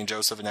 and Mary and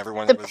Joseph and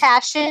everyone.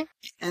 Passion.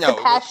 No,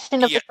 the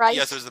Passion of the Christ.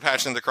 Yes, it was the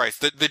Passion of the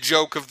Christ. The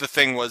joke of the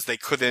thing was they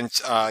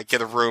couldn't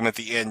get a room at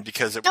the inn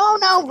because it.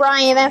 No,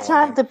 Brian, that's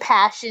not the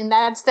Passion.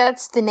 That's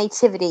the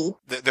Nativity.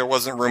 There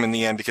wasn't room in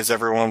the inn because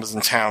everyone was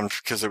in town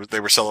because they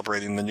were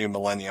celebrating the new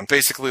millennium.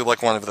 Basically,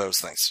 like one of those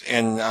things.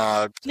 And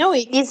no,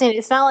 it isn't.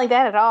 It's not like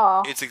that at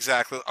all. It's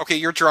exactly... Okay,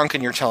 you're drunk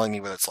and you're telling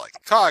me what it's like.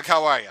 Cog,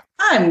 how are you?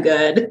 I'm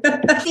good.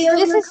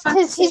 This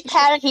is his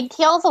pattern. He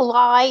tells a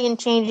lie and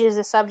changes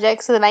the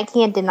subject so that I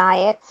can't deny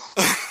it.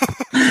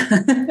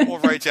 We'll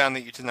write down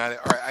that you denied it.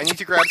 All right, I need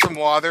to grab some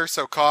water.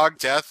 So, Cog,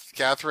 Death,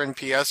 Catherine,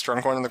 P.S.,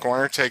 drunk one in the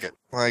corner. Take it.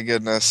 My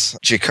goodness.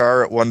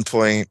 Jakar at one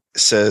point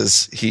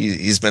says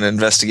he's been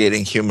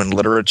investigating human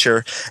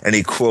literature, and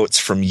he quotes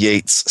from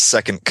Yeats'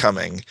 Second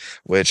Coming,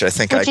 which I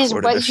think I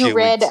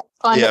quoted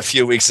a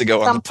few weeks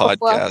ago on the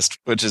podcast,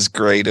 which is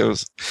great. It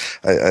was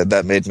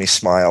that made me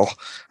smile.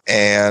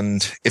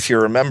 And if you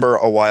remember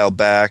a while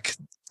back,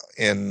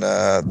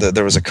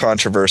 there was a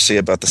controversy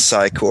about the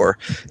Psi Corps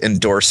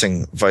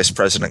endorsing Vice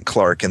President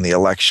Clark in the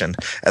election,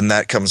 and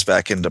that comes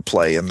back into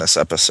play in this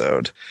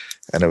episode.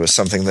 And it was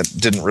something that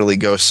didn't really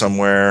go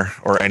somewhere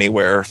or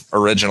anywhere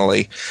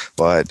originally,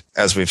 but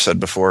as we've said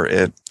before,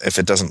 if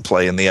it doesn't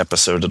play in the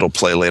episode, it'll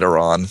play later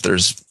on.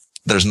 There's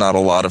not a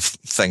lot of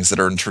things that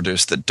are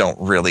introduced that don't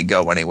really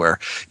go anywhere,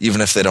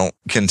 even if they don't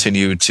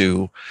continue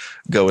to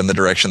go in the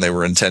direction they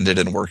were intended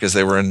and work as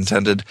they were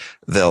intended,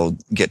 they'll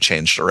get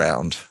changed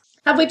around.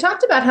 Have we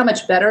talked about how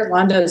much better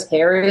Londo's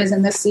hair is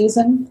in this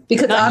season?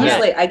 Because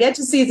honestly, I get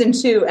to season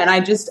 2 and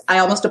I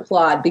almost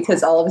applaud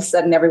because all of a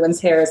sudden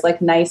everyone's hair is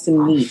like nice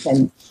and neat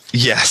and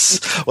yes,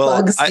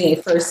 bugs me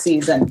first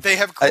season. They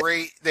have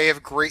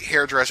great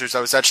hairdressers. I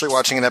was actually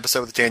watching an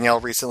episode with Danielle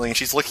recently, and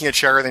she's looking at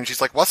Sheridan, and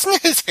she's like,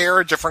 "Wasn't his hair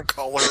a different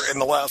color in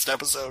the last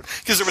episode?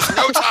 Because there was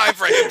no time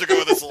for him to go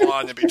to the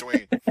salon in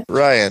between."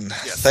 Ryan,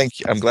 thank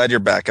you. I'm glad you're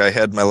back. I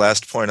had my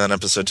last point on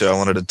episode 2 I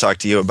wanted to talk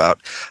to you about.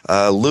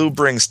 Lou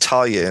brings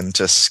Talia in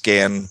to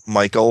scan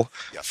Michael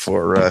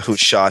for who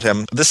shot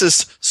him. This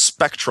is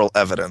spectral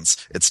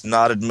evidence. It's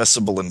not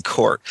admissible in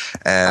court.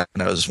 And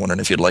I was wondering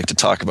if you'd like to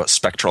talk about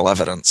spectral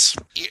evidence.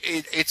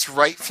 It's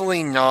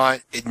rightfully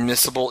not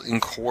admissible in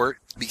court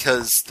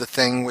because the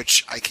thing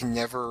which I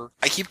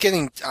keep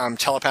getting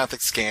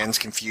telepathic scans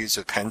confused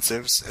with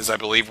pensives, as I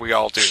believe we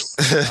all do.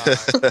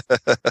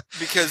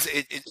 Because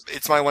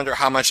it's my wonder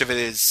how much of it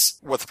is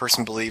what the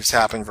person believes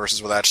happened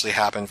versus what actually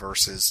happened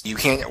versus you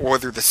can't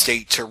order the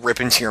state to rip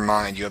into your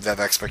mind. You have that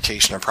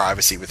expectation of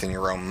privacy within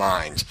your own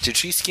mind. Did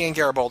she scan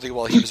Garibaldi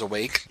while he was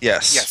awake?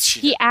 Yes. Yes,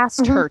 she did. He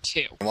asked her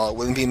to. Well, it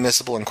wouldn't be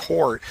admissible in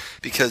court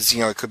because,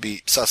 it could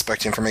be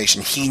suspect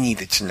information he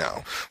needed to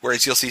know.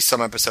 Whereas you'll see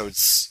some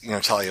episodes,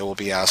 Talia will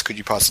be asked, could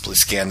you possibly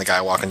scan the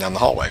guy walking down the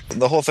hallway?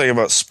 The whole thing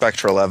about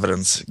spectral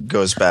evidence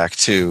goes back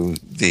to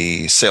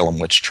the Salem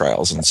witch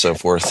trials and so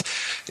forth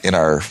in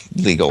our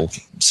legal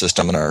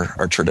system and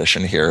our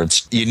tradition here.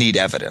 You need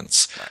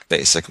evidence,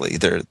 basically.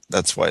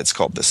 That's why it's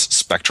called this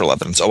spectral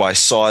evidence. Oh, I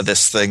saw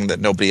this thing that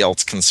nobody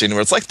else can see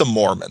anywhere. It's like the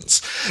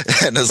Mormons.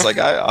 And it's like,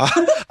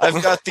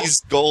 I've got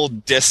these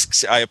gold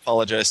discs. I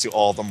apologize to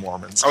all the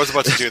Mormons. I was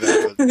about to do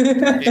that.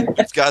 But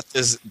we've got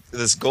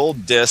this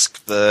gold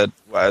disc, the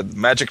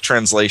magic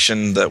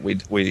translation that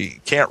we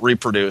can't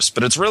reproduce,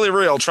 but it's really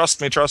real.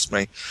 Trust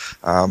me.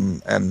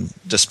 And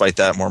despite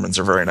that, Mormons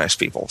are very nice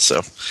people.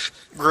 So.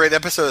 Great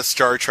episode of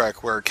Star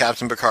Trek where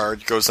Captain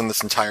Picard goes on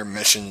this entire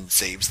mission and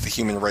saves the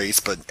human race,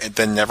 but it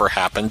then never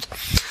happened.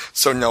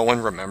 So no one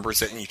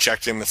remembers it, and he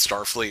checked in with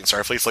Starfleet, and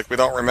Starfleet's like, we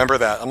don't remember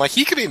that. I'm like,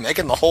 he could be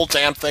making the whole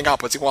damn thing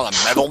up. Does he want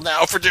a medal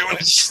now for doing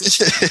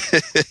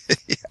it?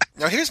 Yeah.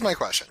 Now here's my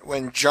question.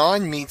 When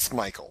John meets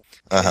Michael,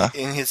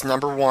 and his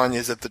number 1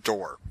 is at the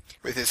door,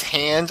 with his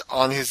hand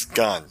on his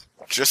gun,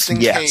 just in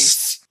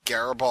case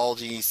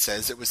Garibaldi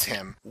says it was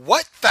him.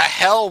 What the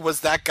hell was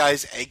that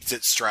guy's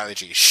exit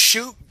strategy?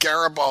 Shoot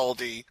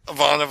Garibaldi,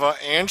 Ivanova,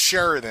 and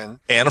Sheridan.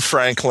 And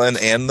Franklin,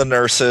 and the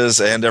nurses,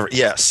 and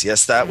yes,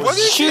 that was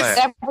his plan.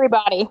 Shoot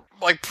everybody.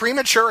 Like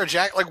premature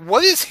ejaculation. Like,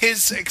 what is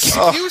his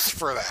excuse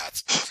for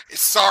that?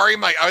 Sorry,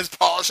 I was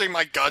polishing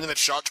my gun and it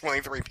shot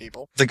 23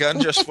 people. The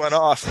gun just went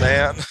off,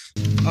 man.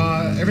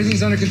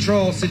 Everything's under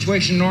control.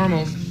 Situation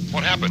normal.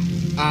 What happened?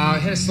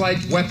 Had a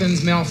slight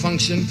weapons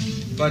malfunction,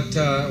 but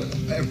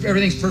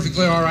everything's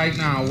perfectly all right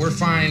now. We're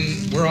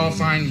fine. We're all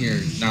fine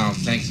here now.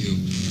 Thank you.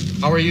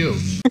 How are you?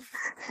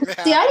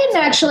 See, I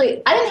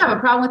didn't have a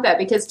problem with that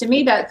because to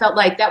me that felt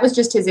like that was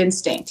just his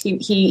instinct.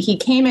 He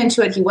came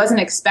into it. He wasn't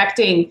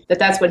expecting that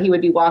that's what he would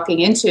be walking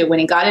into when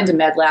he got into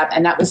Med Lab,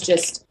 and that was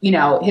just,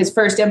 his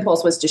first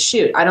impulse was to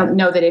shoot. I don't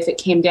know that if it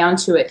came down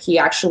to it, he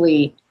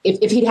actually,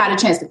 if he'd had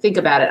a chance to think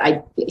about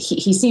it,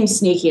 he seems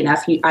sneaky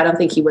enough. I don't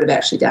think he would have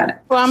actually done it.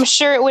 Well, I'm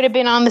sure it would have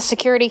been on the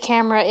security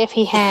camera if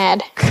he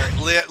had.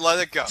 Let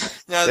it go.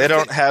 No, they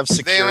don't have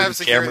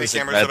security cameras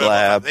at Med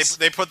Labs.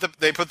 They put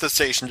the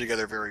station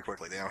together very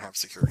quickly. They don't have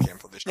security cam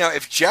footage. Now,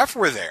 if Jeff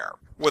were there,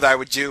 what I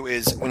would do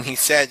is when he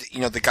said,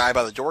 the guy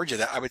by the door did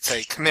that, I would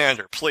say,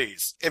 Commander,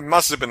 please. It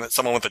must have been that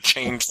someone with a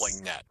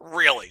changeling net.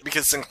 Really?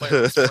 Because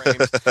Sinclair was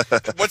framed.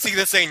 What's he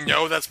going to say?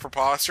 No, that's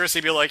preposterous.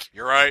 He'd be like,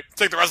 you're right.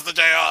 Take the rest of the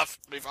day off.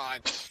 It'll be fine.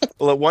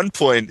 Well, at one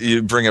point,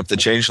 you bring up the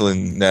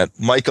changeling net.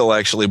 Michael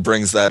actually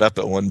brings that up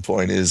at one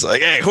point. He's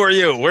like, hey, who are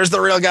you? Where's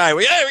the real guy?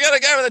 We got a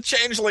guy with a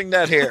changeling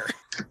net here.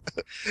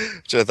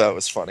 Which I thought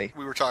was funny.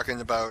 We were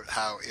talking about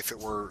how if it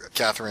were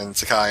Catherine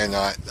Sakai and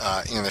not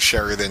the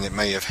Sheridan, it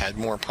may have had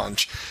more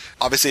punch.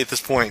 Obviously, at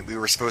this point, we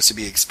were supposed to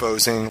be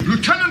exposing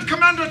Lieutenant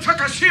Commander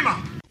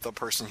Takashima. the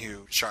person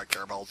who shot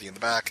Garibaldi in the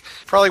back.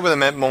 Probably would have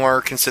meant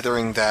more,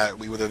 considering that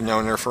we would have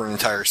known her for an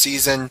entire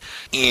season,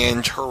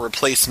 and her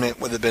replacement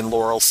would have been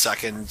Laurel's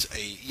second,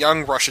 a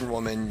young Russian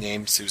woman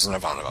named Susan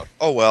Ivanova.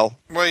 Oh, well.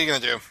 What are you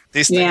going to do?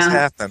 These things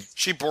happen.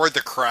 She bored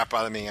the crap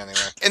out of me anyway.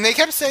 And they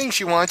kept saying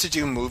she wanted to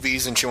do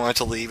movies and she wanted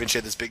to leave and she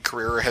had this big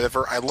career ahead of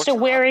her. So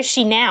where is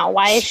she now?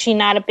 Why is she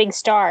not a big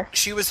star?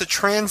 She was a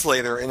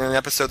translator in an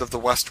episode of The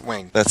West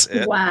Wing. That's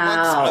it.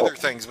 Wow. Some other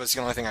things, but it's the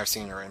only thing I've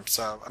seen her in.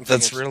 So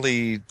that's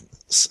really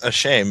a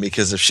shame,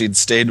 because if she'd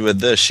stayed with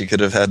this, she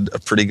could have had a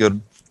pretty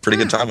good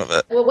time of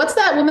it. Well, what's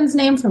that woman's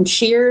name from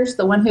Cheers?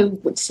 The one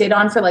who stayed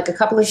on for like a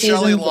couple of seasons?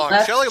 Shelley Long.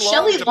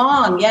 Shelley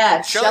Long,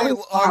 yeah. Shelley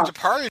Long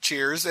departed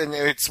Cheers, and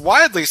it's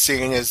widely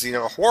seen as,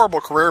 a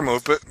horrible career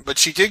move, but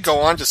she did go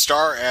on to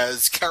star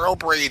as Carol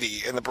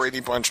Brady in the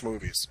Brady Bunch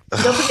movies.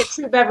 Don't forget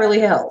True Beverly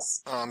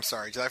Hills. Oh, I'm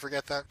sorry. Did I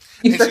forget that?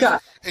 You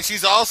forgot. And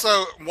she's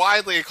also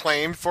widely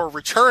acclaimed for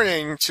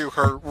returning to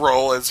her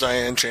role as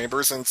Diane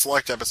Chambers in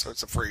select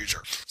episodes of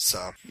Frasier.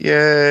 So.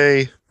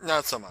 Yay.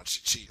 Not so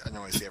much. She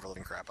annoys the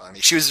ever-living crap out of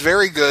me. She was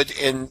very good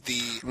in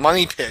the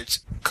Money Pit,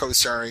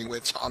 co-starring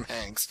with Tom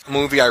Hanks, a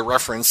movie I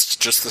referenced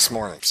just this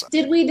morning. So.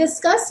 Did we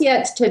discuss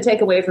yet, to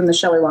take away from the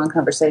Shelley Long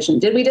conversation,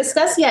 did we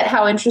discuss yet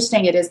how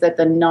interesting it is that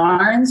the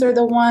Narns are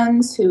the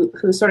ones who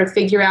sort of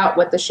figure out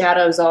what the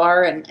shadows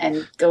are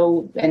and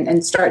go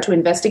and start to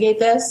investigate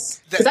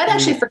this? Because I'd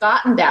actually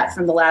forgotten that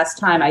from the last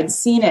time I'd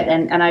seen it,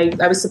 and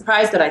I was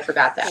surprised that I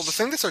forgot that. Well, the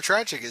thing that's so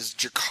tragic is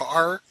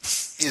Jakar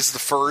is the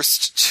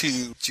first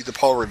to do the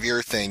Paul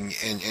Revere thing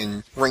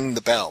and ring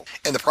the bell.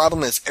 And the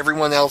problem is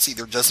everyone else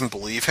either doesn't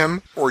believe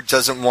him or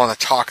doesn't want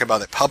to talk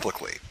about it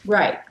publicly.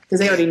 Right, because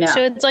they already know.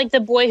 So it's like the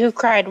boy who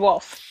cried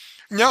wolf.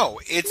 No,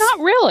 it's not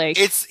really.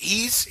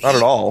 He's not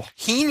at all.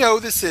 He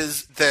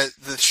notices that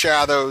the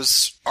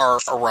shadows are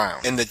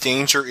around and the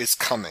danger is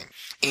coming.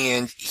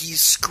 And he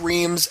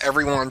screams,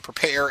 everyone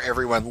prepare,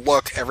 everyone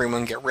look,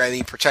 everyone get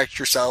ready, protect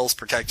yourselves,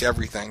 protect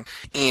everything.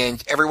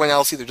 And everyone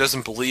else either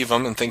doesn't believe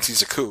him and thinks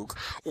he's a kook,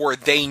 or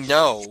they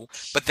know,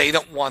 but they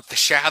don't want the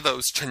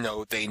shadows to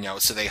know they know,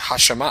 so they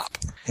hush him up.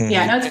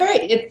 Yeah, no,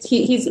 it's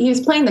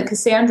he's playing the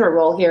Cassandra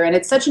role here, and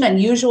it's such an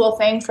unusual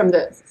thing for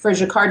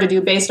Jakar to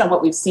do based on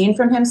what we've seen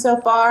from him so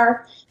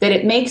far, that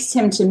it makes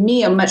him, to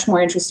me, a much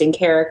more interesting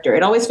character.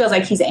 It always feels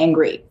like he's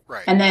angry.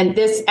 Right. And then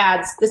this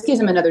gives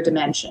him another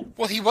dimension.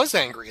 Well, he was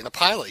angry in the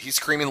pilot. He's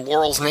screaming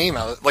Laurel's name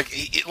out, like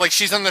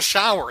she's in the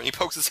shower, and he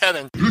pokes his head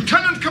in.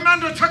 Lieutenant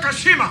Commander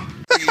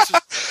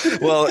Takashima!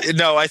 Well,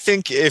 no, I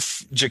think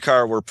if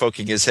Jakar were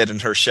poking his head in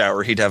her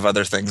shower, he'd have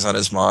other things on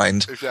his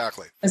mind.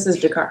 Exactly. This is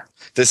Jakar.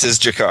 This is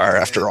Jakar,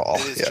 after all.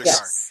 It is yes. Jakar.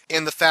 Yes.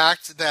 And the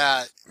fact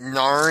that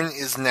Narn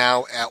is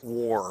now at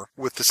war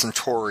with the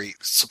Centauri,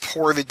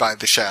 supported by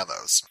the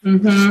Shadows,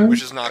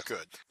 which is not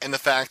good. And the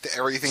fact that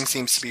everything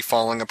seems to be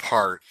falling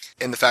apart.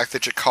 And the fact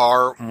that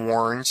Jakar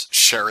warned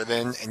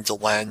Sheridan and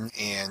Delenn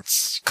and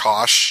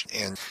Kosh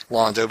and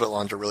Londo, but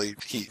Londo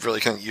really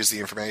couldn't use the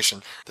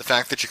information. The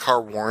fact that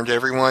Jakar warned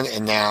everyone,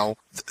 and now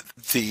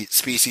the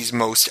species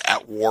most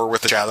at war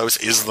with the Shadows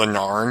is the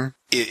Narn.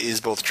 It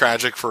is both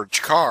tragic for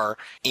Jakar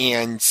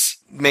and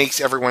makes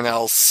everyone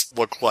else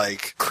look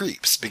like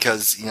creeps,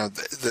 because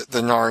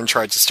the Narn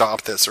tried to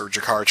stop this, or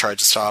Jakar tried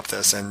to stop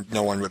this, and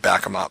no one would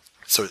back him up.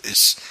 So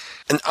it's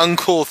an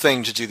uncool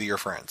thing to do to your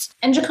friends.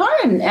 And Jakar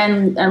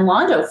and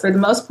Londo, for the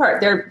most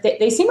part,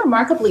 they seem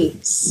remarkably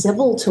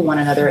civil to one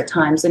another at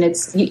times, and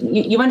it's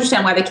you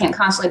understand why they can't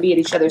constantly be at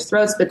each other's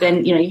throats. But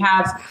then you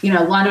have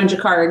Londo and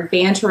Jakar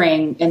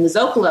bantering in the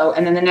Zocalo,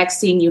 and then the next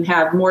scene you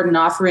have Morden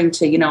offering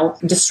to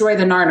destroy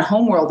the Narn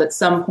homeworld at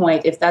some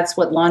point if that's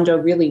what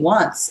Londo really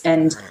wants,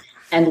 and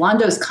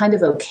Londo's kind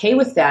of okay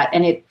with that.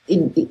 And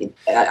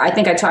I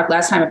think I talked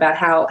last time about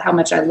how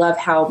much I love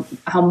how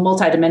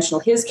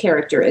multidimensional his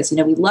character is.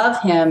 We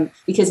love him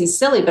because he's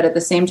silly, but at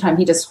the same time,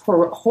 he does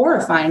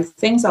horrifying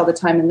things all the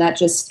time. And that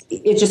just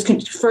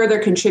further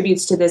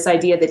contributes to this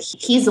idea that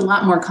he's a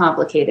lot more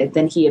complicated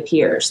than he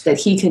appears, that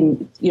he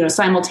can,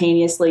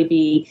 simultaneously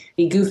be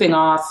goofing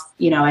off,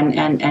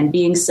 and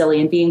being silly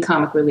and being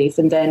comic relief,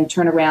 and then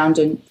turn around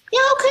and,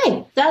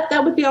 okay,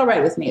 that would be all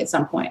right with me at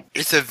some point.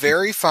 It's a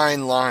very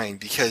fine line,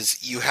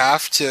 because you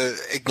have to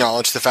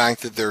acknowledge the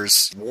fact that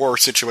there's war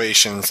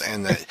situations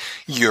and that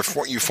you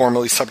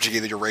formally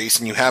subjugated your race,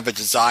 and you have a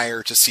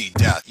desire to see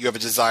death. You have a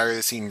desire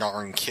to see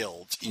Narn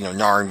killed,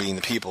 Narn being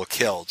the people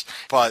killed.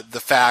 But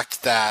the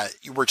fact that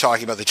we're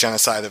talking about the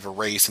genocide of a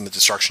race and the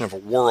destruction of a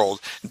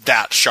world,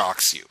 that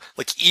shocks you.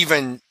 Like,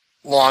 even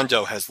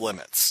Londo has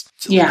limits.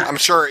 Yeah. I'm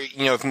sure,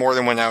 if more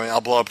than one out,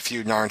 I'll blow up a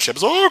few Narn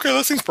ships. Oh, okay,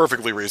 that seems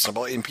perfectly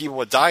reasonable. And people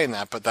would die in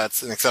that, but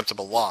that's an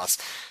acceptable loss.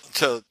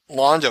 To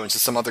Londo and to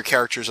some other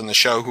characters on the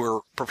show who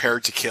are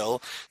prepared to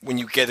kill, when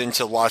you get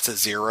into lots of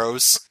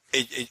zeros,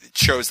 it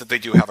shows that they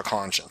do have a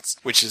conscience,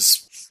 which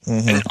is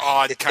an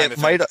odd kind of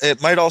thing. It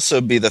might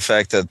also be the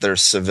fact that they're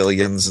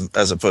civilians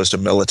as opposed to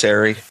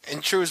military.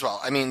 And true as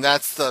well. I mean,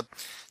 that's the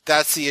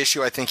That's the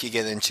issue I think you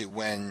get into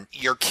when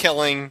you're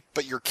killing,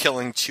 but you're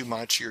killing too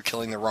much. You're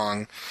killing the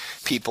wrong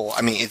people.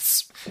 I mean,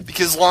 it's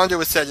because Londo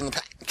has said in the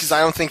past, because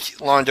I don't think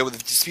Londo would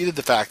have disputed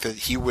the fact that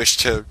he wished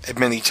to, at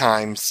many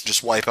times,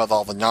 just wipe out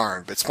all the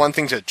Narn. But it's one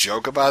thing to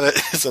joke about it.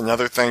 It's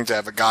another thing to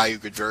have a guy who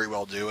could very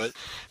well do it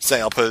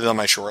say, I'll put it on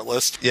my short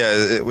list. Yeah,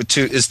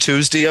 is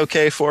Tuesday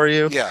okay for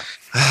you? Yeah.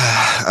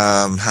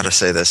 How to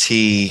say this?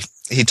 He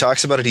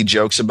talks about it, he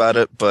jokes about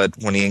it, but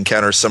when he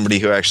encounters somebody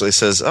who actually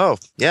says, oh,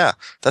 yeah,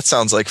 that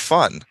sounds like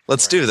fun.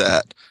 Let's do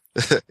that.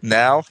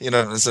 Now,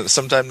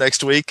 sometime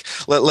next week,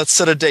 let's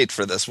set a date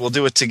for this. We'll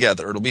do it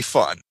together. It'll be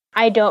fun.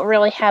 I don't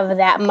really have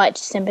that much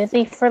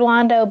sympathy for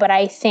Londo, but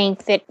I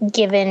think that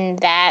given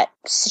that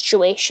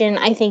situation,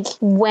 I think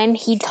when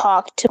he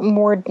talked to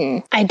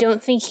Morden, I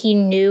don't think he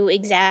knew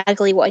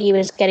exactly what he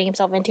was getting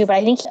himself into, but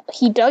I think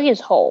he dug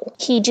his hole.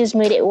 He just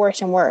made it worse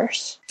and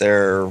worse.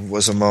 There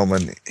was a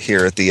moment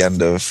here at the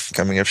end of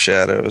Coming of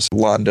Shadows.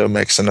 Londo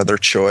makes another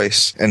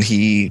choice, and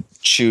he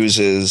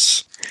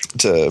chooses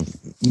to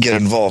get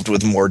involved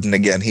with Morden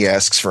again. He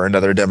asks for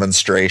another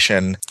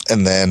demonstration,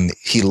 and then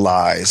he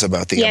lies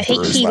about the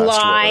Emperor's he last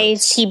lies.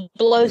 words. He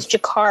blows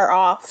Jakar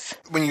off.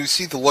 When you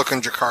see the look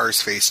on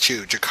Jakar's face,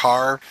 too,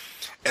 Jakar,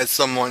 as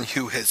someone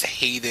who has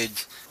hated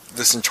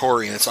the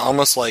Centaurian, it's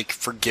almost like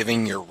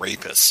forgiving your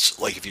rapist,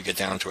 like if you get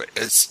down to it.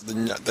 It's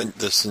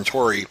the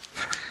Centauri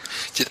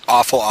did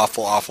awful,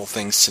 awful, awful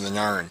things to the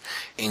Narn,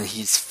 and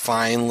he's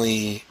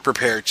finally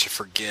prepared to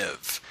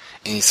forgive.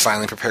 And he's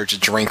finally prepared to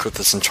drink with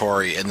the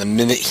Centauri. And the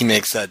minute he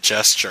makes that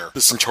gesture,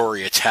 the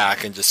Centauri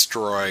attack and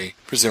destroy,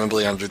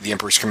 presumably under the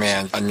Emperor's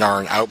command, a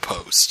Narn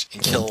outpost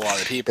and kill a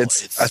lot of people.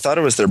 I thought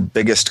it was their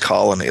biggest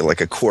colony, like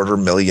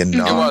 250,000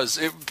 Narn. It was.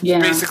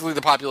 Basically the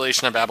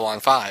population of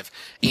Babylon 5.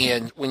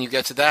 And when you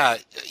get to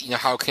that,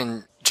 how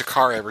can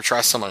Jakar ever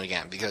trust someone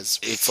again? Because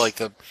it's like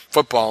the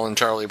football in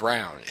Charlie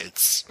Brown.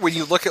 It's when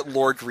you look at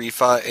Lord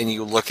Rifa and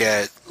you look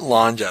at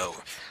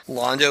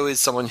Londo is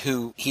someone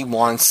who he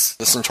wants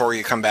the Centauri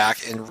to come back,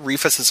 and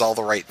Rifa says all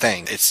the right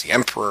thing. It's the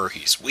Emperor,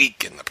 he's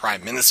weak, and the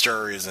Prime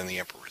Minister is in the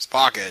Emperor's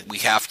pocket. We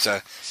have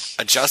to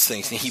adjust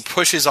things. And he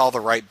pushes all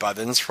the right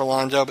buttons for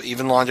Londo, but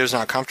even Londo's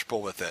not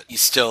comfortable with it. He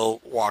still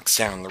walks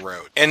down the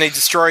road. And they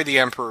destroy the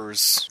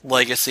Emperor's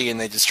legacy, and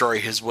they destroy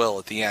his will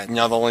at the end.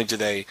 Not only do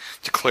they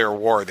declare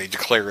war, they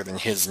declare it in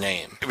his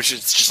name, which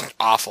is just an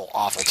awful,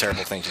 awful,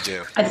 terrible thing to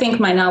do. I think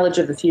my knowledge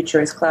of the future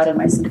is clouding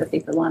my sympathy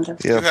for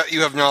Londo. Yeah.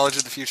 You have knowledge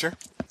of the future?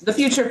 The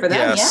future for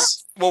them,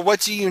 yes. Well, what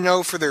do you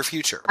know for their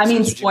future? I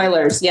mean,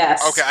 spoilers, yes.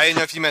 Okay, I didn't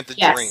know if you meant the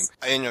Yes. dream.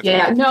 I didn't know if you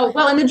meant No,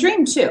 well, and the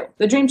dream too,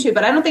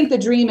 but I don't think the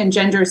dream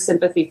engenders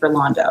sympathy for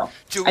Londo.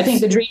 I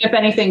think the dream, if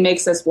anything,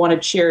 makes us want to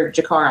cheer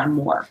Jakar on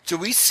more. Do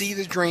we see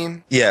the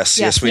dream? Yes,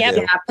 we do.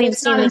 Yeah, we've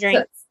seen the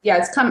dream. Yeah,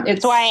 it's come.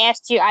 That's why I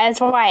asked you. That's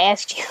why I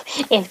asked you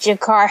if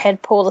Jakar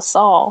had pulled a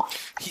Saul.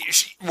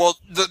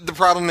 The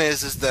problem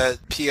is that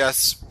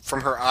P.S.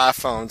 from her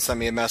iPhone sent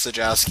me a message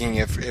asking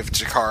if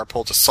Jakar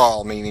pulled a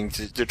Saul, meaning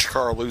did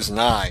Jakar lose an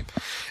eye?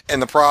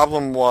 And the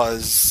problem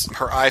was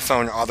her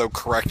iPhone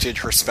auto-corrected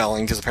her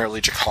spelling because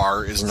apparently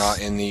Jakar is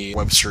not in the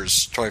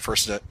Webster's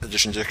 21st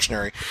edition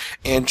dictionary.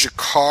 And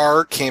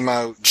Jakar came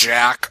out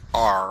Jack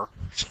R.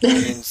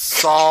 and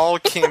Saul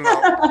came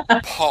out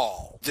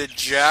Paul. Did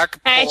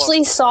Jack pull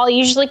Actually, Saul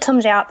usually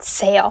comes out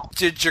Sail.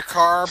 Did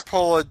Jakar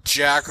pull a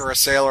Jack or a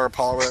Sail or a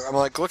Paul? I'm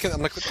like, what the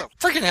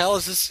freaking hell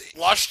is this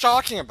Lush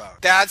talking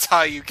about? That's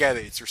how you get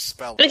it. It's your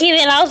spelling. Okay,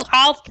 then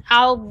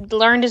I'll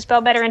learn to spell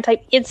better and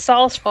type. It's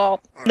Saul's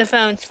fault. The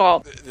phone's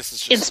fault. This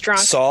is just it's drunk.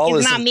 Saul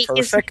it's isn't not me.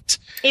 perfect.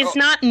 It's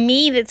not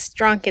me that's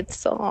drunk. It's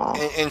Saul.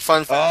 And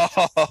fun fact,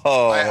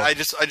 I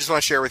just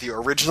want to share with you.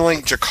 Originally,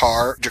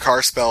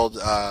 Jakar spelled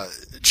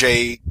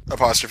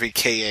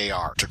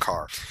J''Kar,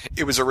 Jakar.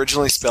 It was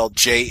originally spelled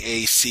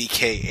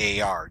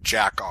Jackar,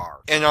 Jack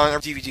R. And on our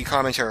DVD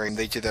commentary,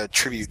 they did a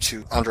tribute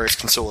to Andreas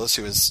Consoulis,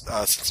 who has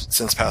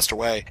since passed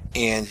away.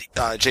 And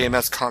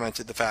JMS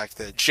commented the fact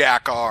that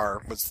Jack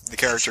R was the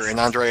character, and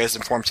Andreas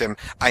informed him,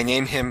 I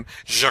name him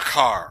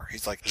Jakar.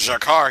 He's like,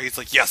 Jakar? He's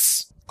like,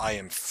 yes, I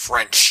am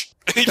French.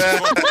 And he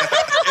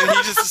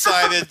just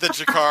decided that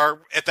Jakar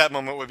at that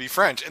moment would be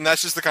French, and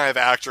that's just the kind of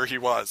actor he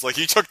was. Like,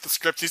 he took the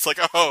script, he's like,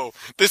 oh,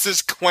 this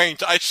is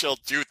quaint, I shall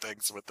do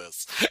things with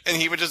this, and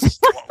he would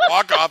just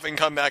walk off and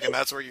come back, and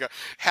that's where you go.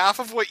 Half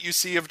of what you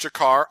see of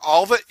Jakar,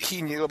 all that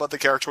he knew about the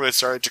character when it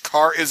started,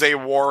 Jakar is a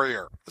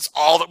warrior. That's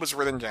all that was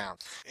written down,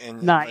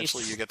 and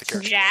eventually you get the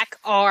character. Jack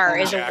R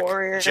is a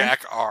warrior.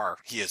 Jack R.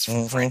 He is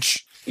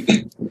French.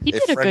 He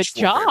did a good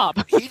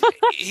job.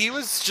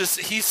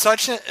 He's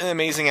such an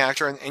amazing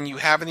actor, and you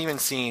haven't even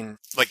seen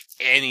like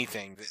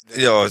anything that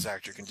this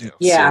actor can do.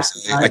 Yeah,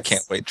 I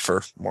can't wait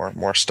for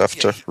more stuff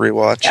to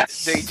rewatch. Yeah.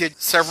 They did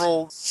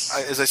several,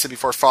 as I said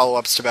before,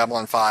 follow-ups to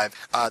Babylon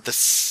 5. The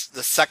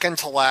second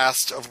to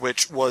last of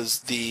which was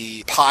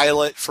the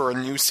pilot for a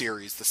new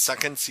series. The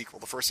second sequel.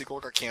 The first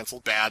sequel got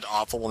canceled. Bad,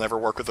 awful. We'll never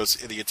work with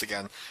those idiots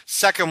again.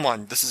 Second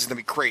one. This is going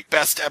to be great.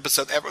 Best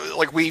episode ever.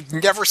 Like, we've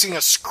never seen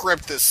a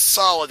script this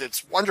solid.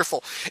 It's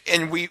wonderful.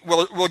 And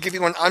we'll give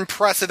you an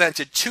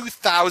unprecedented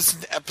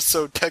 2,000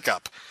 episode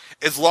pickup.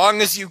 As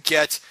long as you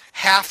get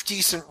half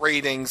decent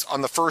ratings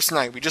on the first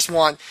night, we just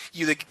want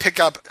you to pick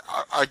up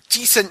a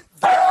decent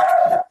block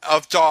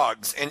of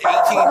dogs and 18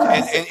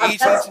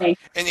 to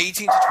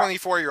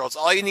 24-year-olds.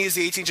 All you need is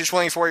the 18 to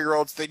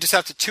 24-year-olds. They just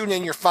have to tune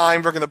in. You're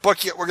fine. We're going to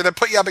book you. We're going to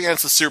put you up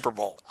against the Super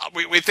Bowl.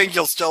 We think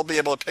you'll still be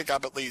able to pick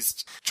up at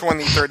least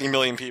 20, 30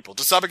 million people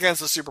just up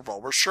against the Super Bowl.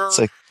 We're sure. It's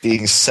like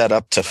being set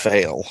up to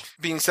fail.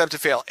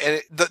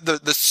 And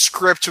the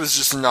script was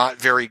just not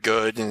very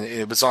good, and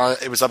it was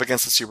up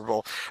against the Super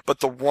Bowl.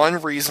 But the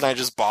one reason I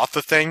just bought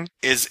the thing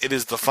is it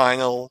is the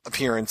final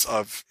appearance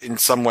of, in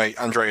some way,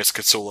 Andreas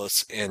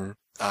Katsoulis in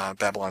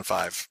Babylon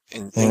 5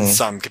 in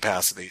some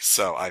capacity.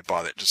 So I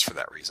bought it just for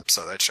that reason.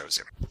 So that shows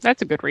you.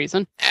 That's a good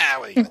reason.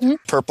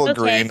 Purple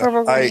green.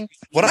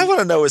 What I want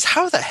to know is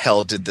how the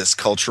hell did this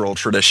cultural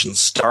tradition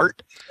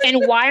start?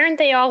 And why aren't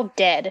they all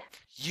dead?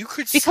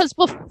 Because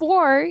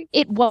before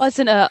it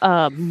wasn't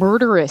a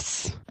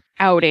murderous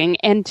outing,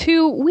 and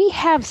 2, we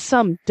have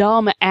some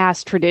dumb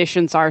ass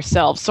traditions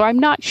ourselves, so I'm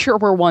not sure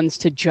we're ones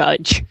to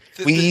judge.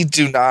 We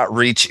do not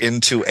reach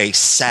into a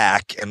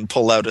sack and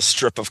pull out a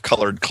strip of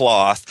colored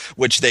cloth,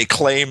 which they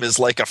claim is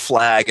like a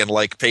flag and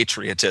like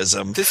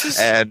patriotism,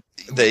 and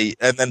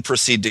then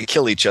proceed to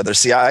kill each other.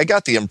 See, I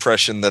got the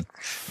impression that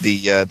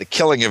the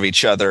killing of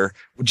each other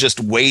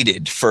just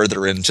waded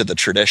further into the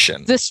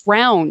tradition.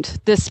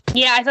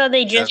 Yeah, I thought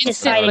they just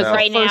decided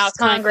right now.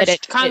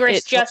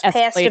 Congress just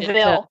passed a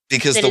bill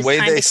because the way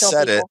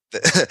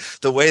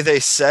they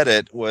said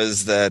it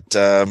was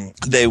that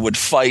they would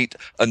fight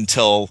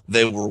until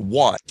they were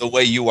one. The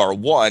way you are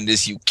one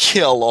is you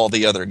kill all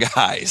the other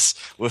guys.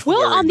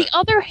 Well, on the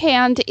other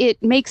hand,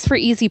 it makes for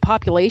easy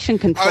population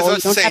control. I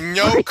was going to say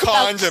no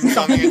condoms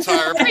on the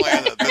entire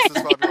planet. This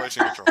is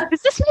population control.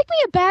 Does this make me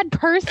a bad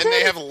person? And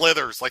they have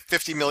litters, like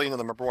 50 million of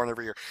them are born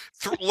every year.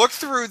 Look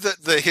through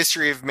the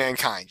history of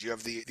mankind. You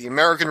have the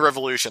American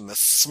Revolution. This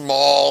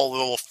small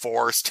little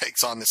force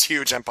takes on this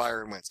huge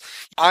empire and wins.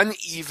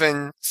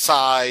 Uneven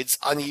sides,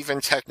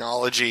 uneven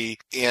technology,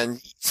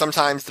 and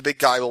sometimes the big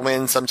guy will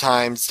win.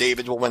 Sometimes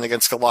David will win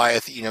against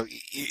Goliath. You know,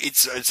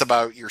 it's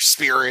about your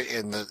spirit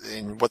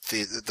and what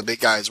the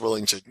big guy is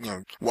willing to,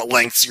 what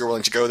lengths you're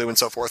willing to go to and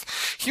so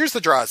forth. Here's the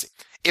Drazi.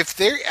 If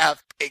they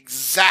have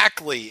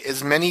exactly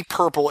as many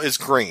purple as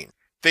green,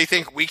 they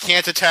think we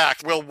can't attack.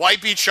 We'll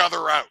wipe each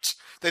other out.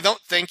 They don't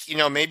think,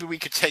 maybe we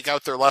could take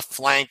out their left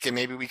flank and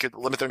maybe we could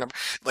limit their number.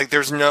 Like,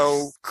 there's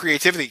no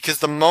creativity. Because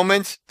the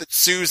moment that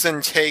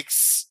Susan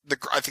takes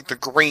the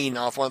green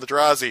off one of the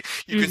Drazi,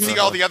 you can see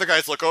all the other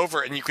guys look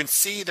over and you can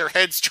see their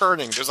heads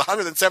turning. There's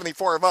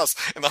 174 of us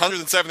and the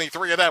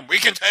 173 of them. We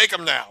can take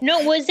them now. No,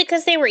 was it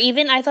because they were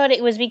even? I thought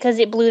it was because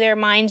it blew their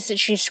minds that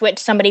she switched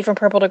somebody from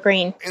purple to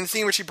green. In the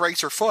scene where she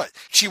breaks her foot,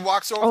 she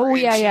walks over and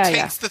she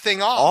takes the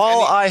thing off.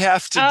 All I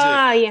have to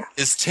do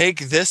is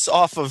take this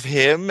off of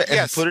him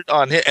and put it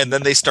on him, and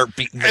then they start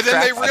beating the crap out of him.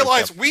 And then they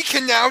realize we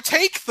can now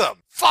take them.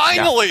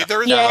 Finally,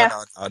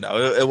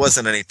 no, it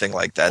wasn't anything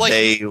like that.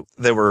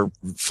 They were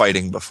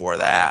fighting before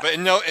that. But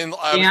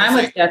I'm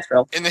with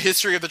Deathstroke. In the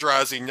history of the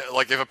Drazi,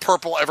 like if a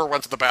purple ever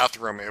went to the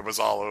bathroom, it was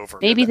all over.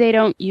 Maybe they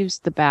don't use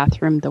the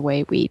bathroom the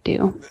way we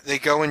do. They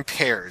go in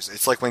pairs.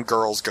 It's like when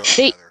girls go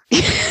together.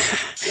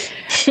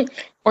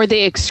 Or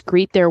they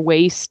excrete their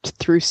waste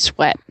through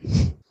sweat.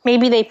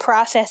 Maybe they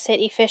process it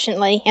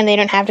efficiently and they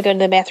don't have to go to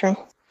the bathroom.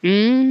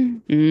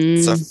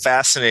 It's a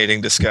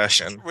fascinating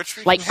discussion. Which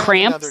we like can have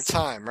cramps? another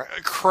time,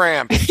 right?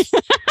 Cramps.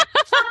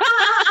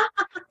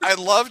 I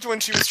loved when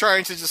she was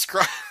trying to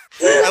describe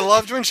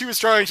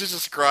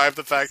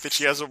the fact that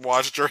she hasn't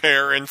washed her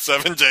hair in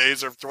 7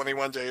 days or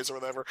 21 days or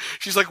whatever.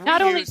 She's like,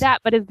 not only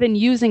that, but has been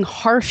using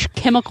harsh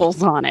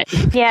chemicals on it.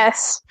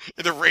 Yes.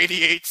 It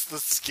irradiates the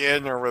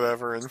skin or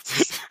whatever. And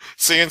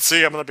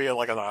CNC, I'm going to be in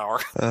like an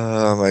hour.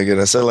 Oh my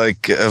goodness. I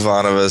like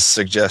Ivanova's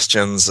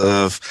suggestions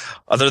of,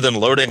 other than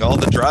loading all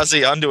the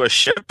Drazi onto a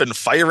ship and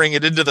firing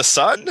it into the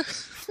sun.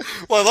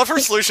 Well, I love her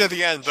solution at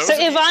the end. So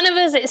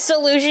Ivanova's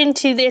solution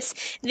to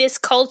this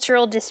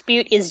cultural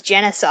dispute is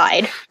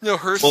genocide. No,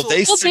 her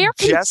they started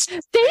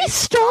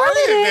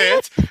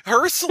it.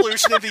 Her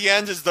solution at the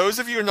end is those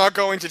of you who are not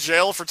going to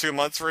jail for 2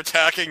 months for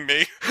attacking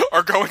me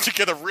are going to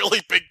get a really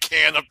big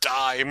can of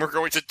dye, and we're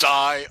going to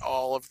dye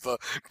all of the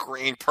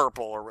green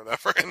purple or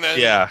whatever, and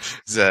then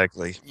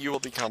exactly. You will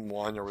become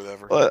one or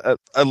whatever. Well,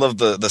 I love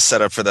the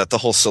setup for that. The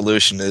whole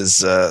solution is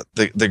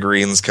the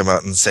Greens come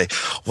out and say,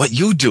 "What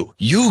you do?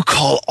 You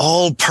call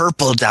all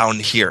purple down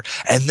here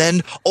and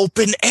then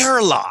open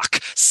airlock,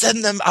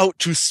 send them out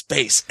to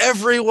space,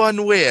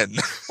 everyone win."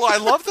 Well, I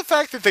love the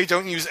fact that they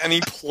don't use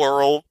any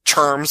plural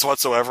terms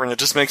whatsoever, and it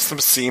just makes them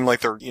seem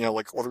like they're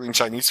like ordering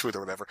Chinese food or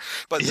whatever.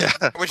 But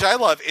which I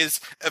love is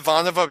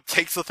Ivanova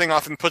takes the thing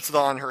off and puts it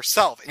on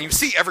herself, and you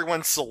see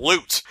everyone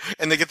salute,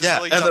 and they get this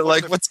really and they're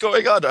like, "What's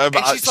going on?"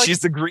 She's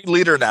the green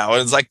leader now,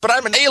 and it's like, "But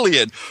I'm an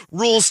alien.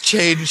 Rules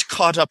change,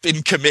 caught up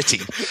in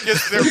committee."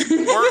 Yes, there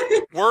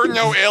were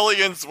no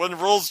aliens when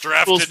rules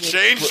drafted,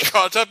 changed,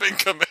 caught up in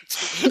committee.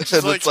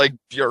 It's like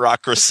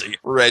bureaucracy,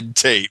 red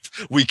tape.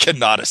 We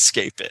cannot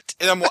escape it.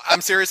 And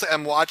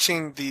I'm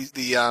watching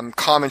the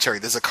commentary.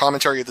 There's a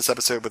commentary of this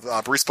episode with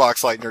Bruce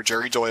Boxleitner,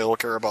 Jerry Doyle,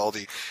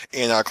 Garibaldi,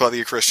 and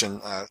Claudia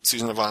Christian,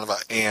 Susan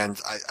Ivanova, and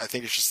I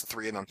think it's just the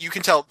three of them. You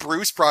can tell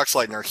Bruce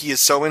Boxleitner, he is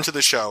so into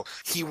the show,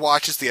 he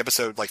watches the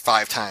episode like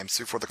 5 times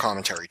before the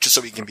commentary, just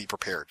so he can be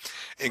prepared.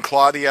 And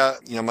Claudia,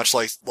 much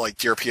like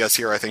Dear PS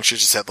here, I think she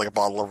just had like a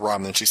bottle of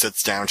rum, and she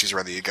sits down, she's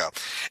ready to go.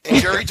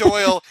 And Jerry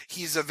Doyle,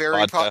 he's a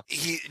very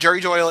Jerry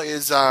Doyle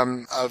is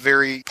a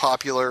very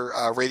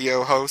popular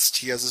radio host.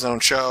 He has his own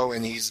show,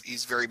 and he's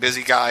a very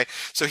busy guy.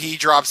 So he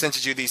drops in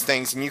to do these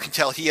things, and you can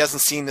tell he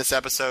hasn't seen this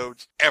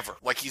episode ever.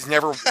 Like he's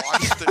never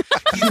watched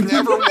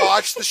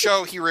the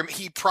show.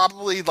 He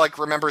probably like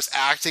remembers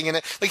acting in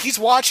it. Like he's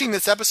watching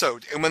this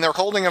episode, and when they're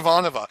holding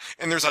Ivanova,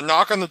 and there's a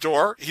knock on the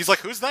door, he's like,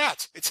 "Who's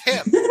that?" It's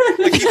him.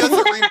 Like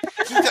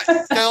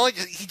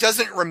he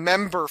doesn't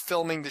remember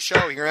filming the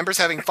show. He remembers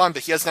having fun,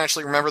 but he doesn't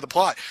actually remember the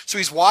plot. So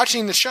he's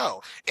watching the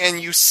show, and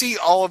you see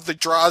all of the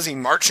Drazi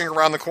marching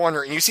around the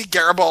corner, and you see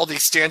Garibaldi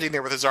standing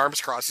there with his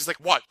arms crossed. He's like,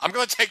 "What? I'm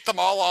going to take them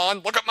all on?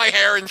 Look at my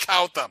hair and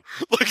count them."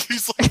 Like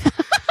he's like,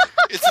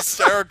 it's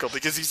hysterical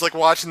because he's like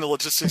watching the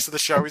logistics of the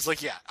show. He's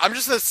like, "Yeah, I'm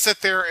just going to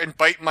sit there and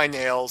bite my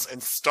nails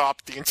and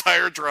stop the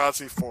entire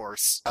Drazi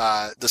force."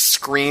 The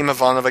scream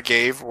Ivanova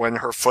gave when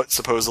her foot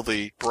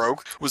supposedly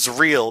broke was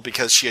real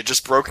because she had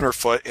just broken her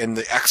foot, and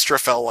the extra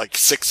fell like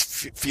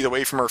 6 feet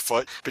away from her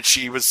foot, but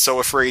she was so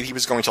afraid he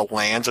was going to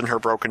land on her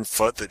broken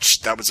foot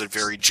that was a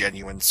very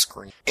genuine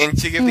scream. And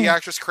to give the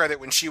actress credit,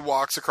 when she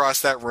walks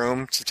across that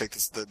room to take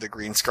the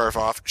green scarf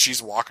off,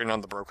 she's walking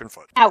on the broken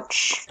foot.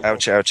 Ouch.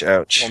 Ouch, ouch,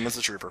 ouch. Woman's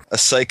a trooper. A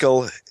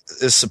cycle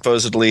is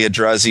supposedly a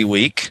Drazi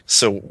week,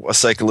 so a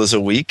cycle is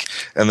a week,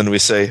 and then we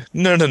say,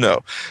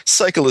 no.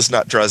 Cycle is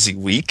not Drazi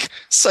week.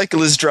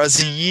 Cycle is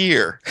Drazi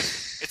year.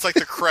 It's like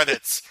the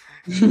credits.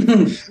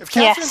 If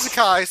Catherine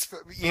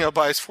Zakai,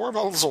 buys 4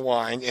 bottles of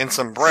wine and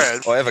some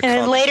bread, and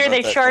then later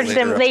they charge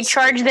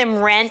them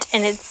rent,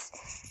 and it's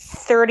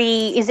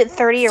 30. Is it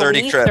 30 a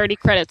week? 30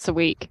 credits a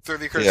week.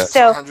 30 credits.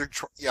 So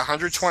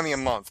 120 a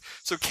month.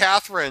 So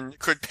Catherine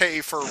could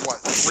pay for what?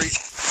 3.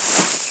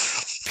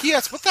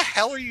 P.S. What the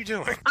hell are you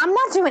doing?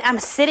 I'm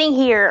sitting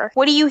here.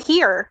 What do you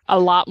hear? A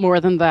lot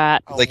more than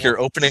that. Like you're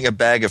opening a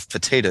bag of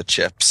potato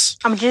chips.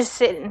 I'm just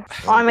sitting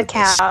on the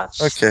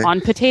couch. Okay. On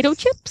potato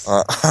chips?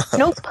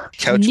 Nope.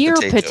 Near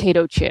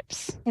potato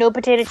chips. No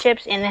potato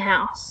chips in the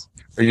house.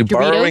 Are you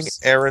borrowing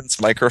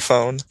Aaron's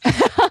microphone?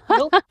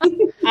 Nope.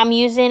 I'm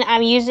using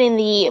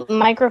the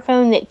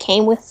microphone that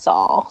came with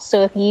Saul.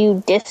 So if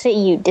you diss it,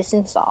 you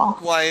dissing Saul.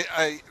 Well,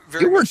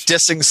 you were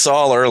dissing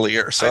Saul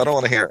earlier, so I don't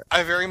want to hear it.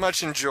 I very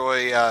much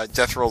enjoy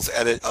Death Roll's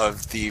edit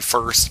of the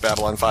first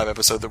Babylon 5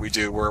 episode that we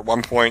do, where at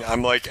one point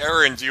I'm like,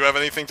 "Aaron, do you have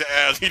anything to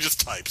add?" He just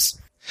types.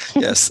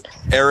 Yes,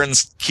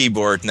 Aaron's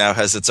keyboard now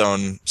has its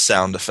own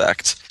sound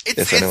effect.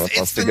 It's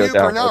the new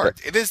Bernard.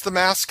 It is the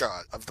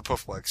mascot of the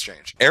Poufwa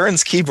Exchange.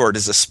 Aaron's keyboard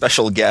is a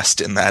special guest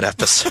in that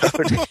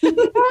episode.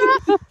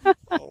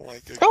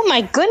 Oh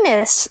my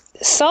goodness,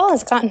 Saul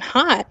has gotten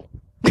hot.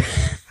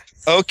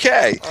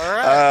 Okay. All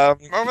right.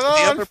 Moving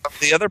on.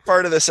 The other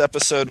part of this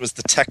episode was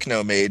the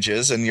techno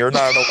mages, and you're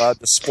not allowed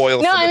to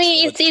spoil. No, I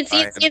mean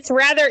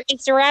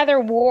it's rather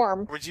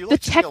warm. Would you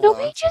like the techno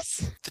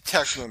mages? The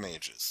techno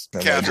mages.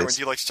 Catherine, would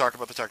you like to talk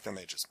about the techno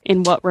mages?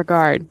 In what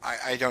regard?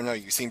 I don't know.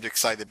 You seemed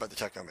excited by the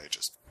techno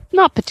mages.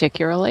 Not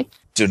particularly.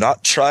 Do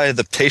not try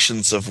the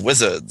patience of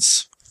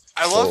wizards.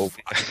 I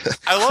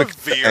love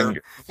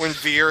Veer when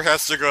Veer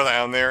has to go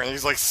down there and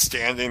he's like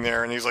standing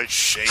there and he's like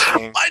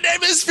shaking. My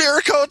name is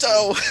Veer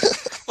Koto.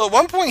 Well, at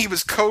one point he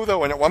was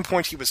Kodo and at one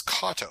point he was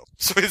Kato,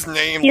 so his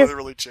name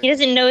literally changed. He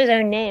doesn't know his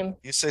own name.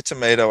 You say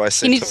tomato, I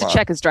say tomato. He needs to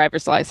check his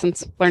driver's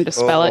license, learn to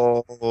spell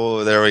it.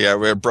 Oh, there we go.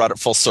 We brought it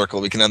full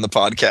circle. We can end the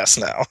podcast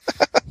now.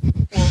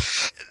 Well,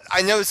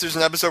 I noticed there's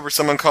an episode where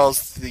someone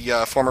calls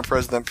the former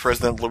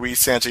President Luis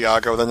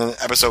Santiago, then an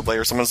episode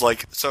later someone's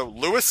like, "So,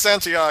 Luis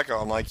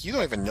Santiago." I'm like, you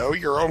don't even know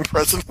your own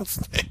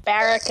president's name.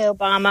 Barack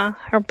Obama.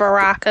 Or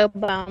Barack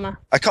Obama.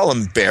 I call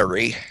him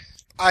Barry.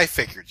 I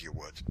figured you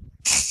would.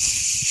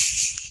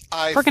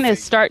 We're going to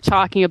start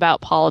talking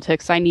about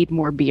politics. I need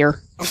more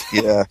beer.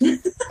 Yeah.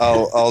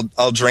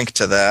 I'll drink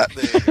to that.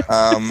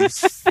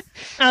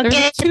 I'll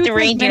get the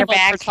reindeer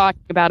back. For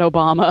talking about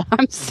Obama.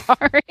 I'm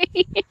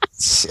sorry.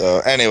 So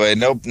anyway,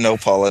 no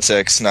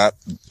politics.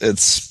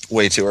 It's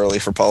way too early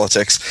for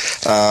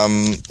politics.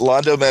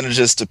 Londo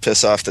manages to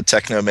piss off the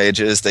techno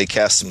mages. They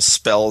cast some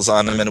spells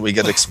on him, and we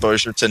get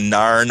exposure to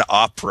Narn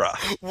Opera.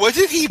 What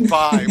did he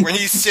buy when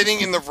he's sitting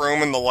in the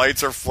room and the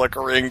lights are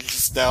flickering?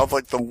 Now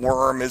like the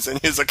worm is in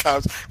his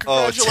account.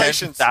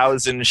 Congratulations!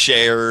 10,000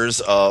 shares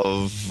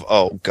of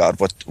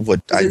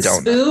what I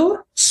don't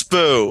know.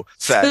 Spoo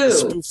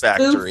Spoo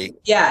Factory.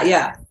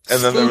 Yeah.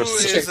 And then there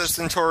was is a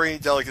Centauri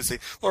delicacy.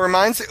 Well,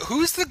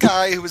 who's the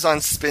guy who was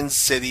on Spin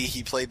City?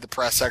 He played the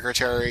press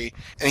secretary,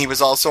 and he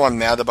was also on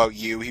Mad About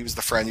You. He was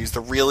the friend. He was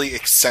the really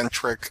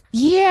eccentric.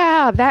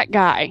 Yeah, that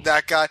guy.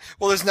 That guy.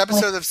 Well, there's an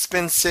episode of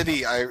Spin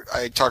City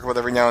I talk about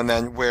every now and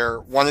then where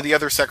one of the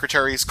other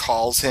secretaries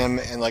calls him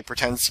and like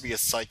pretends to be a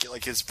psychic,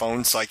 like his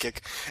phone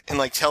psychic, and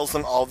like tells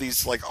them all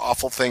these like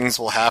awful things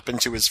will happen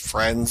to his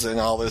friends and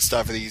all this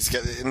stuff.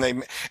 And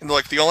they're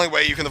like, the only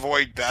way you can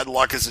avoid bad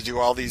luck is to do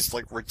all these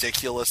like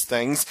ridiculous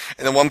things.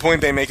 And at one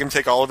point they make him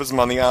take all of his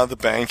money out of the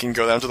bank and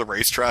go down to the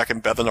racetrack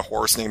and bet on a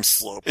horse named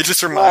Slope. It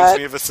just reminds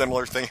me of a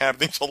similar thing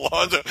happening to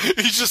Londo.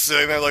 He's just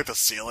sitting there like the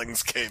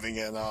ceiling's caving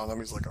in on him.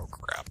 He's like, oh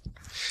crap.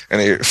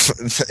 And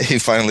he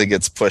finally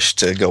gets pushed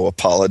to go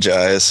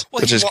apologize,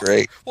 which is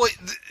great. Well,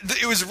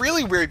 it was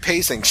really weird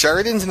pacing.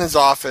 Sheridan's in his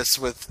office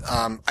with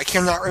I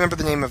cannot remember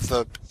the name of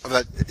that.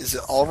 Is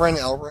it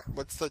Elric?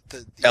 What's the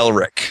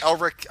Elric?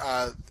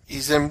 Elric.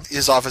 He's in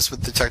his office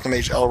with the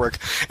Technomage Elric,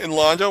 and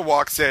Londo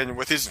walks in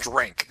with his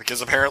drink because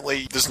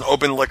apparently there's an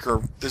open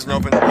liquor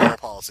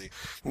policy,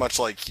 much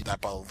like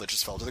that bottle that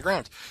just fell to the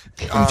ground.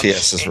 In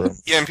PS's room.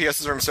 Yeah, in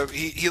PS's room. So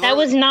he that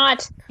was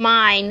not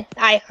mine.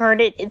 I heard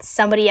it. It's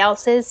somebody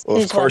else's.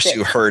 Well, of course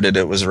you heard it.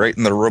 It was right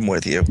in the room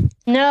with you.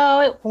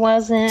 No, it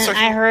wasn't. So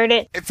I heard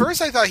it. At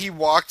first, I thought he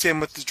walked in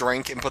with the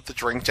drink and put the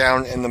drink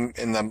down, and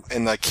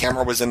the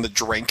camera was in the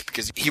drink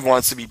because he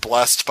wants to be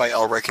blessed by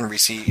Elric and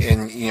Reese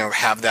and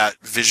have that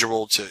visual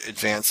to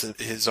advance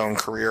his own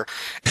career.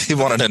 He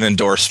wanted an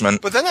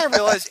endorsement. But then I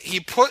realized he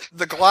put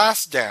the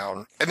glass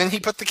down, and then he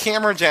put the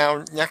camera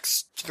down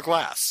next to the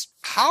glass.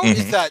 How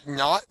is that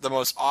not the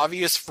most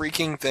obvious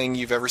freaking thing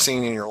you've ever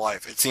seen in your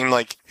life? It seemed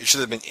like it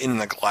should have been in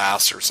the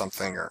glass or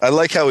something. I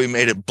like how he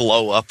made it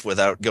blow up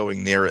without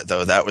going near it,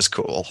 though. That was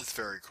cool. It's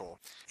very cool.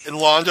 And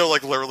Londo,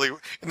 like, literally,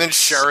 and then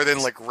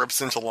Sheridan, like,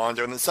 rips into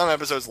Londo, and in some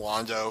episodes,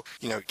 Londo,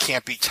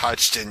 can't be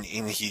touched, and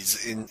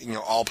he's,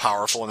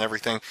 all-powerful and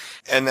everything,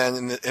 and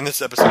then in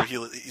this episode,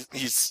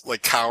 he's,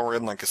 like,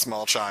 cowering like a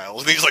small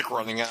child, and he's, like,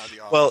 running out of the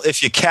office. Well,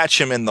 if you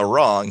catch him in the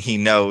wrong, he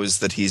knows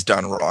that he's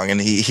done wrong,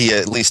 and he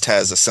at least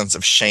has a sense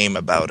of shame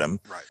about him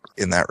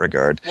in that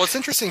regard. Well, it's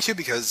interesting, too,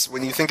 because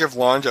when you think of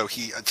Londo,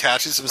 he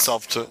attaches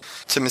himself to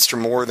Mr.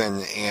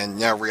 Morden, and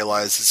now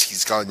realizes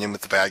he's gotten in with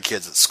the bad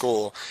kids at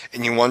school,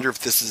 and you wonder if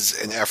this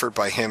is an effort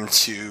by him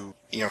to,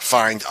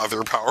 find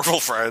other powerful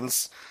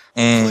friends.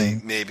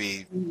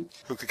 Maybe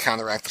who could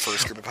counteract the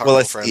first group of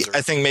powerful friends.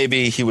 I think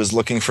maybe he was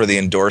looking for the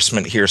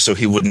endorsement here so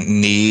he wouldn't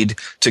need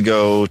to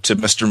go to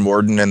Mr.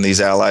 Morden and these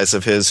allies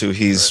of his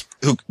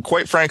who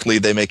quite frankly,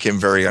 they make him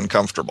very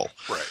uncomfortable.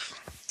 Right.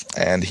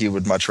 And he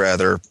would much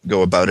rather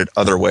go about it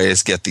other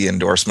ways, get the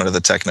endorsement of the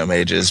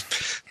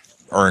Technomages,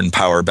 earn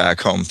power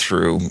back home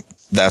through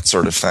that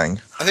sort of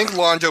thing. I think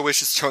Londo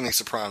wishes Tony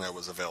Soprano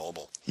was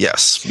available.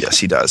 Yes,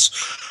 he does.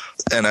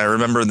 And I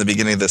remember in the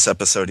beginning of this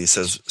episode, he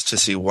says to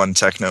see one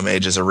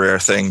Technomage is a rare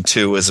thing,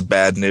 2 is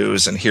bad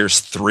news, and here's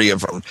 3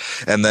 of them.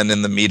 And then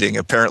in the meeting,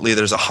 apparently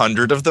there's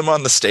 100 of them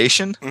on the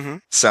station. Mm-hmm.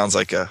 Sounds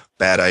like a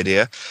bad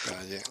idea.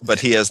 But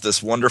he has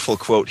this wonderful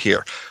quote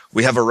here.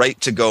 We have a right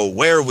to go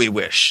where we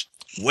wish,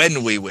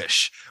 when we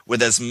wish,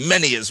 with as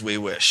many as we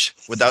wish,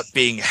 without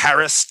being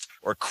harassed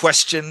or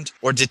questioned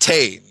or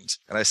detained.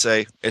 And I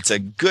say, it's a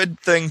good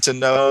thing to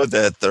know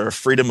that the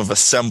freedom of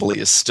assembly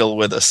is still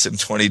with us in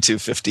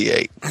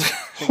 2258.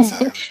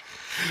 Exactly.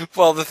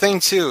 Well, the thing,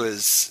 too,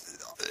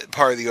 is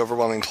part of the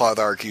overwhelming plot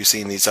arc you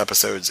see in these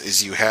episodes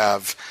is you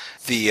have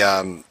the,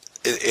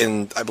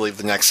 in, I believe,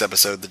 the next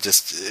episode,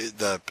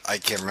 I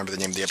can't remember the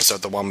name of the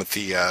episode, the one with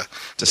the...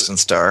 Distant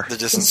Star. The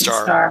Distant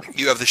Star.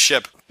 You have the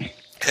ship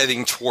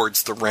heading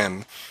towards the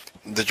rim.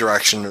 The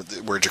direction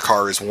where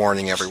Jakar is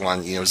warning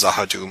everyone,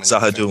 Zahadum.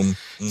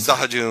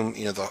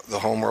 Zahadum, the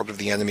homeworld of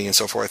the enemy and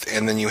so forth.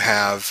 And then you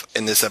have,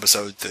 in this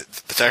episode, the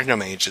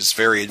Technomage is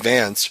very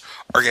advanced,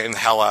 are getting the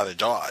hell out of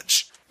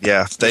Dodge.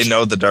 Yeah, they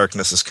know the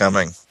darkness is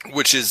coming.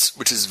 Which is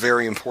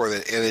very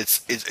important. And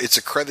it's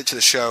a credit to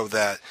the show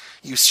that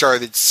you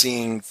started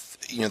seeing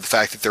the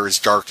fact that there is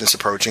darkness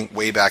approaching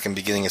way back in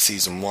the beginning of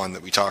season 1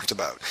 that we talked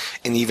about.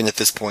 And even at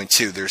this point,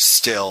 too, there's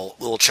still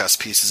little chess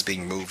pieces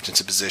being moved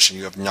into position.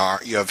 You have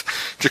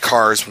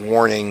Jakar's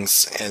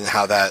warnings and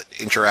how that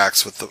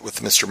interacts with the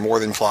Mr.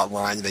 Morden plot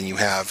line. And then you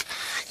have,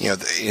 in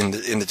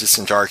the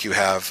Distant Dark, you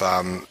have,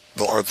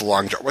 the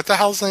Long Dark. What the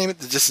hell's the name of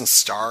it? The Distant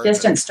Star?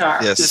 Distant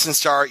Star. Yes. Distant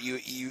Star,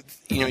 you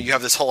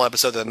have this whole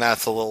episode, and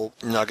that's a little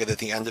nugget at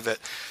the end of it.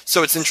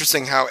 So it's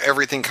interesting how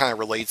everything kind of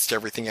relates to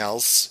everything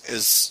else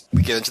as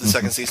we get into the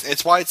second season.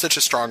 It's why it's such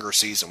a stronger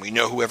season. We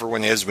know who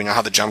everyone is, we know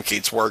how the jump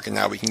gates work, and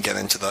now we can get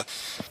into the...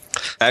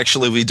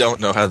 Actually, we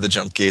don't know how the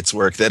jump gates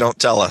work. They don't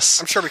tell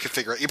us. I'm sure we could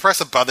figure it. You press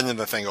a button and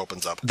the thing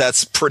opens up.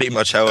 That's pretty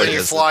much how it is.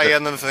 You fly in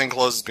and then the thing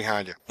closes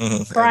behind you.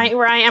 Mm-hmm.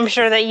 Ryan, I'm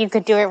sure that you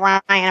could do it,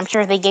 Ryan. I'm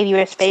sure if they gave you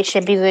a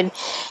spaceship, you could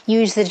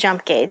use the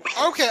jump gates.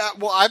 Okay,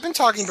 well, I've been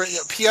talking, but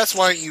P.S.,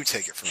 why don't you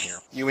take it from here?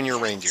 You and your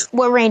reindeer.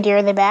 What reindeer?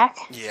 Are they back?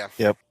 Yeah.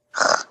 Yep.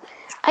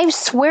 I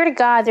swear to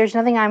God, there's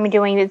nothing I'm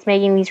doing that's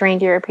making these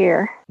reindeer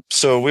appear.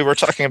 So we were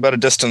talking about A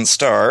Distant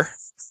Star.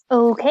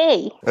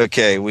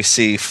 Okay. We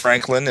see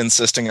Franklin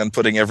insisting on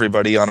putting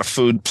everybody on a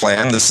food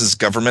plan. This is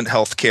government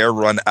health care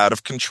run out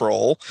of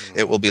control.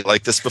 It will be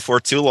like this before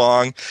too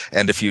long,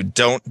 and if you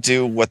don't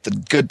do what the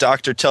good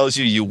doctor tells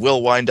you, you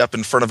will wind up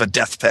in front of a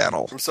death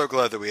panel. I'm so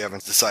glad that we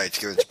haven't decided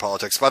to get into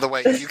politics. By the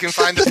way, if you can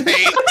find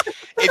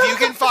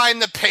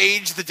the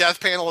page the death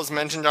panel is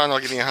mentioned on, I'll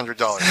give you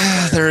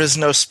 $100. There is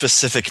no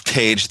specific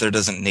page. There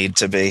doesn't need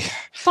to be.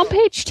 Some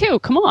page 2,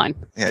 come on.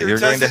 Yeah, you're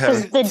going to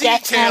have the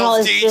death panel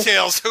is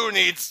details. Who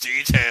needs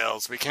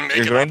details? We can make.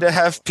 You're going to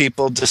have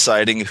people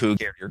deciding who.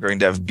 You're going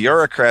to have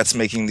bureaucrats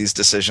making these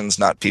decisions,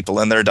 not people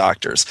and their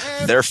doctors.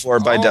 Therefore,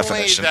 by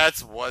definition,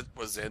 that's what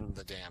was in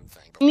the damn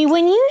thing. I mean,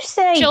 when you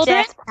say Children?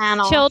 death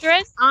panel,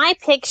 Children? I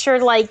picture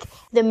like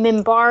the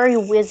Minbari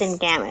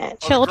Wizengamut.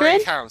 Children? The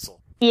Great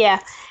Council. Yeah,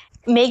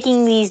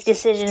 making these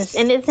decisions,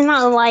 and it's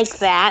not like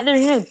that.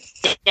 There's no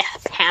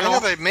death I know,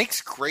 panel. but it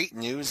makes great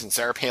news, and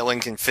Sarah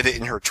Palin can fit it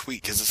in her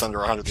tweet because it's under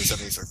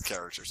 176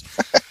 characters.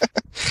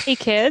 Hey,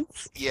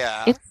 kids.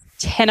 Yeah. It's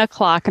 10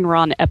 o'clock and we're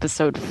on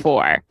episode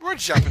 4. We're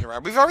jumping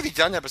around. We've already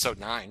done episode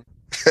 9.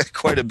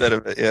 quite a bit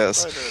of it,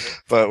 yes.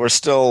 But we're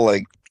still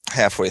like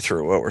halfway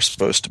through what we're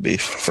supposed to be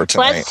for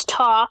tonight. Let's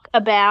talk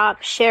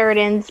about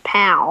Sheridan's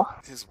pal.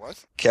 His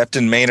what?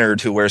 Captain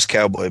Maynard, who wears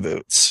cowboy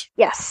boots.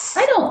 Yes.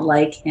 I don't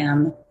like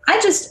him.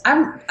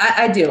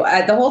 I do.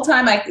 The whole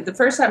time, the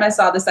first time I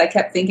saw this, I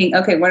kept thinking,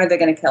 okay, when are they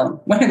going to kill him?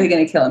 When are they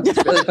going to kill him? It's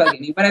really bugging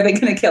me. When are they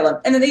going to kill him?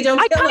 And then they don't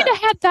kill him. I kind of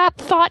had that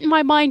thought in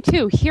my mind,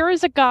 too. Here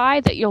is a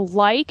guy that you'll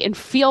like and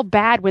feel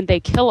bad when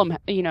they kill him,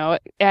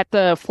 at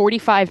the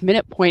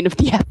 45-minute point of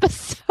the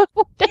episode.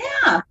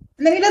 Yeah.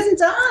 And then he doesn't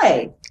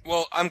die.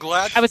 Well, I'm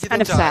glad I was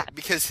kind of sad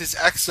because his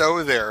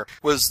XO there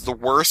was the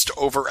worst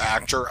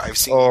overactor I've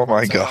seen. Oh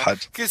my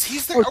god! Because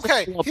he's there.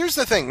 Okay, here's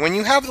the thing: when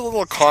you have the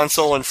little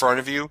console in front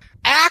of you,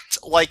 act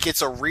like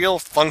it's a real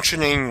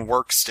functioning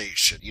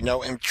workstation,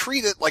 and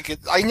treat it like it.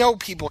 I know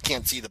people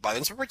can't see the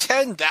buttons, but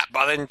pretend that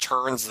button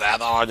turns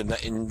that on,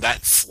 and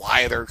that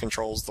slider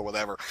controls the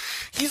whatever.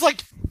 He's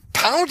like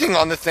pounding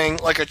on the thing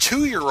like a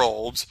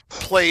 2-year-old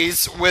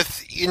plays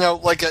with,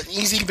 like an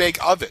easy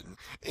bake oven.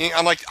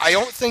 I'm like, I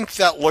don't think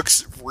that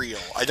looks real.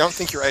 I don't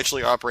think you're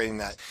actually operating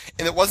that.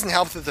 And it wasn't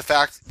helped with the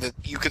fact that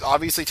you could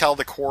obviously tell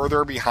the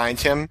corridor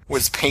behind him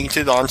was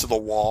painted onto the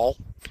wall.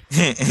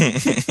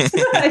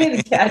 I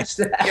didn't catch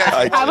that.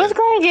 Yeah, I was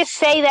going to just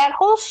say that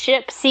whole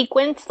ship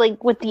sequence,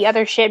 like with the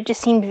other ship,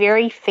 just seemed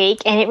very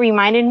fake, and it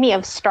reminded me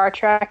of Star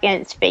Trek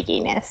and its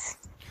fakiness.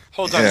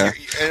 Hold on. Yeah.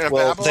 In a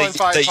Well, Babylon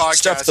 5 they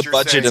used up podcast, the you're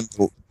budget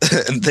saying-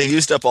 and they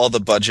used up all the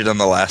budget on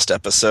the last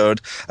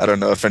episode. I don't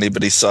know if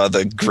anybody saw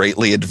the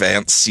greatly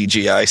advanced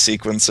CGI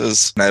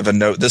sequences. And I have a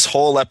note. This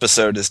whole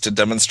episode is to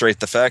demonstrate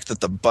the fact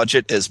that the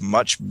budget is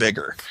much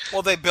bigger.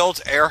 Well, they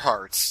built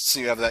Earhart's, so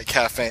you have that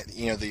cafe,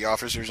 the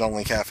officers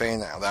only cafe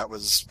now. That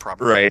was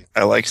probably Right.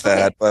 I liked that,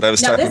 Okay. but I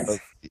was Now, talking about...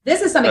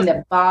 This is something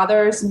that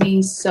bothers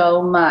me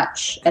so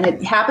much, and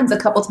it happens a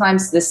couple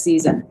times this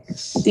season.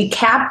 The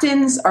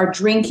captains are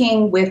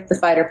drinking with the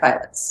fighter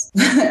pilots.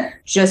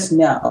 Just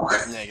no.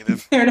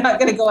 negative. They're not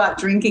going to go out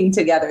drinking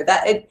together.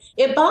 That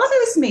it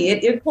bothers me.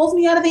 It pulls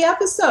me out of the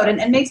episode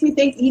and makes me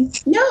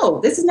think, no,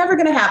 this is never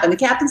going to happen. The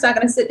captain's not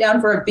going to sit down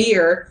for a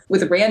beer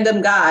with a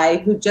random guy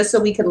just so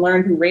we can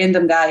learn who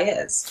random guy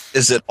is.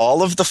 Is it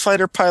all of the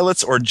fighter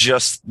pilots or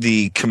just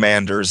the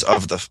commanders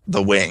of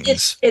the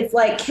wings? It's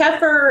like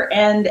Keffer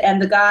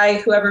and the guy,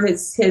 whoever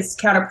his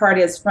counterpart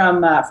is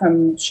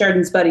from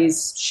Sheridan's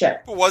buddy's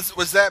ship.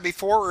 Was that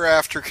before or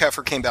after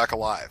Keffer came back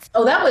alive?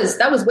 Oh, that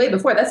was way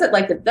before. That's at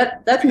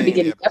that's in the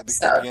beginning of the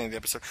episode. Beginning of the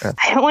episode.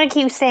 I don't want to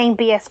keep saying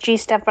BSG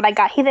stuff, but I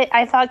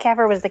thought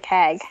Keffer was the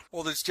CAG.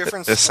 Well, there's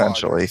different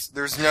Essentially.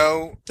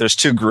 squadrons. There's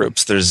 2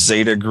 groups. There's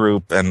Zeta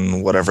Group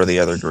and whatever the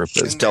other group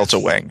is, Delta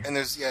Wing. And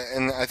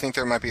and I think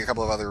there might be a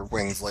couple of other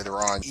wings later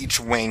on. Each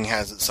wing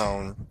has its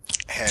own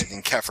head,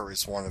 and Keffer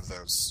is one of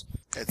those.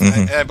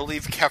 I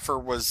believe Keffer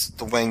was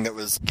the wing that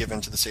was given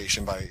to the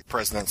station by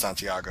President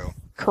Santiago.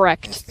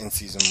 Correct. In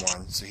season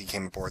 1, so he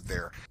came aboard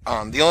there.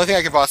 The only thing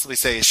I can possibly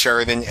say is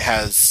Sheridan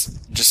has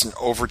just an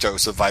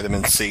overdose of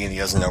vitamin C, and he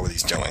doesn't know what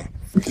he's doing.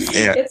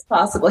 Yeah. It's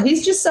possible.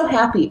 He's just so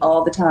happy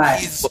all the time.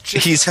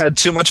 He's had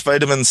too much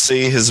vitamin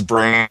C. His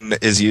brain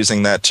is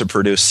using that to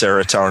produce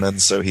serotonin,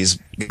 so he's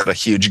got a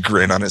huge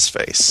grin on his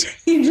face.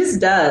 He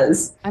just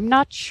does. I'm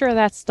not sure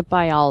that's the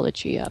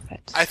biology of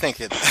it. I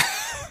think it.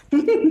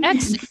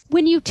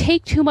 When you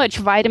take too much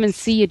vitamin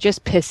C, you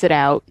just piss it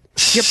out.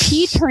 Your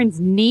pee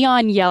turns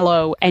neon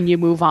yellow, and you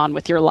move on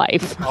with your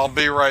life. I'll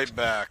be right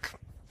back.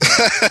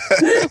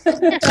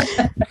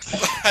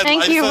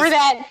 Thank you for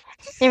that.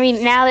 I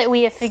mean, now that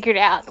we have figured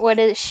out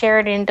what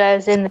Sheridan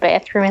does in the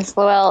bathroom as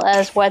well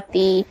as what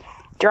the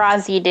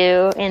Drazi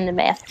do in the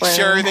bathroom.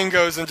 Sheridan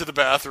goes into the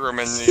bathroom,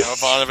 and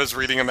Ivanov is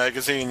reading a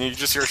magazine, and you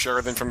just hear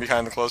Sheridan from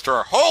behind the closed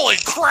door. Holy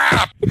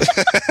crap!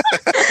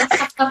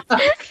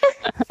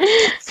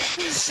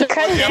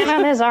 Cut down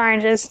on his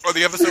oranges. Or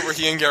the episode where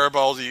he and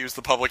Garibaldi use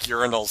the public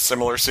urinal,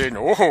 similar scene.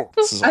 Oh,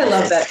 I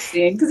love that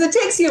scene because it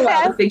takes you a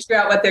while to figure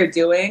out what they're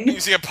doing. You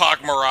see a Pac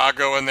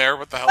Morago in there.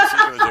 What the hell is he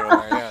doing there?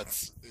 Yeah,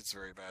 it's It's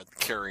very bad.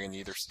 Carrying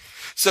either.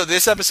 So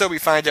this episode, we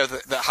find out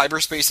that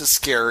hyperspace is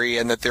scary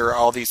and that there are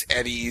all these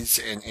eddies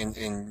and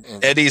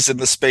eddies in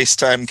the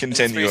space-time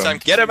continuum.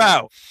 Get them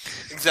out.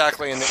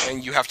 Exactly,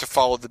 and you have to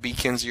follow the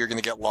beacons, or you're going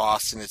to get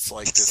lost, and it's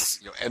like this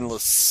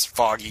endless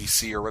foggy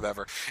sea or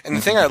whatever. And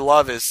the thing I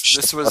love is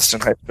this was best in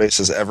hyperspace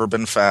has ever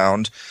been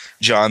found.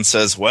 John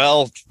says,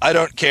 "Well, I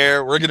don't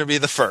care. We're going to be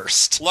the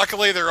first."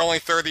 Luckily, they're only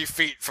 30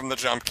 feet from the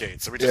jump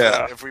gate, so we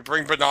just if we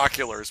bring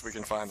binoculars, we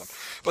can find them.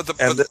 But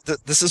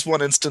this is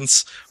one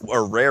instance,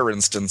 a rare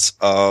instance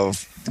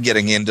of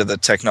getting into the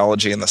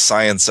technology and the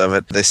science of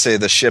it. They say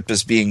the ship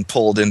is being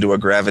pulled into a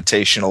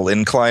gravitational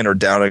incline or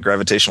down a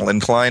gravitational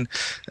incline,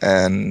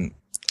 and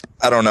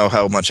I don't know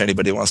how much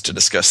anybody wants to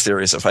discuss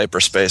theories of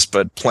hyperspace,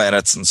 but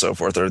planets and so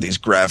forth are these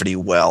gravity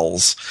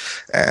wells,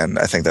 and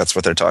I think that's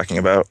what they're talking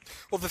about.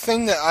 Well, the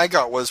thing that I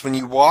got was when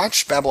you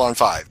watch Babylon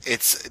 5,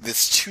 it's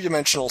this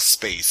two-dimensional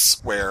space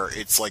where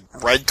it's like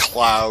red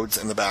clouds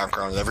in the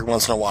background, and every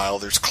once in a while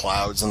there's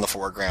clouds in the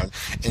foreground,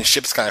 and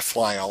ships kind of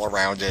flying all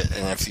around it,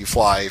 and if you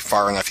fly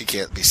far enough, you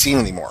can't be seen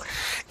anymore.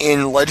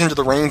 In Legend of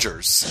the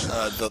Rangers,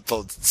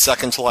 the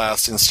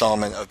second-to-last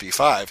installment of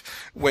B5,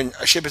 when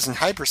a ship is in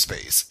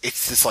hyperspace,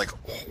 it's this like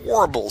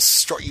horrible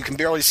story. You can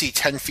barely see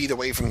 10 feet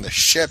away from the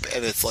ship,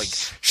 and it's like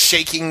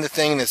shaking the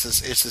thing, and it's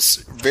this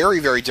very,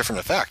 very different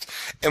effect.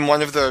 And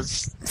one of the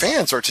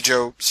fans wrote to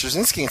Joe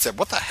Straczynski and said,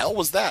 "What the hell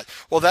was that?"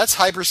 Well, that's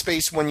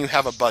hyperspace when you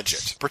have a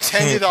budget.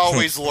 Pretend it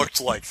always looked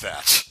like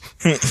that.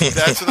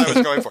 That's what I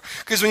was going for.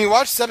 Because when you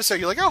watch this episode,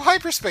 you're like, "Oh,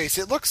 hyperspace!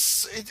 It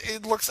looks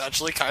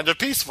actually kind of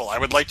peaceful. I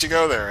would like to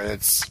go there," and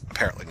it's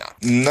apparently not.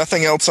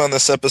 Nothing else on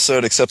this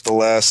episode except the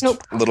last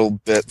little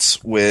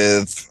bits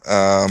with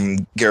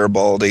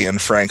Garibaldi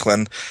and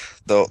Franklin.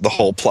 The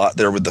whole plot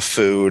there with the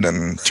food,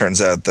 and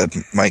turns out that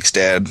Mike's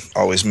dad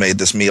always made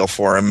this meal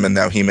for him, and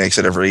now he makes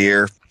it every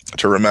year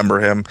to remember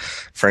him.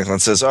 Franklin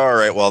says, "All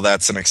right, well,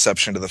 that's an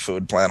exception to the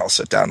food plan. I'll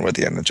sit down with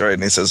you and enjoy it."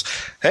 And he says,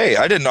 "Hey,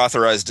 I didn't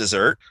authorize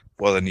dessert."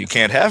 "Well, then you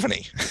can't have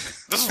any."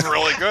 This is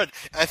really good.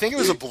 I think it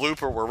was a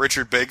blooper where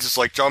Richard Biggs is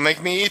like, "Don't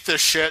make me eat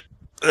this shit."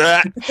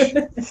 I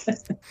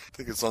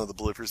think it's one of the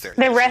bloopers there.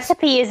 The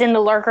recipe is in the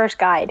Lurker's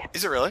Guide.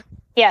 Is it really?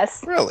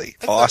 Yes. Really?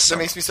 Awesome.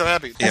 That makes me so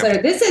happy. Yeah. So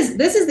this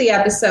is the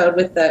episode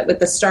with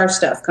the star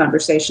stuff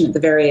conversation at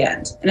the very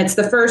end, and it's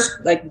the first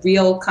like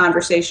real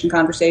conversation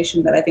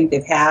that I think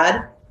they've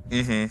had.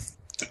 Mm-hmm.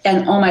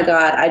 And oh my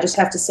God, I just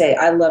have to say,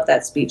 I love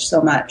that speech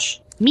so much.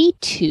 Me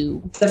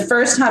too. The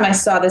first time I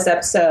saw this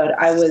episode,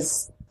 I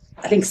was,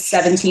 I think,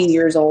 17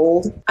 years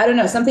old. I don't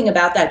know, something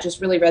about that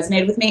just really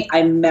resonated with me.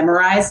 I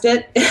memorized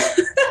it.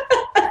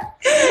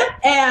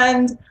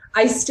 And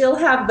I still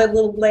have the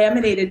little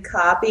laminated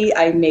copy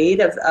I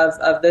made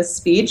of this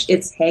speech.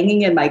 It's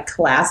hanging in my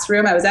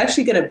classroom. I was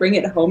actually going to bring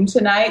it home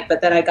tonight, but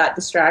then I got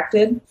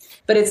distracted.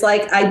 But it's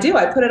like, I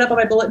put it up on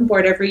my bulletin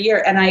board every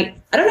year. And I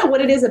don't know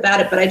what it is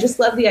about it, but I just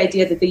love the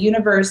idea that the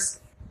universe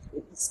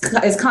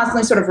is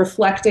constantly sort of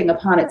reflecting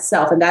upon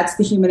itself. And that's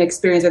the human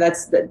experience, or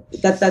that's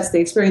the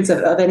experience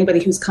of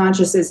anybody who's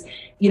conscious, is,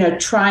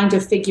 trying to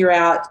figure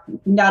out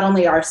not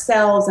only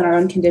ourselves and our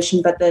own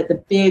condition, but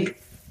the big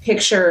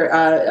picture,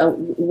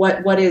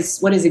 what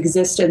is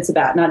existence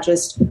about, not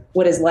just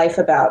what is life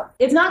about.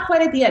 It's not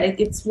quite at the end.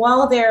 It's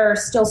while they're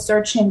still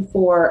searching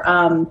for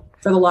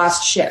the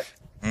lost ship.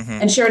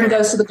 Mm-hmm. And Sheridan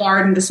goes to the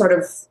garden to sort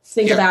of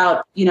think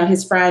about,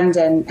 his friend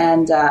and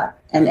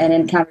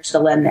encounters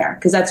Delenn there,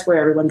 because that's where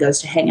everyone goes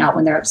to hang out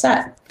when they're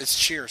upset. It's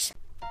Cheers.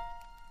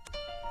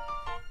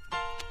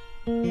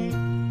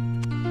 Mm-hmm.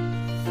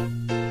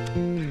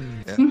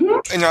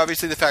 And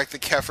obviously the fact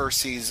that Kefir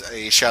sees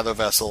a shadow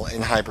vessel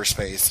in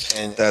hyperspace,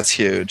 and that's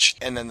huge.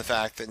 And then the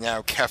fact that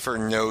now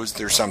Kefir knows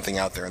there's something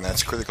out there, and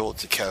that's critical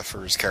to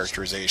Kefir's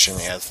characterization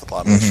as the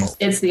plot moves forward.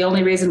 It's the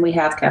only reason we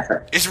have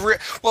Kefir. It's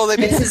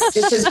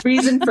his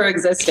reason for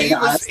existing.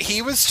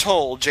 He was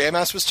told,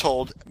 JMS was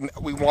told,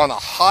 we want a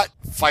hot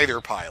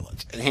fighter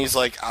pilot, and he's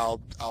like, I'll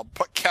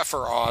put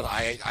Kefir on.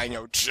 I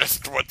know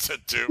just what to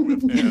do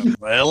with him.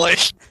 Really?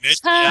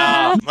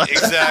 Yeah,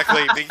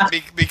 exactly.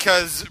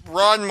 Because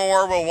Ron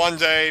Moore will one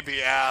day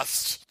be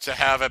asked to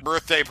have a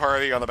birthday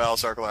party on the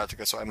Battlestar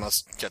Galactica, so I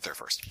must get there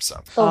first.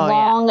 So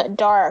Long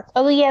Dark.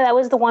 Oh yeah, that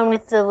was the one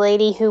with the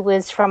lady who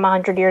was from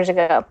 100 years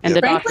ago. And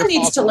Franklin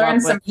needs to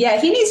learn some.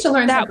 Yeah, he needs to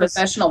learn some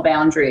professional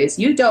boundaries.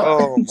 You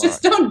don't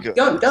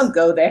don't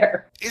go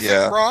there. Is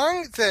it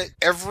wrong that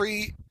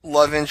every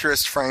love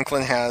interest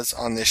Franklin has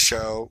on this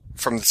show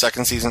from the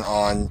second season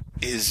on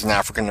is an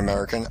African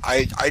American?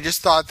 I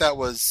just thought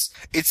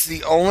it's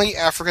the only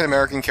African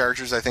American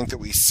characters I think that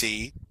we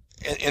see.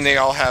 And they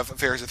all have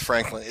affairs with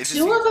Franklin.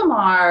 Two of them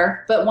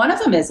are, but one of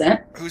them isn't.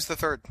 Who's the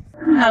third?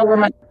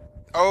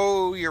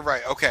 Oh, you're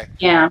right. Okay.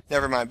 Yeah.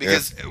 Never mind.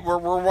 Because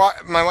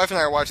my wife and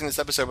I are watching this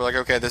episode. We're like,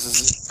 okay, this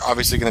is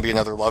obviously going to be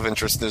another love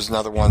interest. There's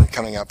another one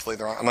coming up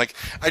later on. I'm like,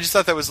 I just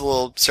thought that was a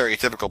little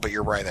stereotypical, but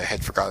you're right. I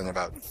had forgotten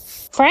about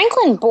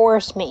Franklin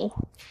bores me.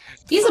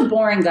 He's a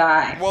boring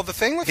guy. Well, the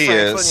thing with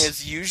Franklin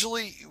is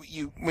usually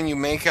when you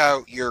make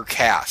out your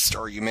cast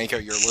or you make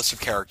out your list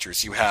of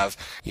characters, you have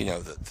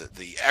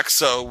the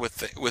XO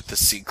with the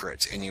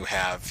secret, and you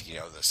have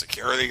the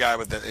security guy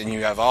and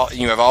you have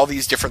all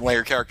these different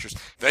layer characters.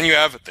 Then you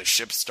have the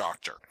ship's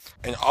doctor,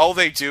 and all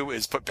they do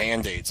is put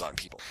band-aids on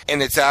people.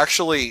 And it's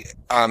actually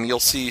you'll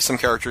see some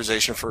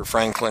characterization for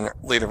Franklin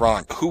later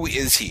on. Who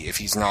is he if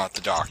he's not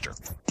the doctor?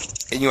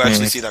 And you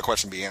actually see that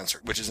question be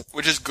answered, which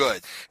is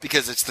good,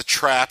 because it's the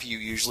trap you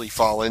usually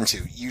fall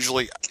into.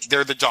 Usually,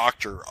 they're the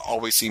doctor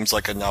always seems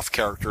like enough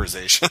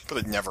characterization, but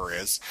it never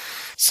is.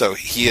 So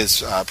he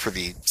is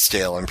pretty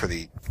stale and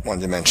pretty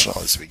one-dimensional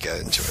as we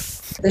get into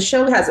it. The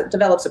show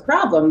develops a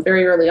problem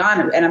very early on,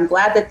 and I'm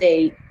glad that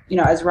they,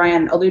 as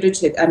Ryan alluded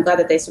to, I'm glad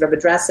that they sort of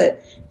address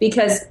it,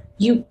 because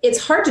it's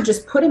hard to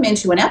just put him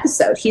into an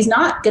episode. He's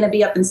not going to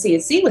be up in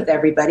C&C with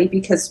everybody,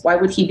 because why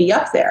would he be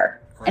up there?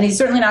 And he's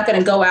certainly not going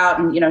to go out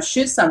and,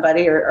 shoot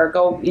somebody or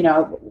go,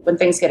 when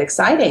things get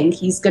exciting.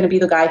 He's going to be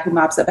the guy who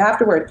mops up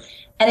afterward.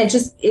 And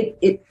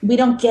we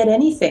don't get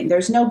anything.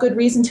 There's no good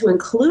reason to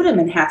include him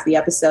in half the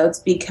episodes,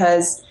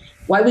 because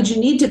why would you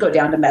need to go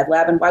down to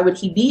MedLab, and why would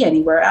he be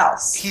anywhere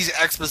else? He's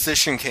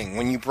exposition king.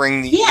 When you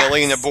bring the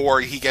alien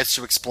aboard, he gets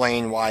to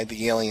explain why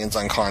the alien's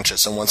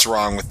unconscious and what's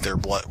wrong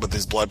with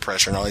his blood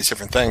pressure and all these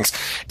different things.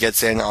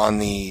 Gets in on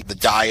the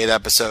diet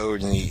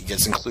episode, and he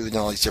gets included in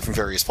all these different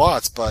various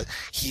plots, but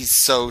he's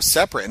so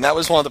separate. And that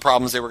was one of the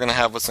problems they were going to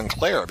have with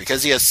Sinclair.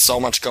 Because he has so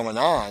much going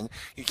on,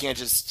 you can't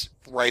just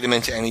write him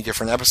into any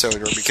different episode,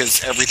 or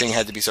because everything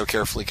had to be so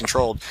carefully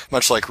controlled,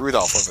 much like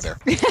Rudolph over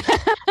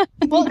there.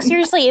 Well,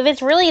 seriously, if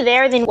it's really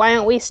there, then why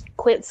don't we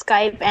quit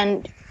Skype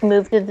and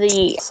move to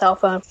the cell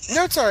phone?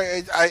 No, it's all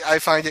right. I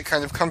find it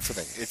kind of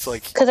comforting. It's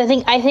like, because I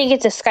think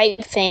it's a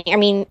Skype thing. I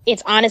mean,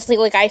 it's honestly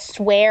like, I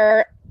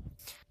swear,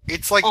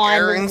 it's like on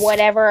Aaron's,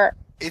 whatever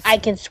I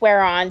can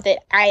swear on that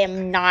I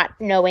am not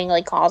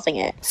knowingly causing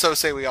it. So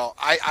say we all.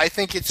 I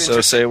think it's so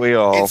say we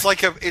all. It's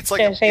like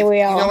say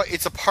we all. You know what?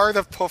 It's a part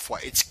of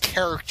Poufwa. It's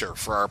character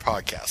for our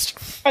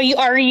podcast.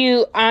 Are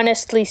you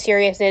honestly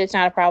serious that it's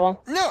not a problem?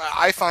 No,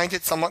 I find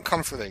it somewhat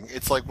comforting.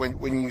 It's like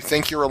when you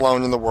think you're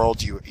alone in the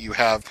world, you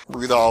have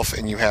Rudolph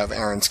and you have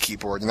Aaron's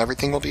keyboard, and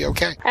everything will be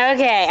okay.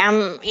 Okay,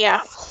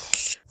 yeah.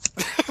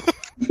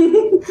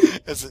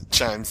 As it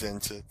chimes in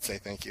to say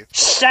thank you.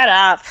 Shut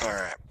up. All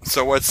right.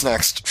 So what's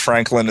next?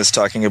 Franklin is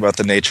talking about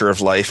the nature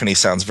of life, and he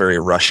sounds very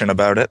Russian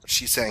about it.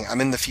 She's saying, I'm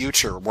in the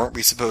future. Weren't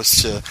we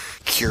supposed to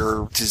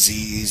cure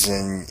disease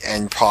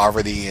and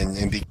poverty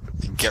and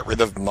get rid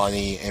of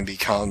money and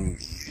become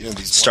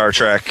these Star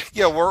Trek?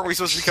 Yeah, weren't we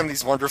supposed to become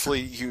these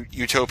wonderfully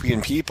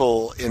utopian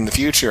people in the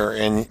future?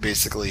 And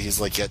basically he's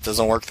like, yeah, it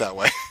doesn't work that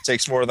way. It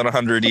takes more than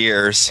 100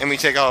 years. And we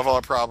take all of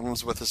our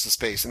problems with us to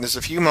space. And there's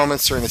a few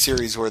moments during the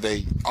series where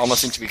they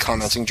almost seem to be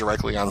commenting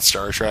directly on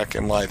Star Trek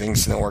and why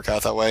things didn't work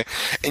out that way.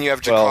 And you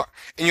have Jakar.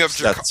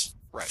 That's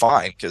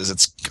fine, because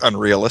it's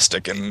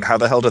unrealistic. And how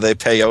the hell do they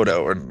pay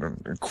Odo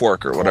and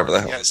Quark or whatever the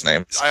hell his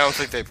name is? I don't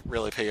think they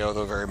really pay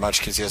Odo very much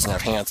because he doesn't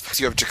have hands.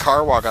 So you have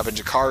Jakar walk up, and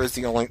Jakar is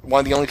one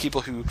of the only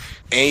people who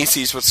A,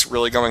 sees what's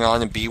really going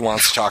on, and B,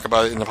 wants to talk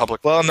about it in the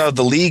public. Well, no,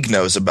 the League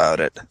knows about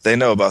it. They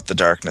know about the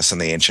darkness and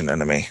the ancient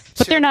enemy.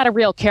 But they're not a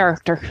real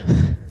character.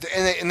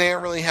 And they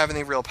don't really have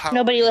any real power.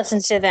 Nobody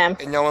listens to them.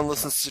 And no one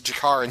listens to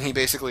Jakar, and he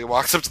basically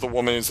walks up to the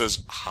woman and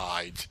says,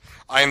 hide.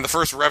 I am the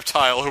first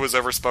reptile who has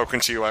ever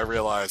spoken to you, I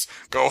realize.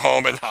 Go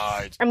home and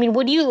hide. I mean,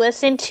 would you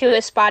listen to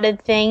a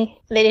spotted thing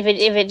that if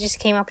it just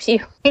came up to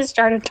you and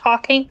started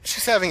talking?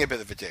 She's having a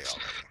bit of a day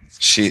off.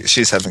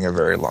 She's having a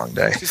very long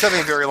day. She's having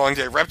a very long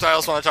day.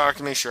 Reptiles want to talk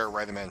to me? Sure,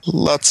 write them in.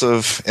 Lots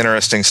of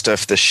interesting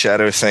stuff. The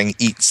shadow thing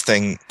eats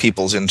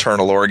people's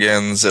internal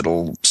organs.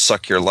 It'll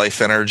suck your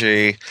life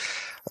energy.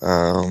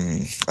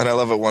 And I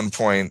love at one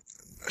point,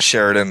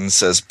 Sheridan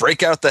says,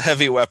 break out the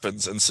heavy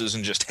weapons, and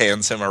Susan just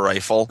hands him a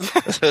rifle.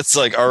 It's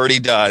like already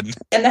done.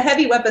 And the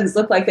heavy weapons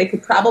look like they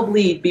could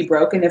probably be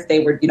broken if they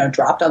were,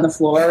 dropped on the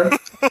floor,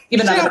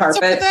 even on the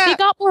carpet. They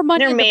got more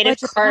money. They're made of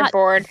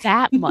cardboard.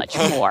 Not that much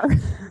more.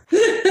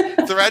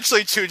 They're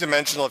actually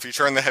two-dimensional. If you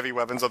turn the heavy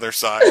weapons on their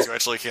sides, you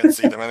actually can't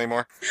see them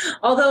anymore.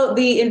 Although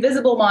the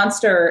invisible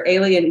monster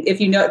alien,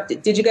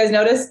 did you guys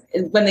notice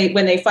when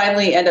they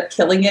finally end up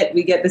killing it,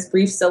 we get this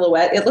brief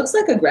silhouette. It looks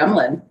like a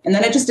gremlin, and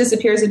then it just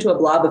disappears into a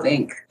blob of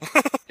ink.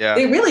 Yeah,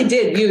 they really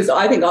did use,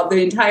 I think,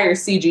 the entire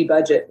CG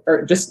budget,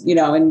 or just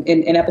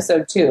in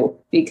episode 2,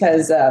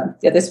 because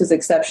this was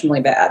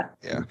exceptionally bad.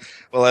 Yeah.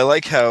 Well, I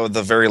like how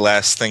the very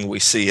last thing we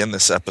see in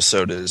this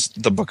episode is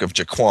the Book of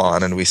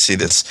Jaquan, and we see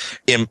this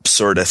imp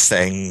sort of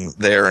thing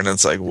there, and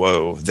it's like,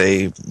 whoa,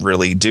 they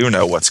really do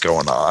know what's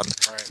going on.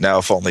 Right. Now,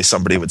 if only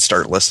somebody would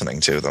start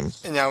listening to them.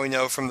 And now we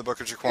know from the Book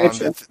of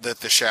Jaquan that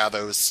the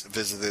Shadows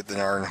visited the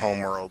Narn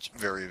homeworld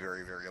very,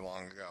 very, very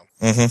long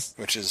ago,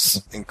 which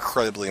is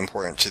incredibly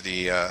important to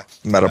the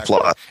meta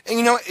plot.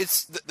 And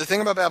it's the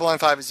thing about Babylon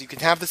 5 is you can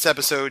have this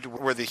episode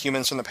where the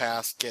humans from the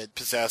past get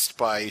possessed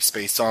by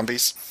space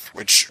zombies,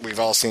 which we've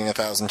all seen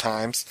 1,000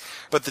 times.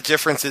 But the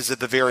difference is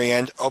at the very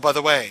end, oh, by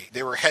the way,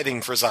 they were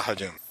heading for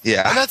Zahadum.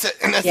 Yeah. And that's it.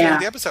 And that's the end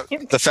of the episode.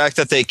 The fact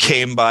that they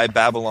came by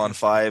Babylon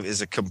 5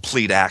 is a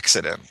complete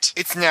accident.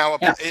 It's now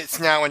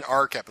an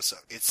arc episode.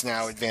 It's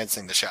now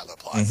advancing the Shadow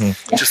plot.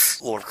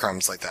 Just little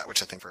crumbs like that,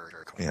 which I think are very,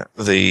 very cool. Yeah,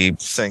 the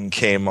thing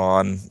came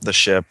on the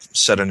ship,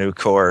 set a new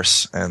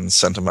course, and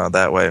sent them out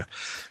that way.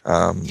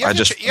 You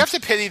have to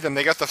pity them.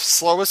 They got the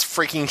slowest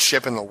freaking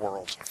ship in the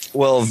world.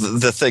 Well,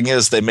 the thing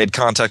is, they made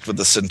contact with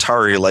the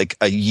Centauri like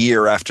a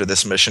year after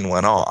this mission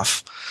went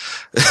off.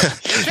 You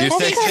think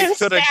they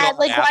could have gone?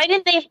 Like, why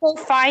didn't they go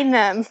find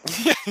them?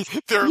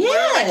 They're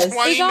literally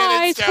 20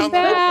 minutes down the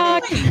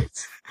road.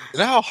 You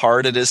know how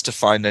hard it is to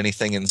find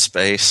anything in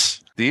space?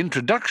 The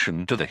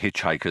introduction to The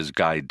Hitchhiker's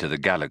Guide to the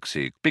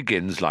Galaxy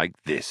begins like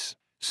this.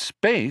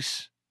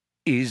 Space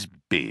is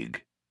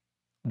big.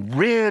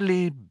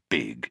 Really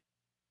big.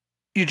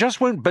 You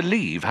just won't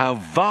believe how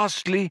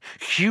vastly,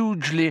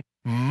 hugely,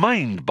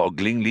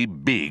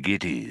 mind-bogglingly big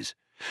it is.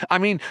 I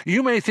mean,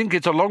 you may think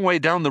it's a long way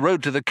down the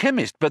road to the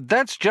chemist, but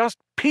that's just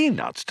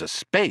peanuts to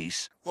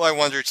space. Well, I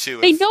wonder,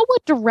 too. They know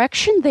what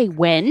direction they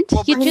went.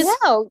 Well, you just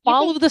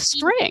follow the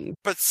string.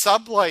 But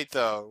sublight,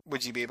 though,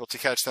 would you be able to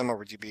catch them, or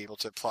would you be able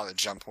to plot a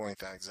jump point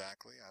that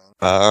exactly?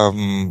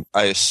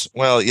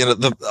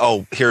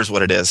 Here's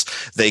what it is.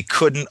 They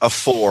couldn't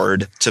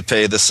afford to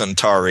pay the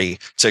Centauri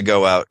to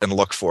go out and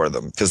look for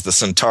them, because the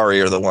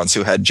Centauri are the ones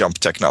who had jump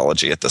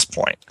technology at this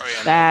point. Oh,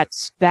 yeah,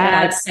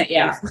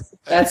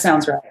 that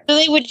sounds right. So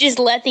they would just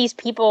let these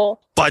people...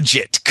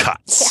 Budget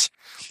cuts. Yeah.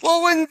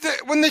 Well,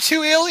 when the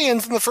two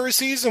aliens in the first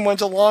season went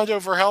to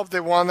Londo for help, they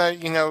want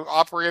to,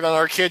 operate on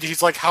our kid.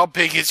 He's like, how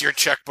big is your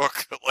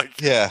checkbook?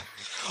 Yeah.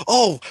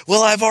 Oh,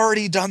 well, I've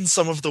already done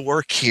some of the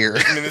work here.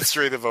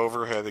 Administrative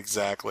overhead,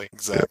 exactly.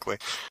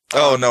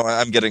 Oh, no,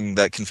 I'm getting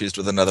that confused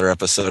with another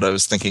episode. I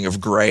was thinking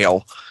of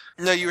Grail.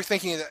 No, you were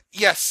thinking of that.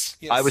 Yes.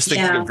 I was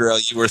thinking of Grail.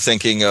 You were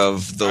thinking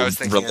of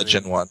the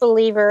religion one.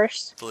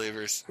 Believers.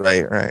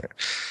 Right.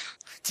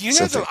 Do you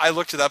know that I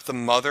looked it up? The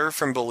mother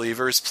from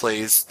Believers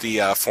plays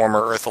the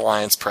former Earth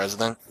Alliance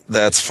president.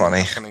 That's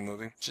funny. Upcoming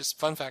movie. Just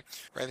fun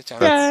fact. Write it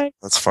down.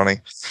 That's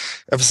funny.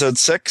 Episode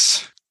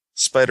 6,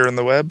 Spider in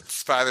the Web.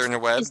 Spider in the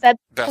Web.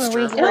 Best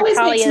It always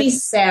makes me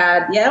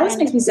sad. Yeah, it always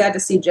makes me sad to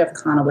see Jeff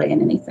Conaway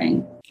in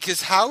anything.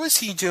 Because how is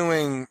he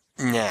doing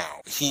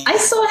now? I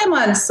saw him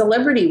on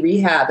Celebrity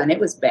Rehab, and it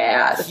was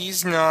bad.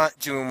 He's not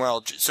doing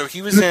well. So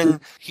he was in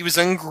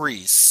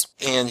Grease,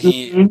 and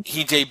he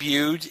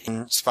debuted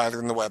in Spider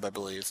in the Web, I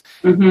believe.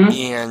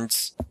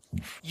 And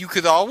you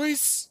could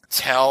always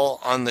tell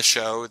on the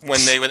show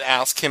when they would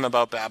ask him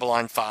about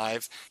Babylon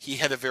 5, he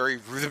had a very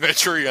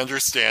rudimentary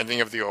understanding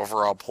of the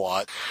overall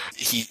plot.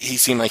 He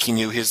seemed like he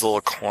knew his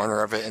little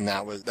corner of it, and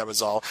that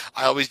was all.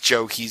 I always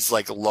joke he's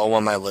like low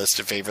on my list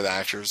of favorite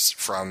actors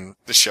from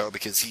the show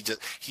because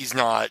he's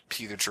not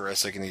Peter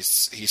Jurisic, and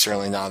he's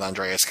certainly not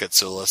Andreas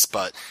Katsoulis,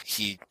 but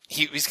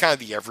he's kind of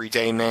the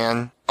everyday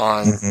man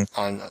on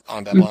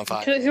Babylon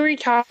 5. Who are you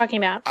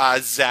talking about?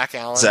 Zach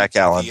Allen.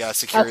 The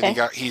security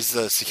guard. He's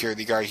the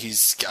security guard.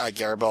 He's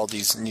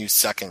Garibaldi's new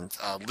second.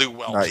 Lou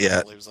Welch.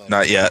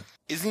 Not yet.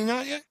 Is he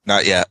not yet?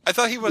 Not yet. I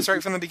thought he was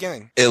right from the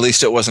beginning. At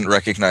least it wasn't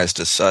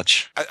recognized as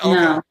such.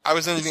 No. I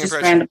was under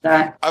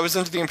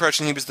the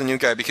impression he was the new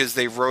guy because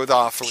they wrote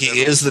off.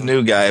 He is the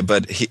new guy,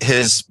 but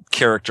his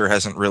character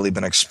hasn't really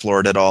been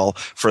explored at all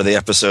for the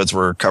episodes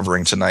we're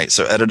covering tonight.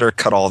 So editor,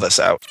 cut all this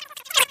out.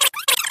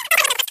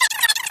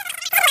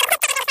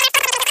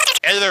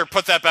 Editor,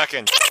 put that back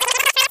in.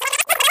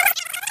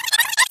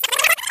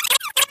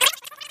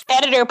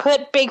 Editor,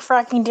 put big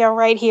fracking deal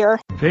right here.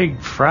 Big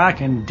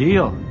fracking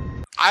deal.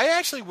 I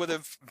actually would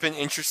have been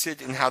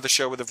interested in how the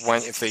show would have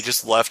went if they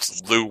just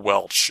left Lou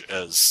Welch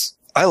as...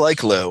 I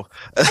like Lou.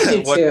 I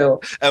do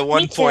too. At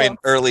one point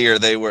earlier,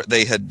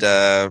 they had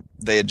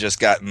just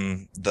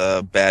gotten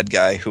the bad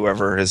guy,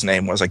 whoever his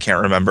name was, I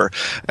can't remember,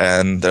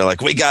 and they're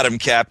like, "We got him,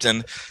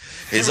 Captain.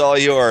 He's all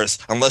yours,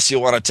 unless you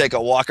want to take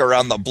a walk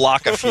around the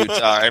block a few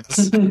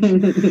times."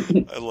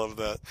 I love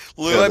that.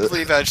 Lou, I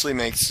believe, actually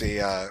makes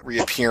a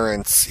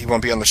reappearance. He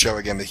won't be on the show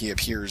again, but he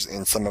appears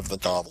in some of the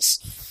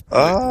novels.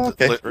 Oh,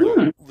 okay.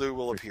 Lou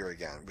will appear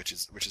again, which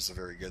is a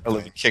very good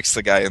thing. He kicks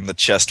the guy in the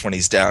chest when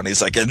he's down.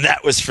 He's like, "And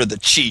that was for the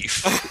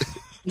chief."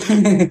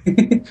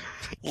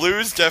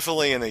 Lou's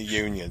definitely in a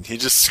union. He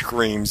just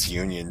screams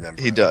union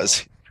member. He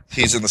does.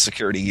 He's in the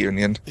security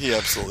union. He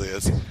absolutely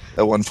is.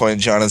 At one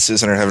point, John and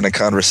Susan are having a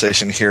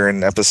conversation here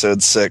in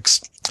episode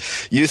 6.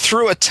 "You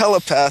threw a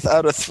telepath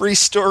out a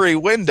 3-story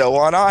window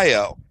on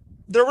Io.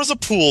 There was a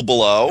pool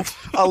below.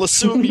 I'll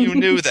assume you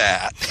knew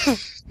that."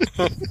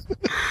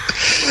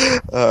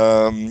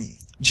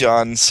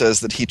 John says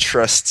that he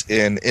trusts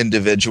in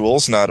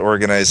individuals, not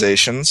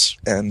organizations.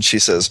 And she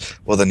says,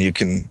 "Well, then you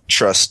can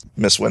trust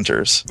Miss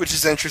Winters." Which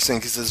is interesting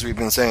because, as we've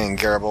been saying,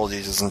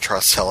 Garibaldi doesn't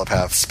trust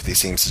telepaths, but he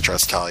seems to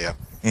trust Talia.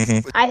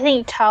 I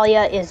think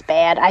Talia is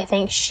bad. I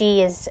think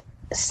she is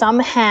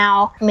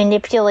somehow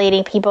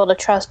manipulating people to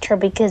trust her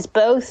because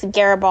both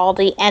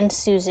Garibaldi and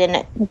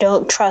Susan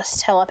don't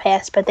trust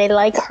telepaths, but they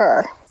like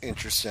her.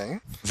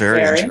 Interesting.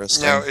 Very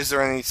interesting. Now, is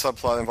there any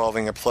subplot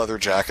involving a pleather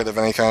jacket of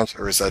any kind,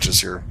 or is that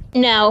just your...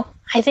 No,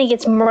 I think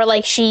it's more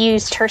like she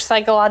used her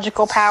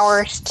psychological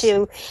powers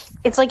to...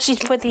 It's like she's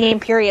put the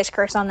Imperious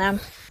curse on them.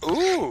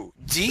 Ooh,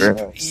 deep,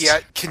 nice.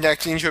 yet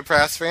connecting to a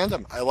past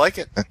fandom. I like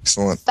it.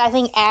 Excellent. I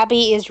think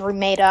Abby is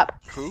made up.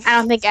 Who? I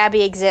don't think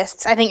Abby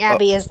exists. I think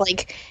Abby is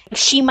like...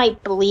 She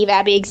might believe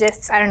Abby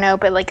exists. I don't know,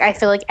 but like I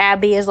feel like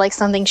Abby is like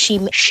something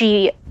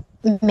she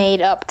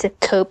made up to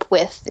cope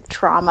with the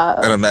trauma.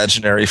 An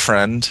imaginary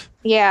friend.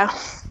 Yeah.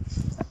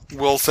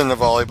 Wilson the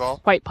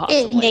volleyball? Quite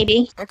possibly.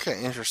 Maybe. Okay,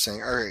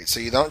 interesting. All right, so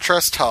you don't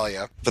trust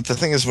Talia. But the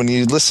thing is, when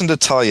you listen to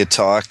Talia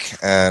talk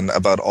and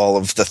about all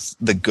of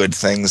the good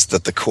things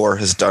that the Corps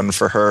has done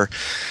for her,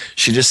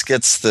 she just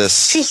gets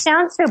this... She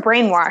sounds so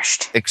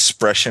brainwashed.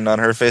 ...expression on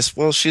her face.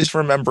 Well, she's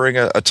remembering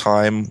a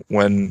time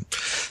when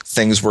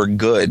things were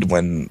good,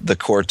 when the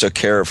Corps took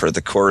care of her,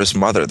 the Corps'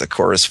 mother, the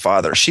Corps'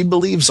 father. She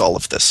believes all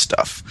of this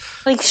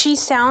stuff. Like, she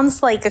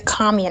sounds like a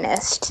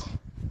communist.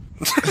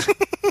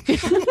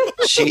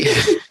 She...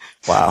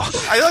 Wow.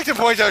 I'd like to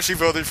point out she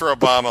voted for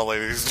Obama,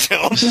 ladies and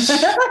gentlemen.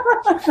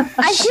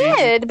 I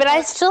did, but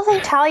I still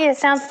think Talia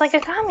sounds like a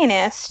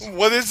communist.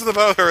 What is it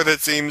about her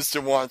that seems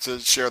to want to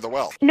share the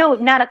wealth? No,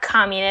 not a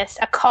communist,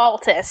 a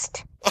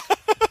cultist.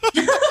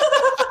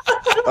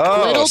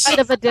 A little bit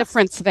of a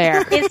difference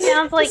there. It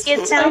sounds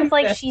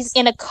like she's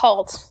in a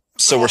cult.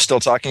 So we're still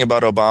talking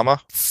about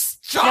Obama?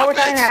 No, we're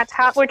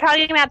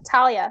talking about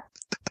Talia.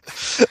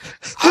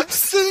 I'm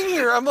sitting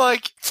here, I'm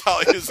like,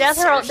 Talia's Death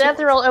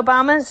Roll,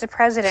 Obama's the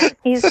president.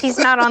 He's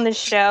not on the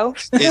show.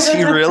 Is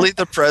he really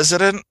the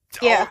president?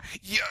 Yeah. Oh,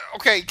 yeah.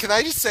 Okay, can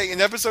I just say,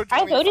 in episode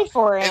 25, I voted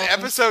for him. In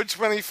episode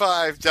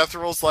 25, Death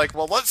Roll's like,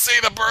 well, let's see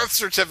the birth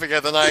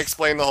certificate. Then I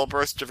explain the whole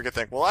birth certificate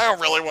thing. Well, I don't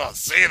really want to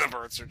see the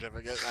birth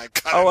certificate.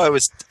 I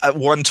was at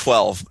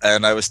 112,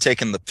 and I was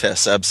taking the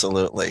piss,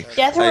 absolutely.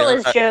 Death Roll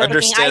is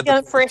joking. I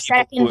don't for a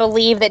second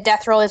believe that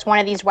Death Roll is one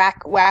of these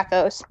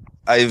wackos.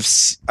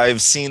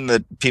 I've seen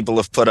that people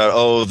have put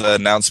out, the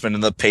announcement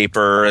in the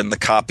paper and the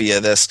copy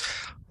of this.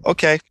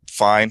 Okay,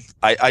 fine.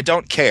 I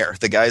don't care.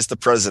 The guy's the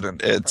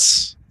president.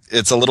 It's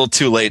a little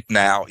too late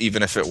now,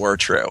 even if it were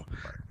true.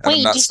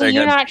 Wait, so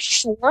you're not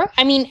sure?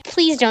 I mean,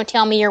 please don't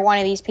tell me you're one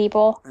of these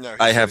people. No,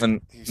 I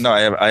haven't. No,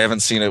 I haven't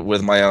seen it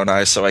with my own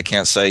eyes, so I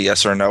can't say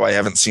yes or no. I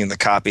haven't seen the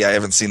copy. I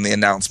haven't seen the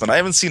announcement. I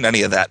haven't seen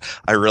any of that.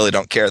 I really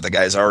don't care. The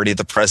guy's already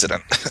the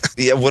president.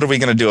 Yeah, what are we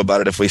going to do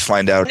about it if we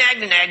find out?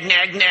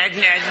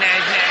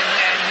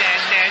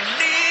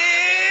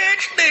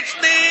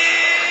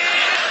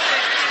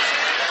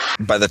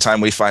 By the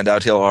time we find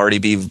out, he'll already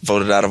be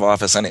voted out of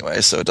office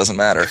anyway, so it doesn't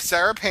matter. If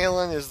Sarah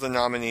Palin is the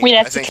nominee... We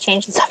have to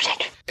change the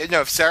subject.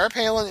 No, if Sarah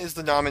Palin is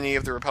the nominee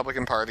of the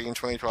Republican Party in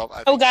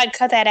 2012... Oh, God,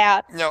 cut that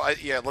out. No,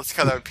 let's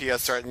cut out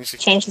PS start.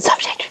 Change the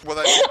subject.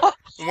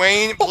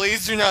 Wayne,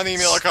 please do not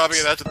email a copy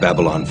of that to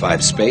Babylon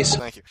 5 Space.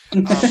 Thank you.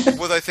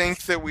 What I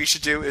think that we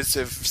should do is,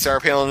 if Sarah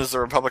Palin is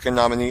the Republican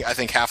nominee, I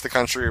think half the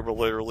country will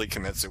literally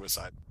commit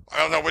suicide. I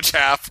don't know which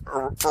half,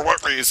 or for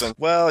what reason.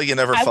 Well, you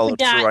never followed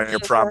through on your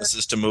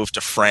promises to move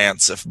to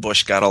France if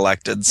Bush got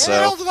elected,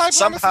 so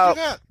somehow...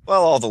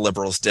 Well, all the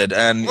liberals did,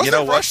 and you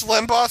know what? Rush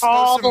Limbaugh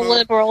all the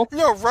liberals.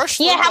 No, Rush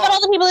Limbaugh. Yeah, how about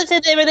all the people that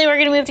said they were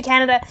going to move to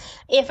Canada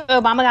if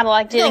Obama got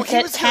elected? No,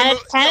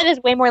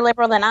 Canada's way more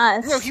liberal than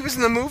us. No, he was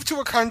going to move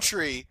to a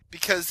country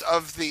because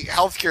of the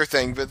healthcare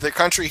thing, but the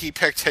country he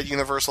picked had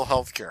universal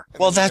healthcare.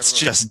 Well, that's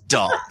just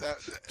dumb.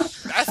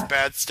 That's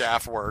bad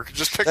staff work.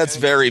 That's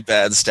very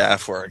bad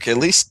staff work. At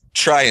least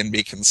try and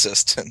be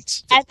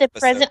consistent. At the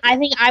present, I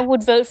think I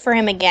would vote for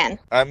him again.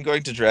 I'm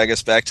going to drag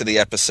us back to the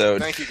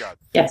episode. Thank you, God.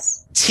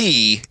 Yes.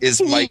 Tea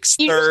is Mike's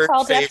third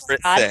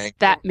favorite thing.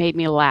 That made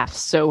me laugh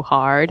so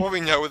hard. What we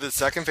know what his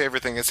second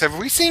favorite thing is. Have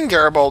we seen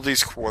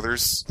Garibaldi's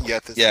quarters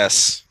yet?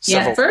 Yes.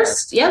 The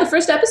first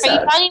episode. Are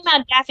you talking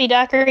about Daffy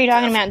Duck or are you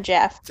talking about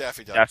Jeff?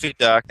 Daffy Duck. Daffy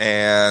Duck.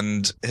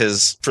 And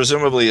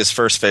presumably his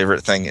first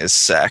favorite thing is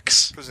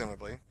sex.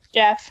 Presumably.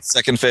 Jeff.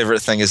 Second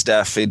favorite thing is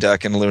Daffy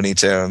Duck and Looney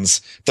Tunes.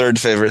 Third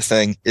favorite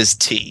thing is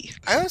tea.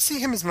 I don't see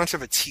him as much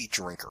of a tea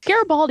drinker.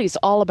 Garibaldi's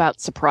all about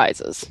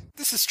surprises.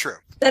 This is true.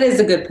 That is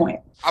a good point.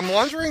 I'm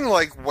wondering,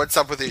 what's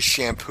up with his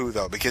shampoo,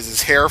 though, because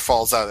his hair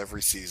falls out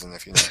every season,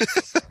 if you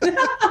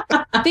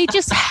know. They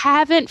just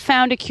haven't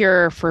found a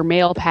cure for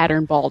male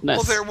pattern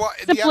baldness.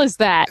 Simple as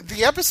that.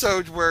 The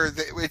episode where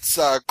it's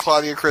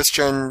Claudia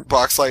Christian,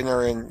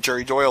 Boxleitner, and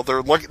Jerry Doyle,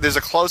 there's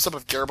a close-up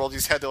of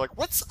Garibaldi's head. They're like,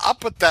 what's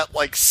up with that,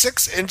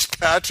 6-inch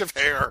patch of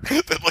hair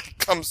that,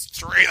 comes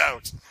straight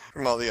out?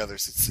 from all the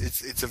others.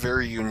 It's a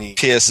very unique.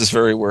 PS is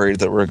very worried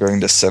that we're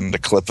going to send a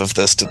clip of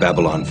this to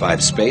Babylon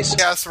 5 Space.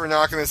 Yes, we're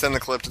not going to send the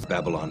clip to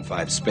Babylon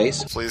 5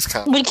 Space. Please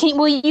come.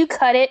 Will you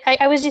cut it?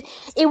 I was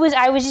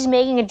just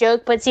making a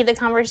joke, but see, the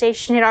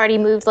conversation had already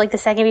moved like the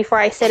second before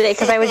I said it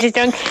because I was just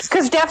doing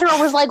because Death Row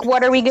was like,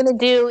 "What are we gonna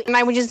do?" And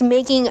I was just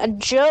making a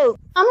joke.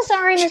 I'm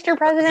sorry, Mr.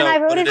 President, No, I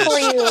voted for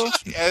you.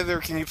 Heather,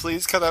 can you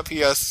please cut out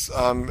PS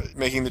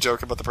making the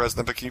joke about the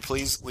president, but can you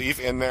please leave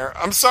in there?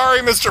 I'm sorry,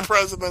 Mr.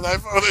 President, I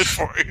voted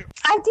for you.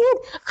 I did.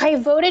 I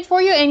voted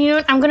for you, and you know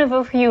what? I'm going to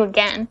vote for you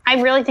again. I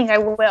really think I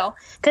will,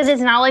 because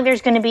it's not like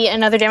there's going to be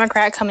another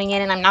Democrat coming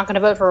in, and I'm not going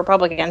to vote for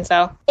Republican.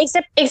 So,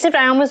 except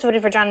I almost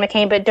voted for John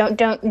McCain, but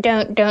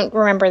don't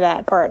remember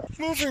that part.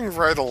 Moving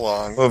right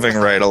along. Where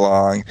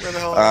the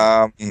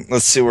hell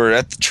let's see.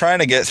 We're trying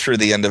to get through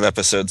the end of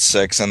episode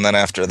 6, and then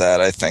after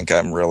that, I think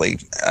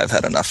I've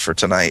had enough for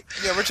tonight.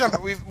 Yeah, we're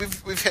jumping.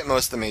 We've hit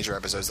most of the major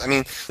episodes. I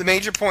mean, the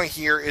major point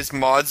here is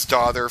Maud's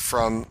daughter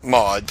from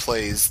Maud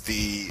plays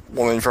the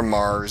woman from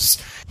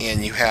Mars,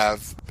 and you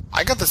have.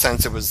 I got the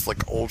sense it was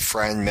like old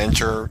friend,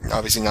 mentor,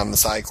 obviously not in the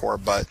Psi Corps,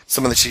 but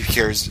someone that she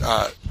cares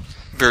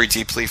very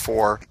deeply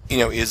for,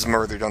 is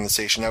murdered on the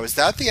station. Now, is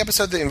that the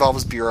episode that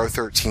involves Bureau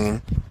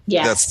 13?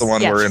 Yes. That's the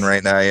one we're in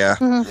right now, yeah.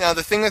 Mm-hmm. Now,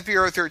 the thing with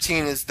Bureau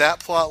 13 is that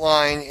plot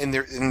line in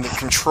the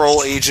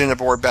control agent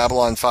aboard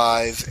Babylon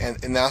 5,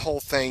 and that whole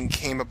thing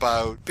came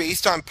about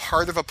based on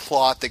part of a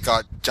plot that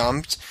got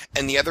dumped,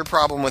 and the other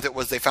problem with it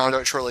was they found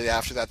out shortly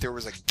after that there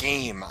was a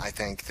game, I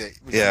think, that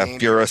was named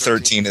Bureau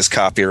 13 is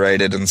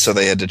copyrighted, and so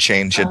they had to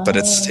change it, but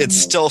it's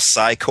still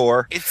Psi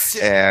Corps,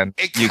 and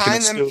you can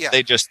assume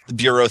they just,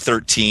 Bureau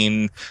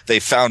 13,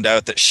 they found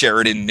out that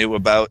Sheridan knew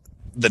about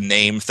the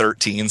name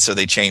 13, so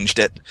they changed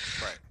it.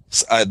 Right.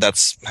 So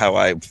that's how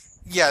I.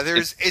 Yeah,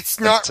 it's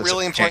not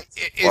really important.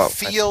 It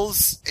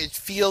feels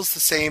the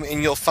same,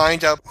 and you'll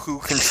find out who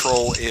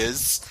Control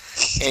is,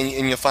 and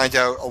you'll find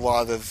out a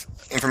lot of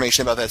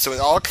information about that. So it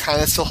all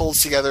kind of still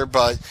holds together,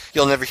 but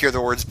you'll never hear the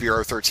words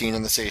Bureau 13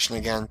 on the station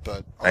again,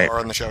 or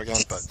on the show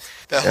again. But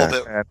that whole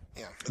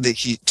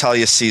bit,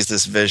 Talia sees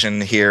this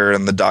vision here,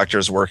 and the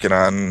doctor's working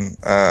on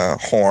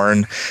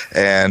Horn,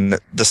 and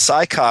the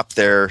Psi Cop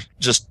there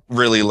just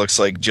really looks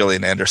like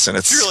Gillian Anderson.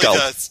 It's she really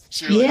does.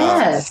 She really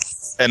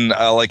does. And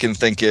all I can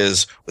think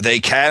is, they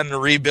can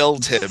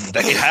rebuild him.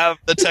 They have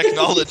the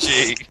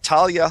technology.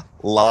 Talia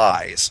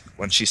lies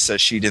when she says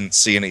she didn't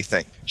see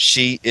anything.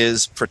 She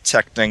is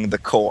protecting the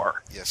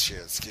core. Yes, she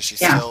is.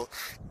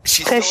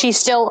 Because she's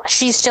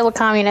still a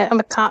communist. I'm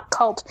a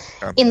cult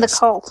in the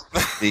cult.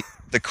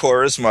 The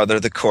core is mother,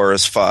 the core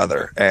is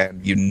father,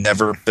 and you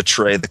never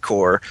betray the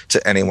core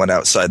to anyone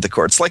outside the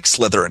core. It's like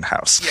Slytherin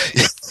House.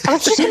 Yeah. I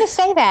was just going to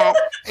say that.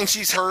 And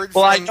she's heard.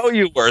 Well, I know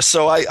you were,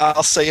 so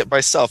I'll say it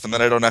myself, and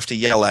then I don't have to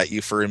yell at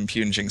you for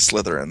impugning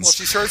Slytherins. Well,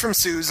 she's heard from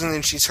Susan,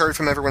 and she's heard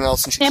from everyone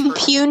else. And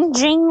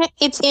Impugning?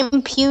 It's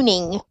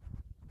impugning.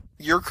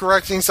 You're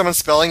correcting someone's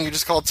spelling. You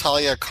just called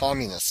Talia a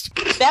communist.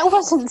 That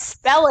wasn't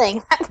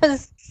spelling. That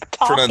was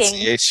talking.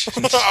 Pronunciation.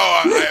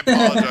 I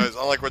apologize.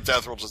 Unlike what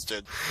Death Roll just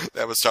did.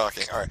 That was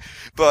talking. All right.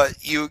 But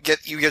you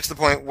get to the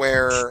point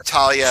where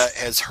Talia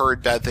has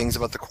heard bad things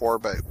about the core,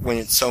 but when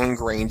it's so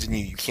ingrained in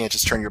you, you can't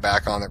just turn your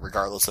back on it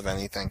regardless of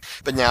anything.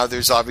 But now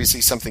there's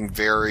obviously something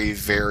very,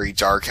 very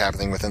dark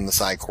happening within the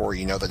Psi Corps.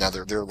 You know that now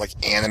they're like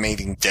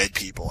animating dead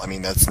people. I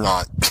mean, that's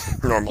not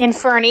normal.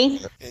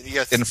 Inferni.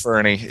 Yes.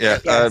 Inferni, yeah.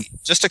 Yes.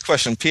 Just a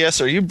question.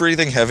 P.S. Are you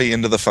breathing heavy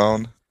into the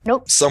phone?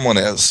 Nope. Someone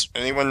is.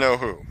 Anyone know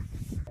who?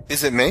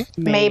 Is it me?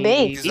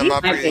 Maybe. Because I'm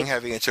not breathing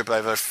heavy into it, but I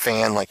have a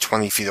fan like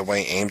 20 feet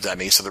away aimed at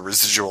me, so the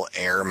residual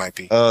air might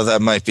be. Oh, that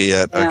might be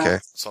it. Yeah. Okay.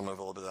 So I'll move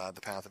a little bit out of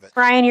the path of it.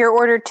 Ryan, you're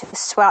ordered to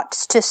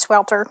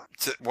swelter.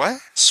 What?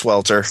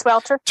 Swelter.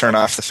 Turn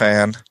off the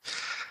fan.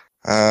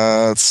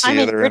 Let's see.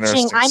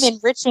 I'm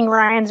enriching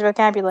Ryan's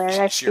vocabulary,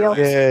 I feel.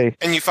 Yay.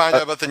 And you find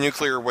out about the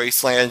nuclear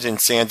wasteland in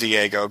San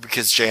Diego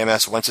because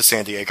JMS went to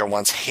San Diego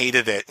once,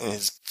 hated it, and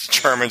is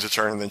determined to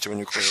turn it into a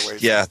nuclear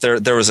wasteland. Yeah,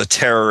 there was a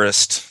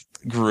terrorist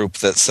at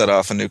that set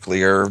off a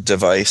nuclear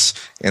device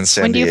in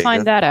San Diego. When do you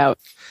find that out?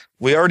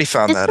 We already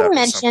found that out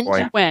at some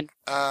point. When?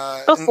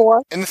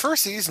 Before. In the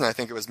first season, I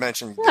think it was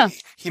mentioned. Yeah.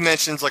 He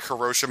mentions like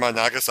Hiroshima,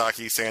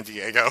 Nagasaki, San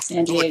Diego.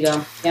 San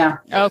Diego, yeah.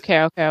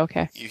 Okay.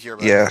 You hear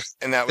about that.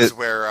 And that was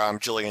where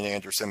Gillian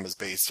Anderson was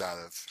based out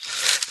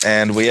of.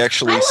 And we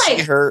actually see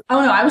her.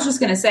 Oh, no, I was just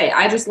going to say,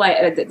 I just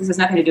like, this has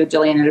nothing to do with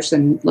Gillian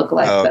Anderson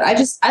lookalike, but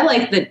I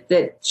like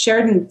that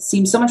Sheridan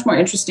seems so much more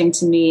interesting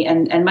to me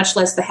and much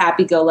less the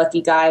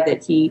happy-go-lucky guy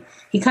that he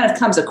kind of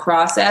comes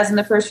across as in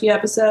the first few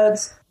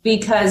episodes.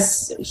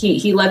 Because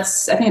he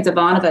lets, I think it's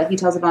Ivanova, he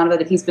tells Ivanova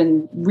that he's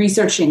been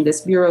researching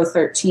this Bureau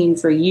 13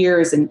 for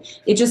years, and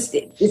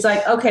it's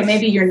like, okay,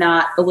 maybe you're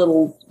not the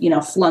little,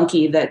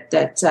 flunky that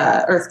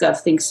EarthGov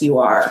thinks you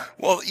are.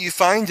 Well, you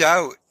find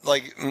out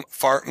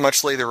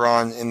much later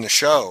on in the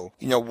show,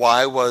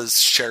 why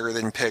was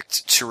Sheridan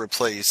picked to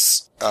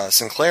replace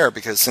Sinclair?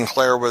 Because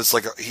Sinclair was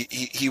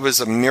he was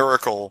a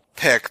miracle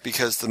pick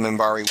because the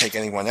Minbari would take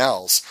anyone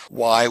else.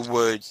 Why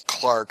would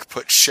Clark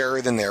put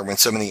Sheridan there when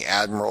so many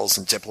admirals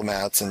and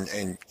diplomats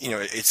and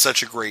it's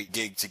such a great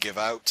gig to give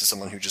out to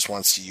someone who just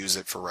wants to use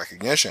it for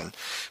recognition?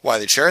 Why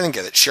did Sheridan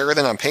get it?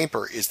 Sheridan on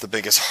paper is the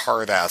biggest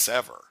hard ass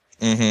ever.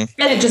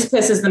 Mm-hmm. And it just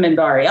pisses the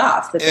Minbari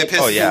off that they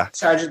put in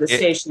charge of the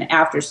station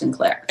after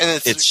Sinclair. And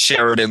it's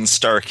Sheridan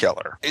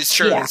Starkiller. It's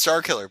Sheridan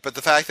Starkiller, but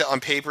the fact that on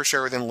paper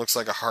Sheridan looks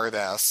like a hard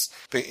ass,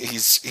 but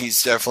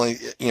he's definitely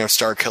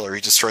Starkiller.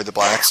 He destroyed the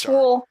Black Star.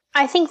 Well,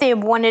 I think they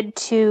wanted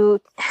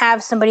to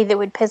have somebody that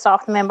would piss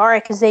off the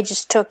Minbari because they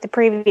just took the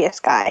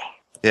previous guy.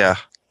 Yeah,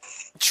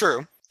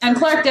 true. And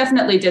Clark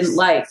definitely didn't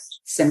like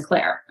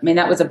Sinclair. I mean,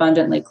 that was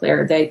abundantly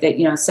clear. They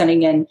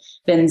sending in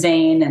Ben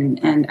Zane,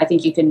 and I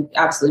think you can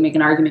absolutely make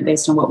an argument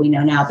based on what we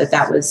know now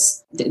that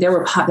was there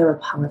were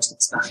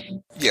politics behind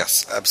it.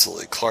 Yes,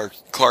 absolutely.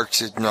 Clark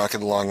did not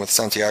get along with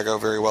Santiago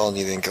very well, and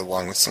he didn't get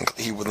along with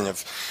Sinclair. He wouldn't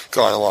have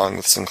gone along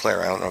with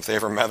Sinclair. I don't know if they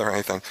ever met or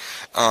anything.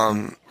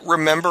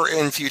 Remember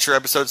in future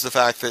episodes the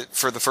fact that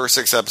for the first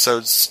 6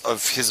 episodes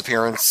of his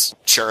appearance,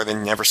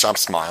 Sheridan never stopped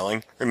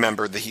smiling.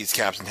 Remember that he's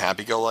Captain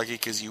Happy-Go-Lucky,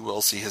 because you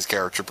will see his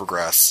character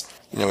progress,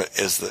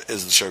 as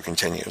the show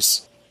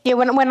continues. Yeah,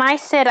 when I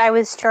said I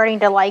was starting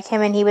to like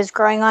him and he was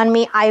growing on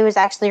me, I was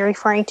actually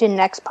referring to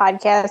next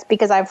podcast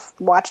because I've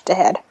watched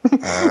ahead.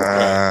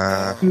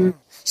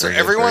 So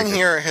everyone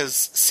here has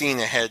seen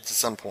ahead to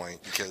some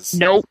point because...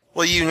 Nope.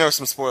 Well, you know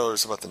some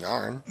spoilers about the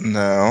Narn.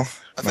 No,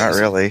 not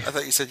really. I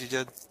thought you said you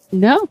did.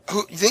 No.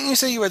 Didn't you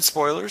say you had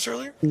spoilers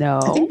earlier? No.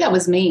 I think that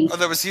was me. Oh,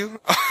 that was you?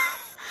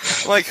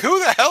 Like, who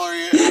the hell are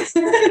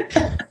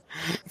you?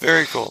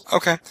 Very cool.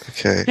 Okay.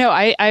 No,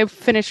 I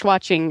finished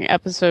watching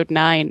episode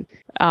 9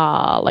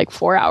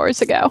 4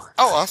 hours ago.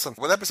 Oh, awesome.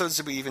 What episodes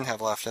do we even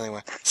have left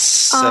anyway?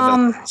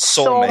 7.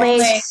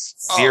 Soulmates.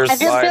 I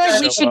just feel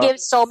like we should give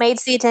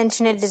Soulmates the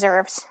attention it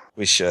deserves.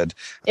 We should.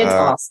 It's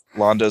awesome.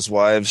 Londo's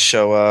wives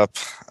show up.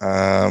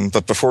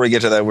 But before we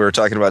get to that, we were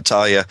talking about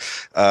Talia.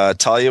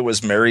 Talia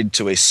was married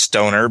to a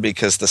stoner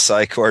because the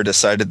Psi Corps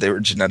decided they were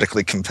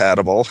genetically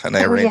compatible and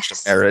they arranged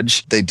a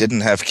marriage. They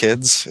didn't have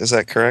kids. Is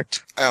that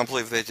correct? I don't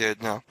believe they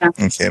did, no.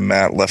 Okay,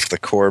 Matt left the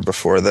Corps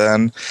before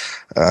then.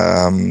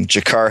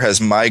 Jakar has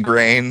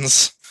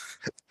migraines.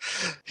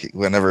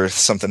 Whenever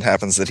something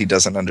happens that he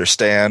doesn't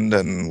understand,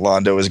 and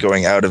Londo is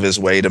going out of his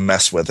way to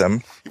mess with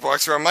him. He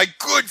walks around, my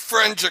good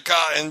friend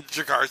Jakar, and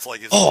Jakar's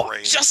like his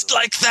brain. Just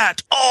like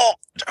that. Oh,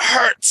 it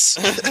hurts.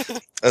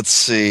 Let's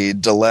see.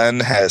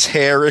 Delenn has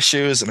hair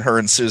issues, and her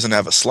and Susan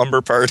have a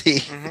slumber party.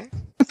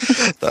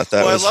 Thought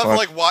that was fun. I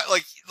love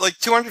like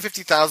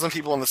 250,000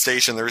 people on the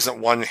station. There isn't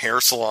one hair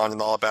salon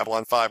in all of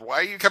Babylon 5. Why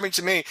are you coming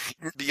to me?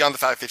 Beyond the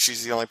fact that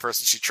she's the only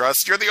person she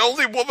trusts, you're the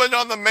only woman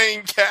on the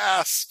main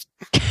cast.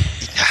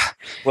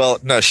 Well,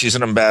 no, she's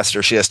an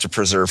ambassador. She has to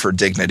preserve her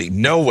dignity.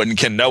 No one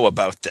can know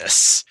about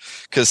this.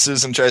 Because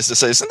Susan tries to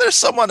say, isn't there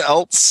someone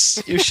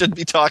else you should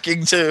be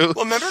talking to?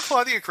 Well, remember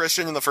Claudia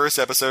Christian in the first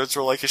episodes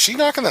were like, is she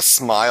not going to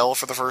smile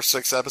for the first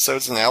 6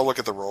 episodes? And now look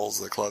at the roles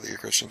that Claudia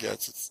Christian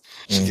gets.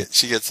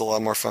 She gets a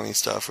lot more funny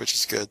stuff, which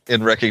is good.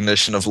 In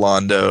recognition of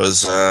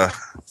Londo's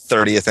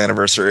 30th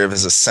anniversary of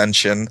his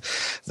ascension,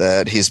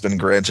 that he's been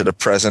granted a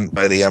present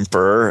by the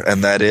Emperor,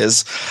 and that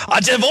is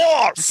a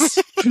divorce!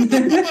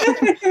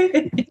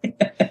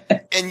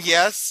 And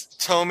yes,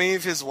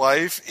 Tomev, his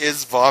wife,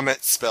 is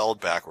vomit spelled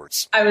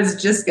backwards. I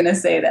was just going to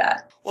say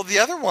that. Well, the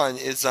other one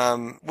is,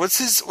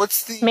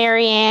 what's the...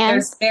 Marianne.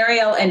 There's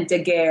Mariel and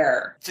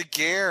Daguerre.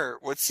 Daguerre.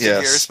 What's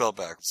Daguerre spelled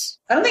backwards?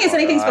 I don't think it's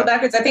anything spelled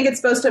backwards. I think it's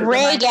supposed to...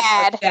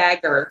 Regad.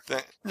 Dagger.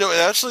 No,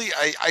 actually,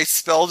 I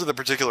spelled it a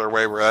particular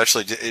way where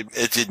actually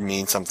it did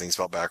mean something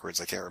spelled backwards.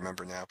 I can't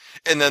remember now.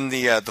 And then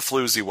the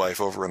floozy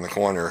wife over in the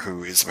corner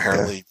who is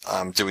apparently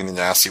doing the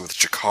nasty with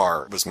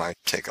Jakar was my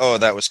take on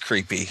that was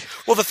creepy.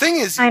 Well, the thing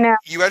is, I know.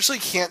 You actually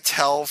can't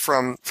tell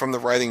from the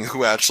writing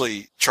who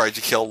actually tried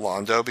to kill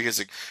Londo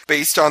because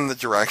based on the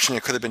direction,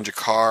 it could have been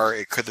Jakar,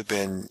 it could have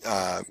been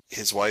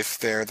his wife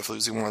there, the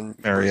floozy one.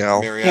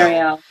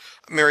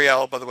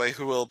 Marielle, by the way,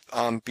 who will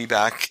be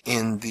back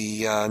in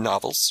the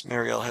novels.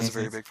 Marielle has a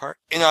very big part.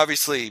 And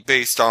obviously,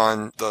 based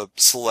on the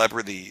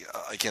celebrity,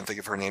 I can't think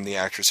of her name, the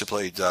actress who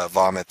played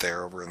Vomit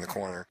there over in the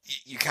corner,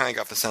 you kind of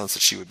got the sense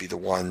that she would be the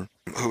one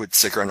who would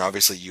stick around.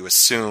 Obviously, you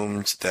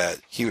assumed that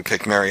he would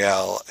pick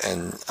Marielle,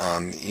 and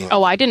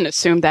Oh, I didn't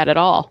assume that at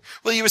all.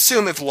 Well, you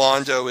assume if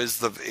Londo is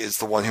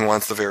the one who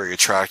wants the very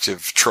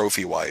attractive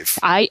trophy wife.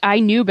 I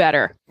knew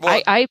better.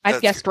 Well, I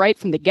guessed right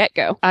from the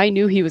get-go. I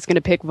knew he was going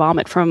to pick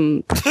Vomit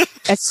from...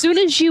 As soon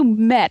as you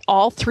met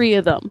all 3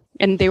 of them,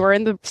 and they were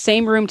in the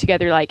same room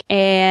together,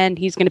 and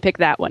he's going to pick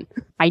that one.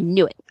 I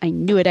knew it. I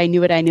knew it.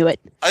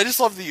 I just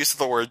love the use of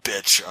the word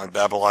bitch on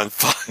Babylon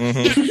 5.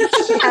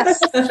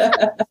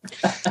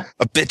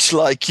 A bitch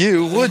like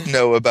you would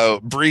know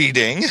about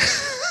breeding.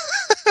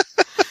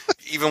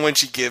 even when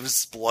she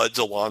gives blood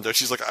to Londo,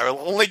 she's like, I will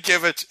only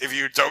give it if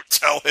you don't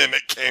tell him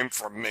it came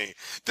from me.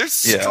 There's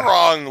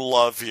strong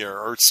love here,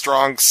 or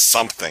strong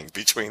something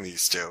between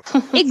these two.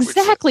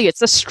 Exactly.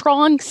 It's a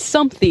strong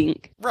something.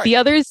 Right. The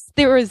others,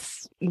 there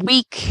was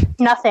weak.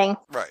 Nothing.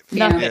 Right.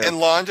 Nothing. And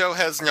Londo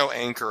has no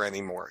anchor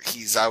anymore.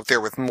 He's out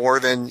there with more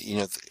than,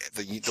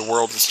 the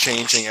world is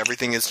changing,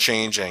 everything is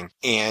changing,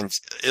 and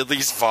at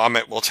least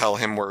Vomit will tell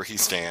him where he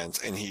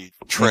stands, and he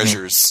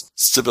treasures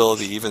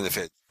stability, even if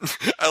it...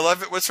 I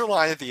love it. What's her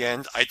line at the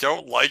end? I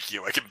don't like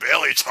you. I can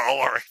barely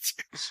tolerate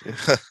you.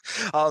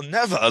 I'll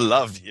never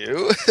love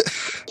you.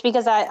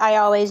 Because I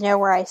always know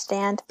where I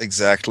stand.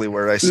 Exactly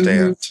where I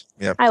stand.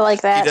 Mm-hmm. Yep. I like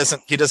that.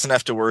 He doesn't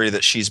have to worry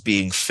that she's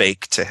being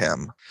fake to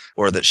him,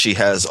 or that she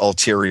has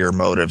ulterior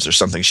motives or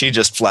something. She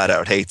just flat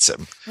out hates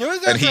him.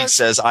 And he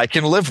says, I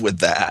can live with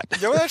that.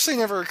 It actually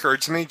never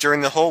occurred to me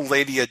during the whole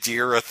Lady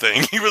Adira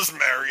thing. He was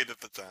married at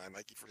the time.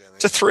 I keep forgetting.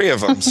 To 3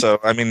 of them. So,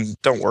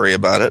 don't worry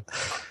about it.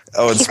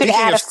 Oh, and speaking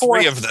of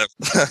 3 of them,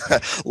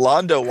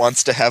 Londo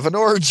wants to have an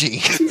orgy.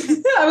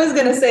 I was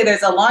going to say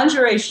there's a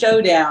lingerie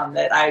showdown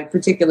that I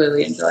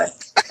particularly enjoy.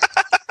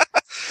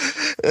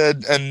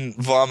 and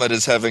Vomit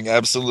is having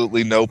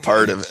absolutely no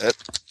part of it.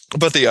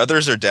 But the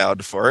others are down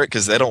for it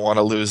because they don't want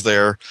to lose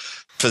their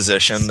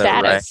position,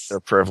 their rank, their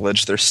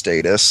privilege, their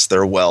status,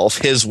 their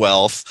wealth, his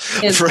wealth.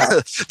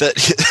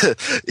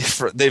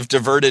 They've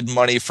diverted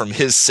money from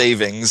his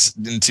savings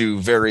into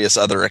various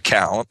other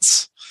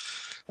accounts.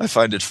 I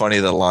find it funny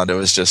that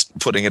Londo is just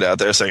putting it out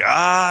there saying,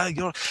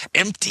 you're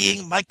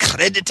emptying my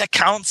credit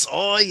accounts.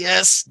 Oh,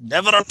 yes,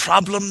 never a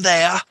problem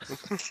there.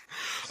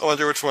 I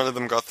wonder which one of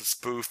them got the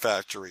Spoo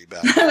Factory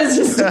back. I was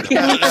just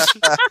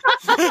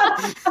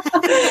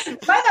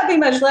might not be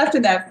much left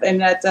in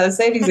that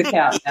savings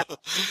account.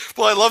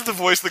 Well, I love the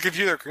voice of the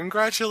computer.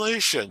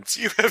 Congratulations,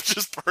 you have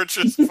just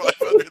purchased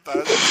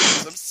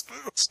 500,000 of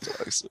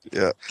Spoo.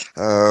 Yeah.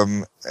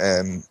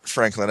 And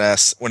Franklin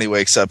asks when he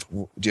wakes up,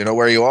 do you know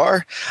where you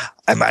are?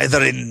 I'm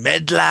either in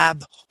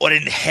MedLab or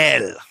in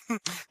hell.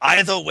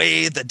 Either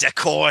way, the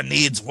decor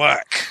needs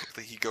work.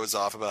 He goes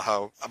off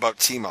about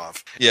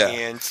Timov. Yeah.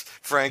 And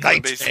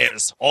Franklin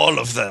Nightmares, all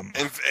of them.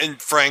 And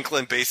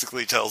Franklin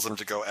basically tells him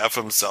to go F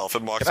himself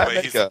and walks Can away.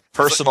 I make a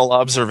personal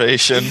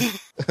observation?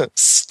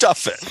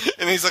 Stuff it.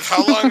 And he's like,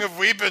 how long have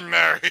we been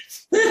married?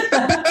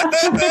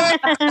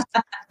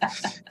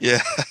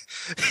 Yeah.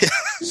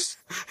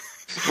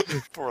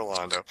 Poor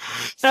Londo.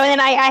 So then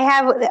I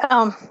have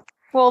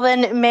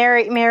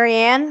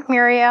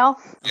Marielle.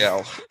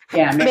 Yeah,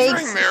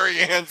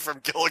 Marianne from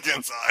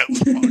Gilligan's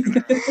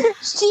Island.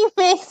 She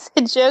makes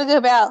a joke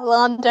about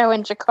Londo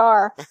and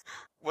Jakar.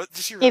 What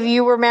did she really? If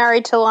you were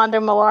married to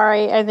Londo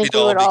Malari, I think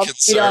we'd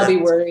all be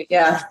worried.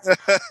 Yeah.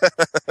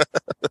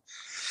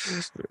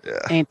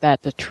 Yeah. Ain't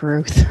that the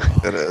truth?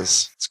 It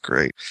is. It's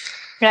great.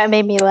 That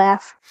made me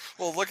laugh.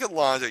 Well, look at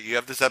Londo. You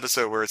have this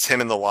episode where it's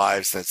him and the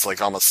wives, and it's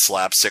like almost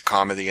slapstick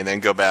comedy, and then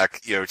go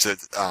back, to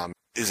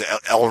is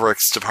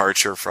Elric's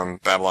departure from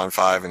Babylon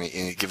 5, and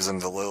he gives him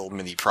the little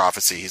mini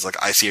prophecy. He's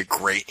like, I see a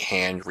great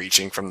hand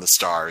reaching from the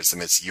stars, and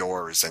it's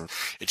yours, and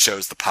it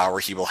shows the power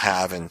he will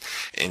have in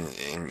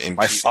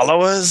my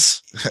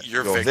followers,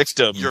 your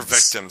victims. Your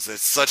victims.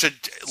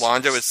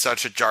 Londo is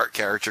such a dark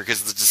character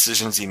because of the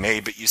decisions he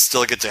made, but you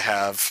still get to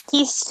have...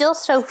 He's still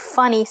so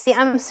funny. See,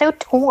 I'm so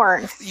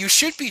torn. You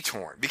should be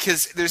torn,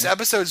 because there's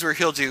episodes where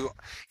he'll do...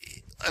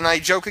 And I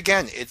joke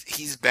again,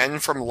 he's Ben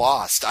from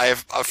Lost. I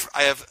have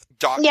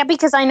Yeah,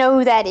 because I know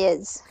who that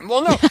is.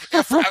 Well, no.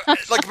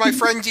 Like my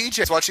friend DJ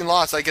is watching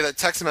Lost. I get a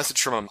text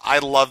message from him. I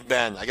love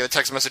Ben. I get a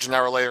text message an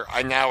hour later.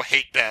 I now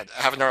hate Ben.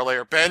 Half an hour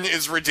later, Ben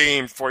is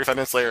redeemed. 45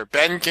 minutes later,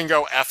 Ben can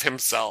go F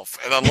himself.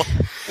 And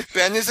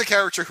Ben is a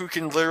character who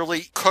can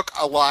literally cook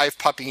a live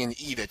puppy and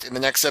eat it. In the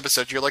next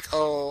episode, you're like,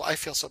 oh, I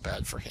feel so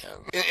bad for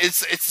him.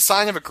 It's a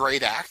sign of a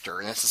great actor,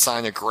 and it's a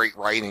sign of great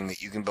writing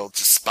that you can both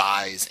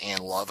despise and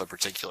love a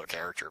particular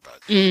character. But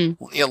he's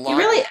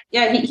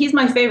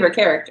my favorite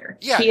character.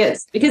 Yeah, he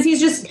is, because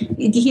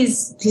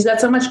he's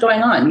got so much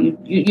going on.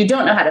 You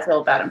don't know how to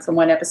feel about him from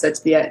one episode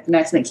to the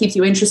next, and it keeps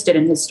you interested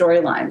in his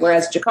storyline.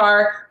 Whereas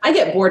Jakar, I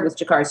get bored with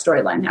Jakar's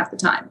storyline half the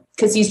time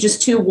because he's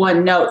just too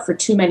one note for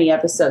too many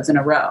episodes in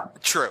a row.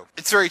 True,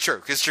 it's very true,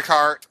 because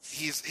Jakar,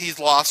 he's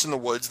lost in the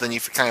woods, then he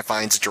kind of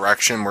finds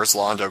direction, whereas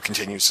Londo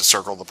continues to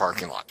circle the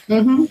parking lot.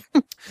 Mm-hmm.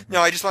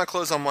 No, I just want to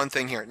close on one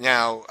thing here.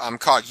 Now,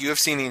 Cog, you have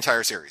seen the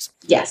entire series.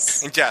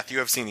 Yes. And Death, you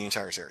have seen the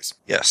entire series.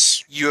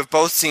 Yes. You have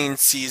both seen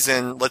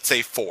season, let's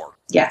say, 4.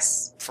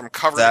 Yes. From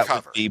cover to cover.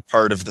 That would be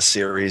part of the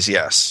series,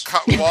 yes.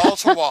 Wall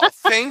to wall.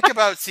 Think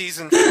about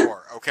season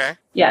 4, okay?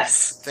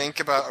 Yes.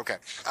 Okay.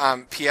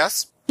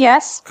 P.S.?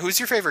 Yes? Who's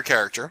your favorite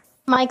character?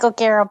 Michael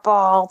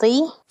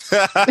Garibaldi.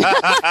 What?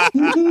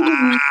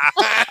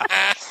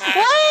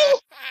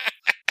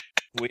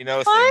 We know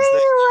things. Why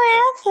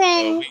are you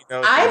laughing?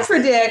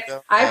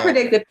 I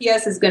predict that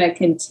PS is going to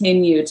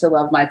continue to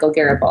love Michael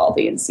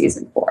Garibaldi in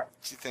season 4.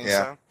 Do you think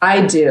so?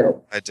 I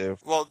do.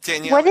 Well,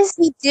 Danielle. What does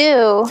he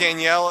do?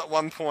 Danielle at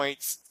one point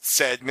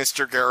said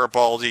Mr.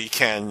 Garibaldi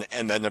can,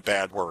 and then a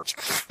bad word.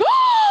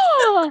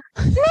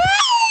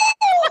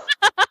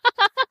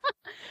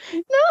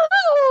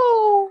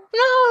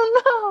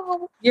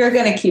 You're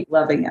going to keep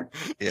loving him.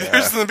 Yeah.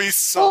 There's going to be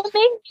so... What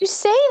made you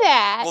say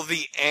that? Well,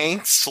 the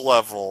angst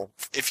level,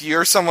 if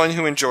you're someone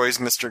who enjoys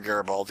Mr.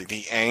 Garibaldi,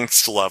 the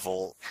angst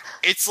level,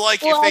 it's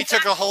like if they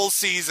took a whole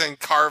season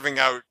carving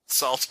out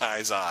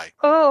Saltai's eye.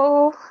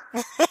 Oh.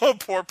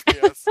 Poor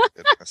PS.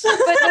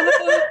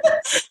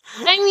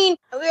 I mean...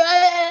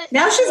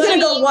 now she's going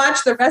to go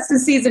watch the rest of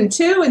season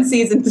 2 and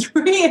season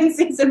 3 and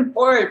season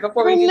 4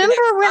 before we remember do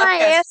the when I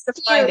next asked podcast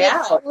to you find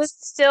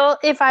out.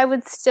 if I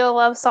would still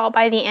love Salt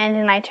by the end,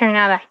 and I turned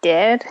out I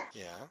did?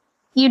 Yeah.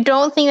 You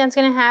don't think that's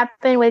going to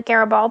happen with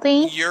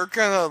Garibaldi? You're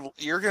gonna.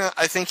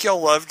 I think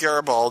you'll love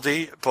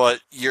Garibaldi,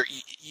 but you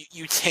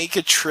take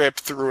a trip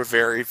through a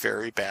very,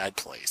 very bad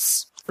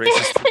place.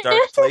 Races Through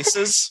Dark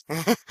Places,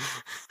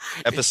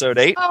 episode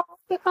 8.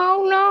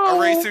 Oh no!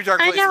 A Race Through Dark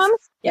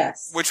Places.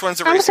 Yes. Which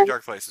one's A Race Through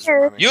Dark Places?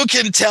 Remind me. You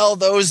can tell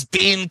those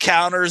bean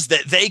counters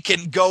that they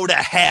can go to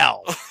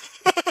hell.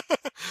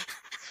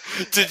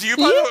 Did you,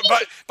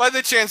 by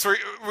the chance,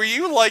 were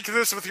you like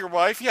this with your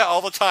wife? Yeah,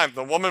 all the time.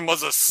 The woman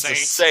was a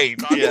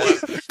saint.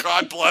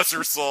 God bless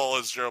her soul,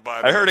 as Joe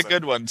Biden. I heard a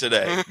good one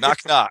today. Knock,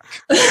 knock.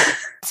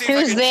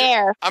 Who's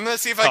there? I'm going to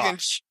see if I can...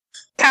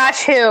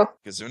 Gosh, who?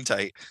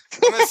 Gesundheit.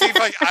 I'm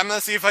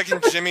gonna see if I can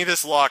jimmy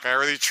this lock. I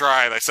already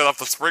tried. I set off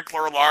the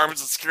sprinkler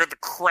alarms and scared the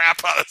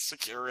crap out of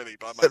security.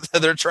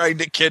 They're trying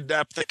to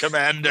kidnap the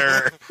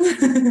commander.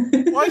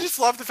 Well, I just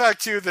love the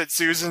fact too that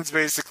Susan's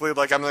basically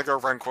like, I'm gonna go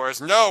run course.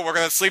 No, we're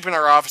gonna sleep in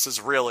our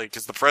offices, really,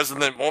 because the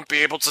president won't be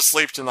able to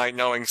sleep tonight,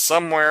 knowing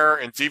somewhere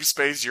in deep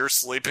space you're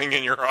sleeping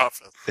in your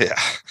office. Yeah.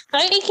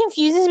 It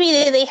confuses me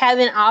that they have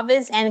an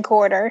office and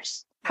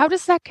quarters. How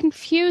does that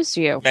confuse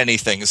you? Many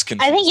things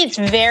confuse I think it's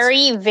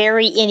very,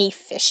 very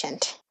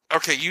inefficient.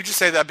 Okay, you just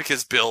say that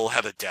because Bill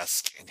had a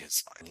desk in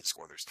his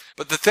quarters.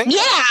 But the thing,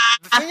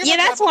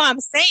 that's why I'm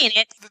saying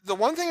it. The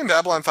one thing in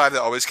Babylon 5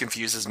 that always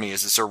confuses me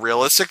is it's a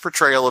realistic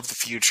portrayal of the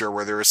future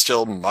where there are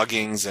still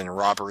muggings and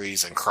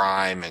robberies and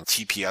crime and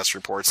TPS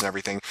reports and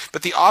everything,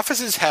 but the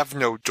offices have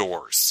no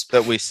doors.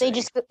 That we see.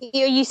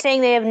 Are you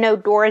saying they have no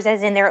doors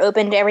as in they're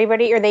open to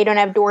everybody, or they don't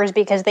have doors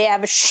because they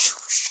have a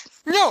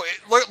No,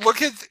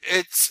 look at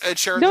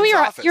Sheridan's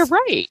office. You're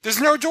right.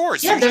 There's no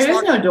doors. Yeah, there is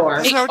no door.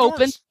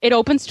 It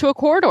opens to a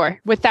corridor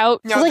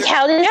without.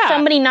 How does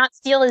somebody not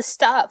steal his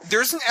stuff?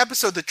 There's an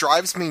episode that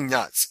drives me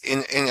nuts.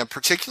 In a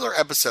particular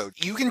episode,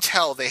 you can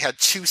tell they had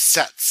two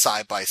sets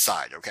side by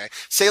side. Okay,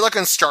 say like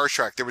on Star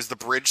Trek, there was the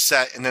bridge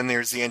set, and then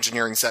there's the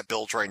engineering set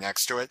built right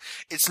next to it.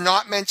 It's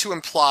not meant to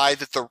imply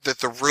that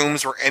the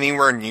rooms were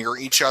anywhere near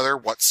each other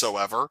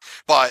whatsoever,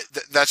 but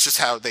that's just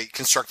how they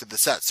constructed the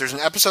sets. There's an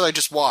episode I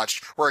just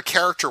watched where a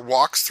character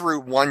walks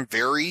through one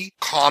very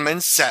common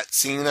set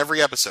seen in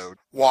every episode,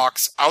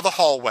 walks out of the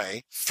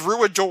hallway,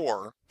 through a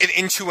door, and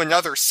into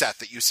another set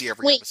that you see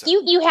every episode.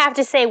 Wait, you have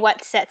to say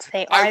what sets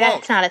they are.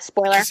 That's not a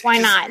spoiler. Why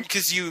not?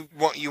 Because you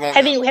won't.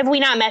 Have we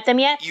not met them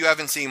yet? You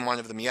haven't seen one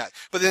of them yet.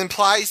 But it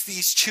implies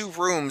these two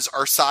rooms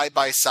are side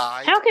by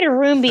side. How could a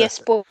room be a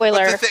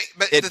spoiler?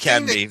 It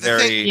can be.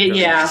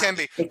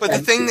 But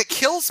the thing that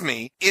kills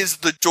me is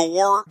the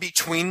door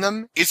between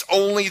them is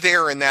only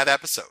there in that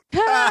episode.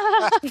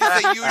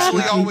 Because they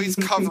usually always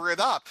cover it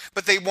up.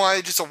 But they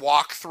wanted just a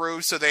walk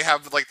through, so they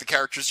have like the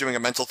characters doing a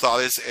mental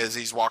thought as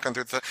he's walking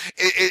through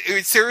it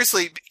would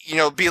seriously,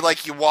 be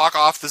like you walk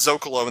off the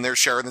Zocalo and there's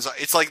Sheridan's.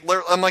 It's like,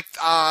 I'm like,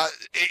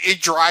 it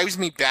drives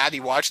me batty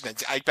watching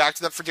it. I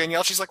backed it up for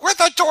Danielle. She's like, where'd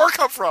that door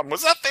come from?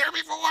 Was that there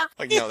before?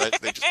 Like, no,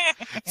 they just,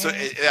 so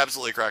it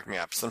absolutely cracked me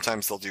up.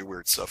 Sometimes they'll do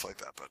weird stuff like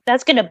that, but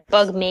that's gonna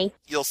bug me.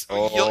 You'll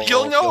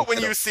know it when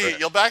you see it.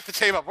 You'll back the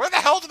tape up. Where the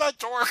hell did that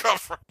door come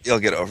from? You'll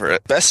get over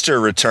it. Bester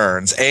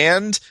returns,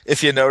 and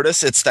if you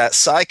notice, it's that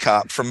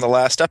Psy-Cop from the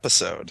last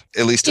episode.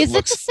 At least it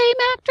looks. Is it the same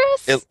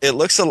actress? It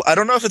looks. I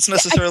don't know if it's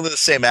necessarily the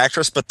same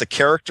actress, but the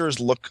characters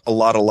look a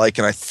lot alike,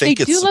 and I think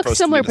it's supposed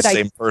to be the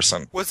same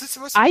person. Was it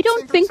supposed to be I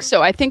don't think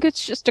so. I think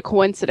it's just a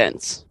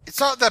coincidence. It's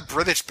not that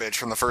British bitch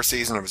from the first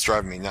season that was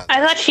driving me nuts.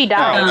 I thought she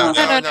died.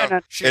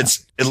 No.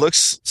 It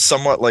looks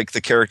somewhat like the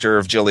character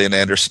of Gillian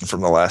Anderson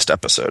from the last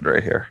episode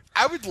right here.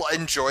 I would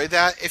enjoy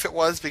that if it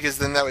was, because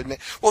then that would make...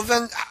 Well,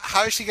 then,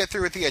 how does she get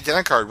through with the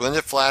identicard? Wouldn't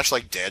it flash,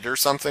 like, dead or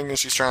something and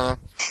she's trying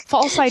to...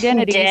 False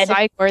identity,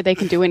 psych, where they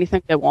can do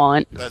anything they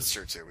want. That's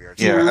true, too.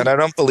 Yeah, and I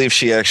don't believe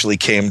she actually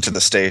came to the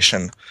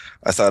station.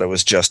 I thought it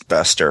was just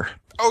Bester.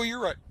 Oh,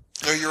 you're right.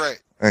 No, you're right.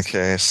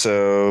 Okay,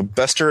 so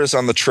Bester is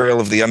on the trail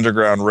of the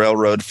Underground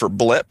Railroad for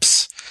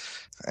blips.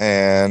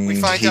 And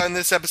we find out in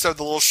this episode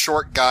the little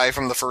short guy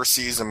from the first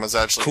season was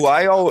actually... Who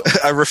I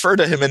refer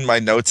to him in my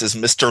notes as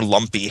Mr.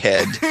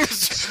 Lumpyhead.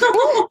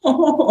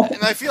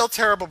 And I feel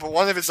terrible, but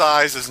one of his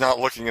eyes is not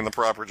looking in the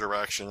proper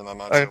direction, and I'm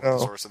not sure what the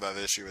source of that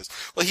issue is.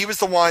 Well, he was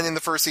the one in the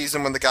first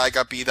season when the guy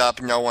got beat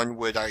up, no one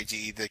would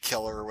ID the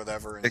killer or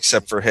whatever.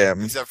 Except for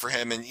him.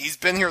 And he's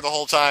been here the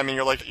whole time, and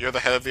you're like, you're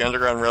the head of the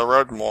Underground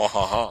Railroad?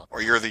 Mwahaha.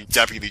 Or you're the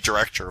deputy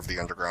director of the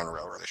Underground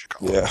Railroad, they should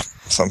call it. Yeah,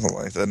 something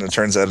like that. And it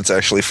turns out it's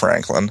actually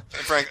Franklin.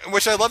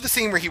 Which I love the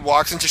scene where he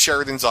walks into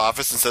Sheridan's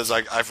office and says,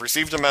 I've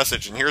received a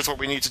message, and here's what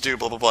we need to do,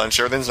 blah, blah, blah. And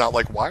Sheridan's not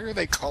like, why are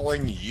they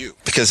calling you?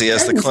 Because he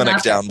has the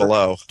clinic down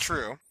below.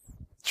 True.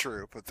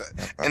 True, but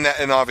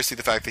and obviously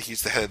the fact that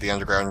he's the head of the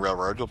Underground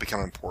Railroad will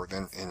become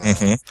important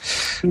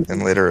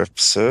in later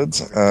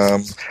episodes.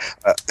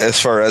 As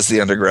far as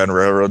the Underground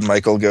Railroad,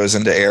 Michael goes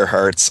into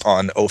Earhart's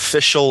on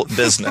official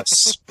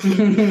business.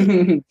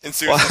 And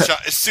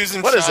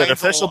Susan what is it?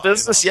 Official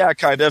business? Yeah,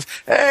 kind of.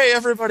 Hey,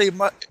 everybody!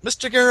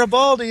 Mr.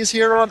 Garibaldi's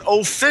here on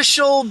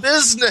official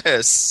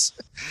business.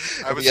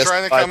 I was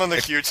trying to come on the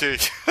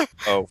QT.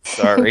 Oh,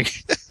 sorry.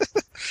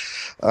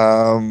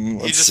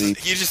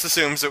 He just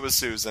assumes it was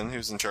Susan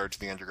who's in charge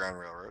of the Underground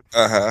Railroad.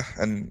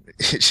 And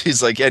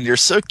she's like, and you're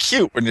so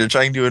cute when you're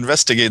trying to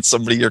investigate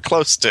somebody you're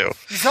close to.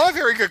 He's not a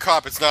very good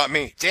cop. It's not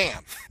me.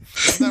 Damn.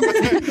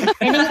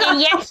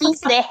 and yet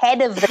he's the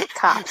head of the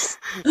cops.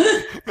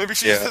 Maybe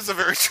she just has a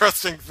very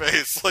trusting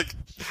face. Like,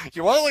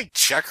 you want to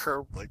check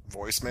her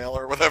voicemail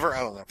or whatever? I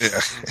don't know. Yeah.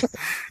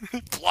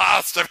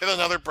 Blast! I've hit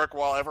another brick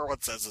wall.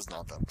 Everyone says it's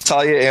not them.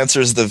 Talia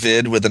answers the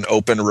vid with an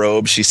open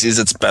robe. She sees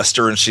it's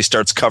Bester and she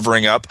starts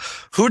covering up.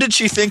 Who did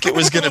she think it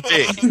was going to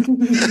be?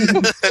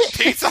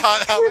 Pizza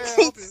Hut. How may I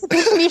help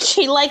you?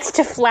 She likes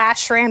to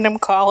flash random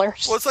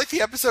callers. Well, it's like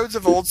the episodes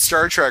of old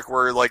Star Trek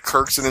where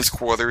Kirk's in his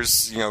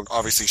quarters,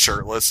 obviously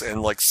shirtless,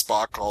 and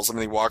Spock calls him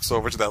and he walks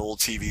over to that little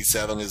TV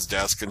set on his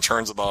desk and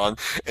turns it on,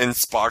 and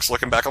Spock's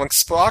looking back. I'm like,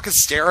 Spock is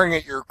staring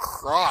at your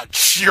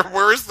crotch.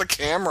 Where's the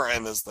camera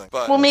in this thing?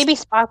 But well, maybe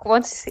Spock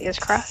wants to see his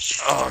crotch.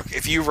 Oh,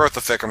 if you wrote the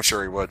fic, I'm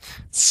sure he would.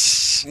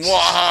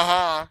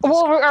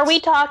 Well, are we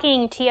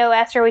talking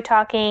TOS or are we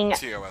talking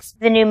TOS?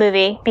 The new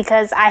movie?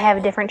 Because I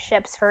have different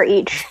ships for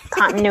each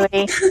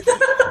continuity.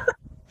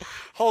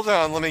 Hold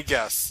on, let me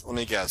guess.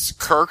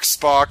 Kirk,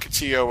 Spock,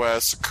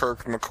 TOS,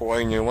 Kirk,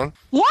 McCoy, new one?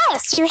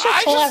 Yes, you're so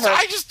clever.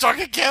 I just took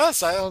a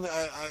guess. I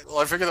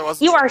figured that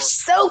wasn't. You are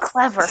so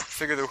clever. I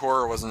figured the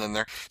horror wasn't in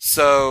there.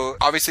 So,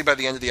 obviously by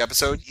the end of the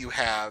episode, you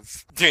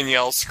have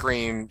Danielle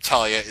scream,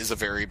 Talia is a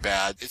very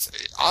bad...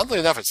 Oddly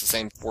enough, it's the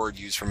same word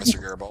used for Mr.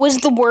 Garibaldi. Was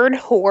the word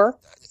whore?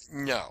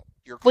 No.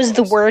 Was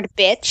the word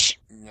bitch?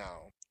 No.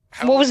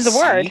 What was the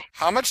word?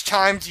 How much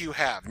time do you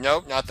have?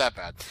 Nope, not that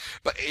bad.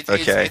 But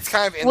it's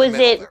kind of in was the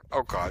middle it? there.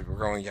 Oh God, we're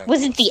going young.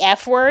 Was it the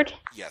F word?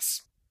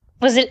 Yes.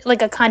 Was it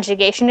a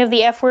conjugation of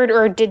the F word,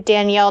 or did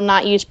Danielle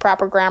not use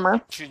proper grammar?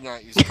 She did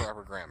not use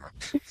proper grammar.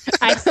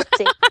 I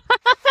see.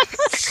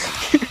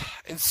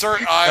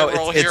 Insert eye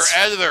roll here,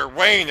 editor.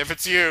 Wayne, if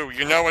it's you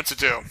know what to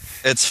do.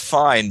 It's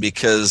fine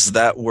because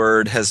that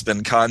word has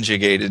been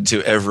conjugated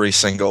to every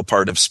single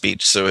part of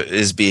speech, so it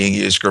is being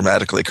used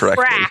grammatically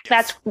correctly.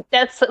 Frack.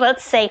 That's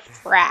let's say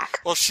frack.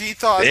 Well, she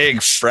thought big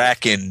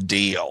frackin'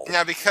 deal.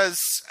 Now,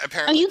 because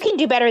apparently you can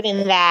do better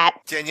than that.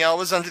 Danielle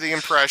was under the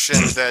impression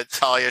that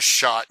Talia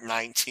shot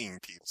 19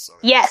 people. So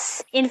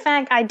yes, in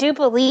fact, I do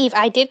believe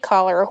I did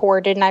call her a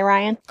whore, didn't I,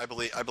 Ryan? I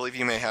believe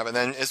you may have. And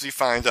then, as we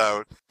find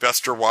out,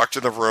 Bester walked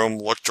in the room,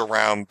 looked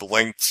around,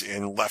 blinked,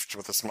 and left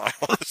with a smile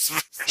on his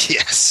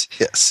face.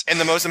 Yes. And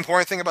the most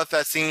important thing about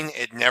that scene,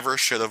 it never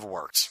should have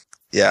worked.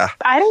 Yeah.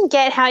 I don't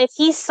get how, if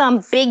he's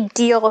some big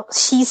deal,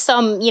 he's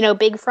some,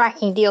 big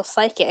fracking deal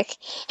psychic,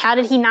 how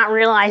did he not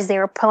realize they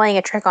were playing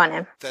a trick on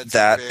him?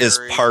 That is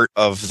part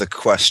of the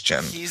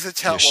question. He's a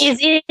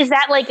Is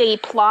that a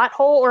plot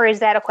hole, or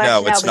is that a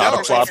question? No, it's not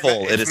a plot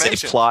hole. It is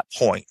a plot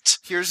point.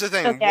 Here's the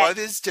thing. Okay. What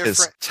is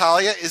different?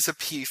 Talia is a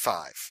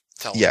P5.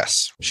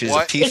 Yes, she's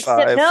a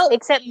P5.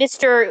 Except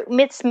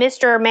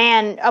Mr.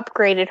 Man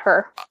upgraded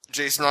her.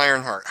 Jason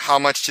Ironheart. How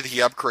much did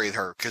he upgrade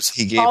her? Because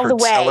he gave her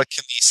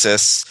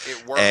telekinesis.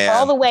 It worked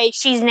all the way.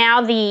 She's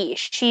now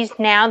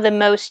the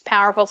most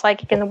powerful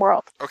psychic in the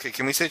world. Okay,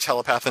 can we say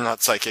telepath and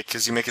not psychic?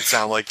 Because you make it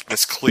sound like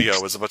Miss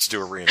Cleo was about to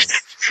do a reading.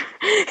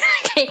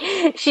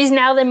 Okay, she's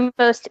now the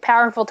most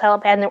powerful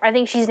telepath. I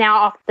think she's now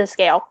off the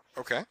scale.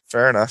 Okay,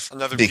 fair enough.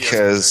 Another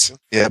because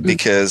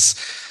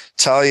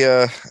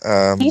Talia.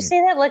 You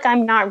say that like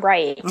I'm not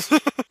right.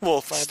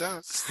 We'll find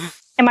out.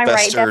 Am I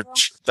right?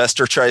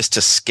 Bester tries to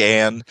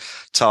scan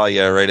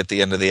Talia right at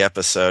the end of the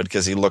episode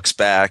because he looks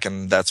back,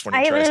 and that's when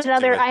he tries to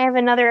do it. I have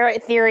another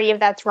theory if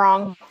that's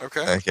wrong.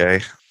 Okay.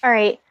 All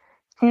right.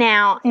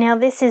 Now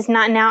this is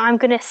not. Now I'm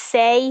gonna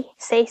say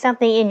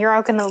something, and you're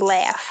all gonna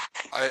laugh.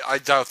 I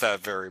doubt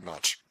that very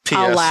much. P.S.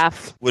 I'll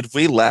laugh. Would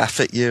we laugh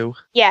at you?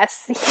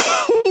 Yes.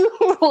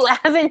 You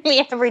laugh at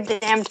me every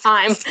damn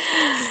time.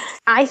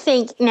 I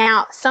think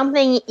now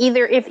something,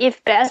 either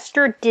if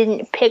Bester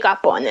didn't pick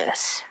up on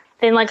this,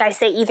 then like I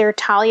say, either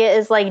Talia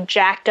is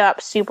jacked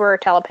up super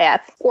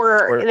telepath,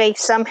 or they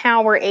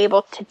somehow were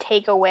able to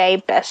take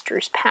away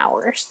Bester's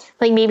powers.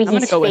 Like maybe I'm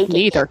gonna go with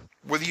neither.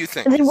 What do you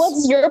think? Then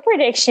what's your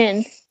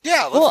prediction?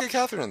 Yeah, let's get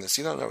Catherine in this.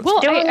 You don't know.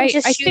 Don't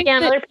just shoot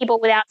down other people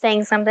without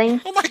saying something.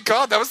 Oh my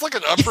God, that was like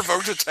an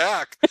unprovoked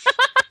attack.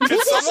 What did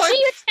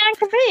you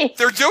attack me?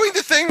 They're doing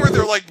the thing where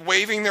they're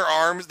waving their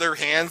arms, their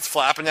hands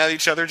flapping at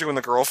each other, doing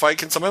the girl fight.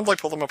 Can someone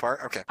pull them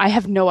apart? Okay. I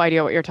have no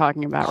idea what you're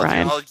talking about,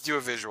 Ryan. I'll do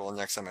a visual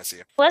next time I see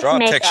you. Draw a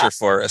picture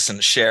for us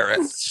and share it.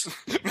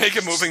 Make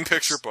a moving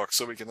picture book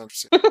so we can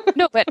understand.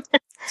 No, but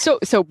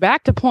so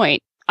back to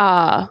point.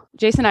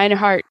 Jason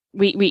Ironheart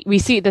we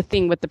see the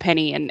thing with the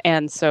penny,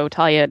 and so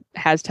Talia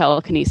has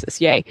telekinesis,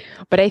 yay.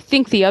 But I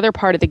think the other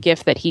part of the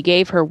gift that he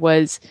gave her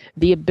was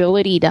the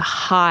ability to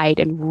hide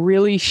and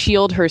really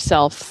shield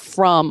herself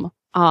from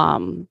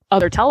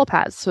other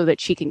telepaths, so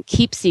that she can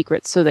keep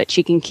secrets, so that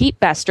she can keep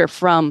Bester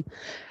from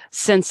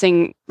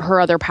sensing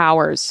her other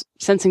powers,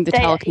 sensing the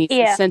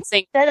telekinesis,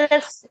 sensing.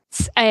 That's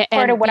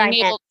part of what I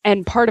meant.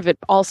 And part of it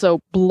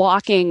also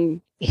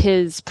blocking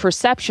his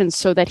perception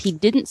so that he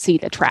didn't see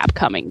the trap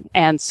coming,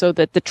 and so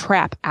that the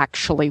trap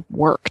actually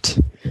worked.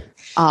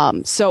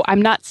 So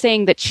I'm not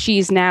saying that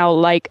she's now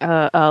like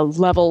a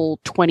level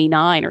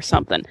 29 or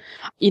something.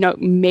 You know,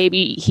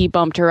 maybe he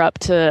bumped her up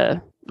to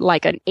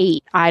like an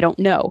 8. I don't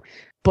know,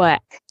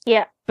 but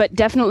yeah. But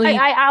definitely,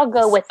 I'll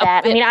go with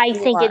that. I mean, I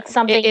think it's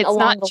something it's along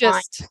not the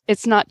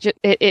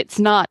line. It's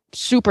not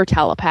super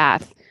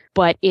telepath,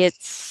 but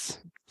it's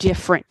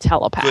different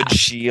telepath. Good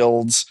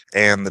shields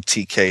and the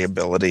TK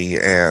ability,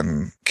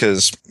 and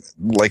because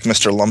like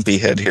Mr.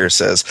 Lumpyhead here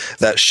says,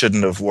 that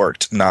shouldn't have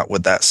worked, not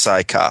with that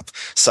Psycop.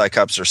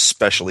 Psycops are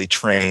specially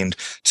trained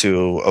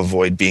to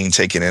avoid being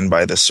taken in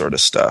by this sort of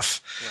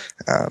stuff.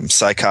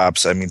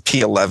 Psycops, I mean,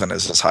 P11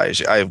 is as high as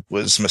you. I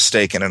was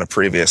mistaken in a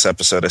previous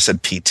episode. I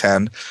said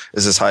P10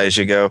 is as high as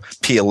you go.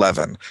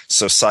 P11.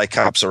 So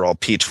Psycops are all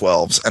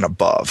P12s and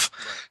above.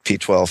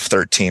 P12,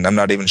 13. I'm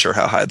not even sure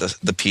how high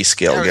the P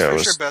scale goes. I'm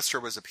pretty sure Bester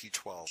was a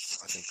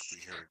P12. I think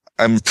we heard.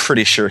 I'm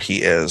pretty sure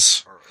he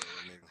is. Or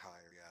maybe higher,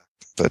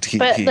 yeah.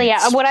 But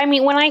yeah, what I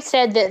mean when I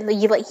said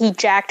that he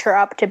jacked her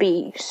up to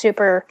be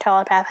super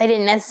telepath, I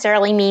didn't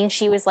necessarily mean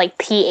she was like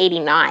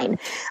P89.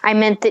 I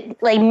meant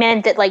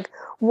that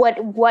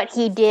what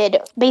he did.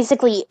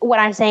 Basically, what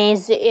I'm saying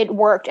is it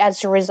worked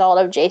as a result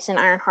of Jason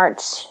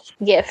Ironheart's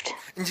gift.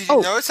 And did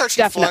you notice how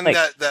she flung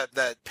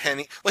that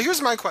penny? Well,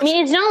 here's my question. I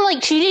mean, it's not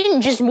like she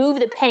didn't just move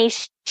the penny;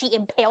 she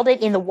impaled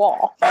it in the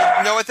wall.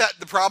 You know what?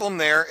 The problem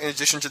there, in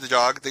addition to the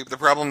dog, the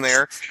problem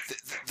there,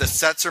 the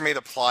sets are made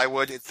of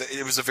plywood.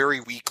 It was a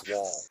very weak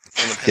wall.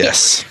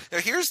 Yes. Now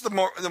here's the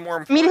more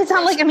important. I mean, it's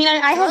not like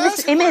I have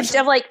this image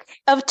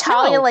of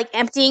Talia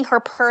emptying her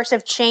purse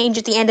of change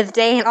at the end of the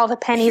day, and all the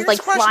pennies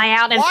fly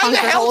out and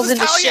puncture holes in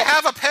the ship. Why the hell does Talia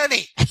have a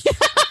penny?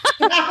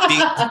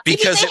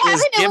 Because it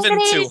was given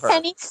to her.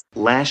 Pennies.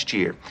 Last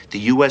year, the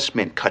U.S.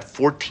 Mint cut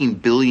 14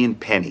 billion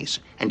pennies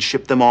and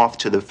shipped them off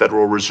to the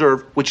Federal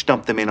Reserve, which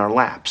dumped them in our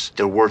laps.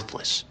 They're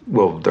worthless.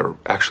 Well, they're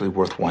actually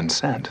worth 1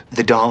 cent.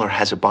 The dollar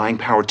has a buying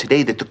power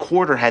today that the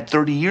quarter had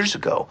 30 years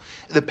ago.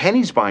 The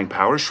penny's buying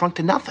power has shrunk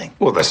to nothing.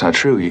 Well, that's not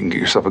true. You can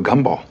get yourself a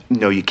gumball.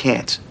 No, you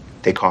can't.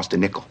 They cost a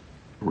nickel.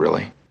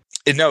 Really?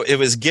 No, it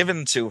was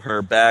given to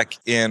her back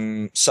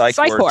in Psych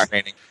Ward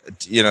training.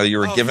 You know, you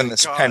were given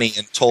this penny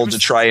and told to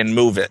try and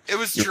move it. It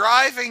was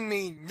driving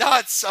me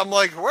nuts. I'm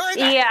like, where?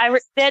 Yeah,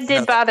 that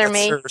did bother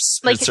me.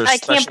 I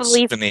can't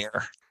believe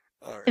souvenir.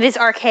 It is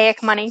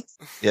archaic money.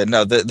 Yeah,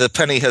 no, the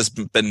penny has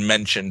been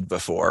mentioned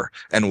before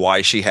and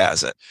why she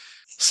has it.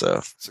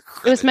 So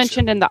it was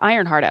mentioned in the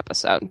Ironheart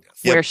episode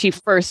where she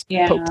first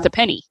poked the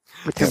penny.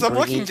 Because I'm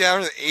looking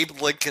down at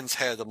Abe Lincoln's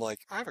head, I'm like,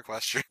 I have a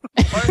question.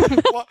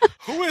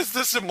 Who is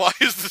this and why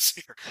is this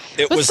here?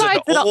 It was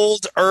an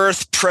old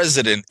Earth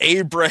president,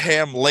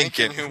 Abraham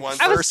Lincoln, who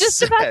I was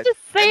just about to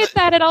say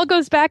that. It all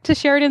goes back to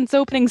Sheridan's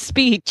opening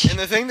speech. And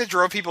the thing that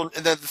drove people,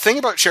 the thing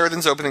about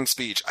Sheridan's opening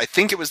speech, I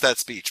think it was that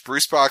speech.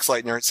 Bruce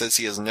Boxleitner says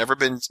he has never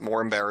been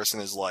more embarrassed in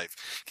his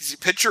life. Because you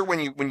picture when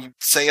you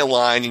say a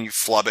line and you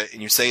flub it,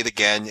 and you say it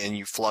again and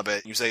you flub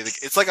it, and you say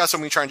it's like us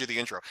when we try and do the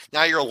intro.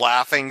 Now you're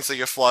laughing, so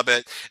you flub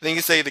it. And then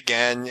you say it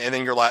again, and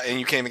then and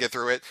you can't even get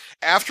through it.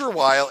 After a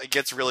while, it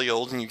gets really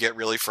old, and you get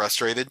really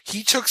frustrated.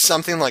 He took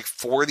something like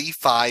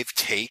 45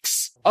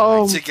 takes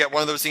to get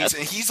one of those things,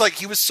 and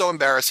he was so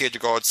embarrassed he had to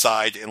go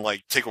outside and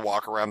take a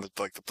walk around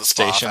the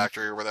spa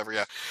factory or whatever.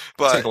 Yeah,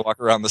 but take a walk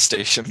around the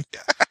station.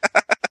 Yeah.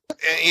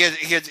 And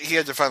he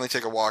had to finally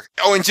take a walk.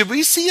 Oh, and did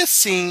we see a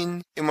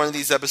scene in one of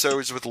these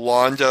episodes with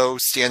Londo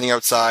standing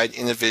outside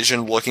in a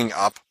vision looking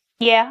up?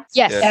 Yeah.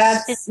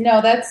 Yes.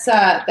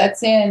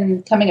 That's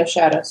in Coming of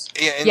Shadows.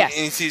 Yeah, and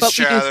he sees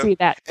shadows.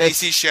 And he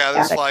sees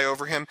shadows fly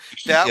over him.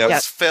 That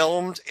was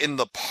filmed in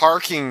the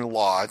parking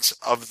lot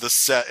of the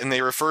set, and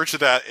they refer to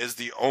that as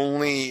the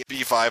only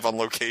B5 on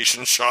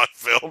location shot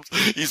filmed.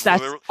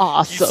 That's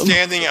awesome. He's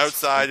standing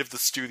outside of the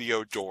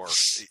studio door.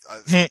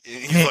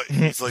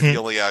 He's like the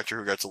only actor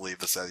who got to leave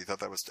the set. He thought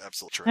that was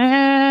absolutely true.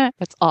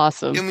 That's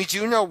awesome. And we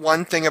do know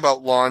one thing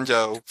about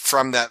Londo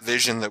from that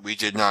vision that we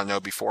did not know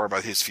before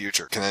about his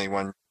future. Can anyone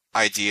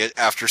idea it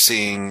after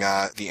seeing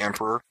the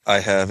Emperor? I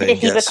have a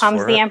guess. He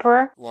becomes the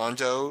Emperor?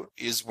 Londo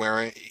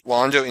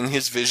in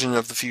his vision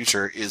of the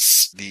future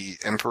is the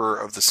Emperor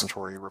of the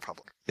Centauri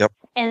Republic. Yep.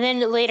 And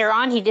then later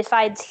on he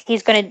decides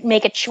he's going to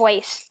make a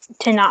choice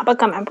to not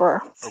become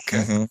Emperor. Okay.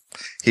 Mm-hmm.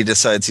 He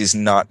decides he's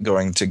not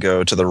going to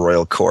go to the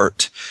royal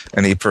court,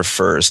 and he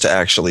prefers to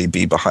actually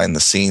be behind the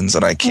scenes,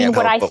 and I can't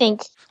help but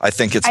I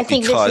think it's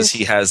because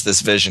he has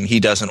this vision. He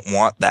doesn't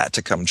want that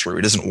to come true.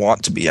 He doesn't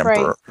want to be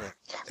emperor. Right.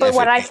 But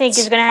what I think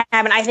is going to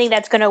happen, I think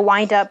that's going to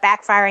wind up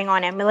backfiring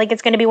on him. Like,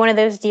 it's going to be one of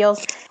those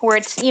deals where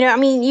it's,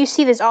 you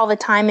see this all the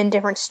time in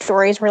different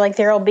stories where, like,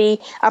 there'll be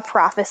a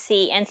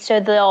prophecy, and so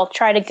they'll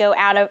try to go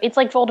out of, it's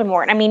like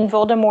Voldemort. I mean,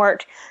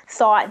 Voldemort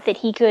thought that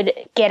he could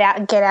get out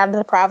of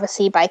the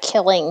prophecy by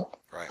killing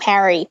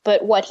Harry,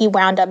 but what he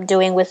wound up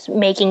doing was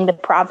making the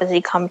prophecy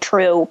come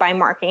true by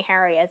marking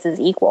Harry as his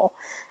equal.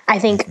 I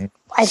think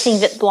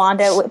that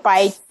Londo,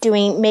 by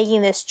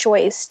making this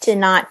choice to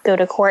not go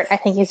to court, I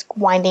think he's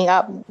winding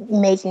up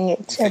making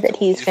it so that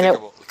he's going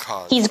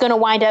to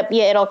wind up,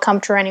 it'll come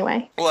true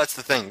anyway. Well, that's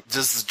the thing.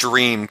 Does the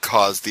dream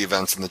cause the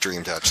events in the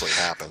dream to actually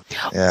happen?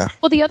 Yeah.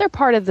 Well, the other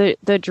part of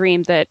the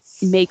dream that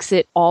makes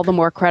it all the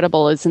more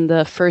credible is in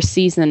the first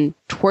season,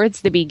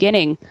 towards the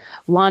beginning,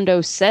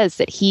 Londo says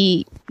that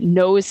he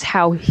knows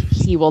how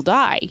he will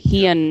die.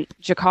 He and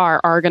Jakar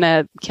are going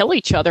to kill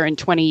each other in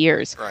 20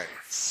 years. Right.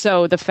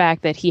 So the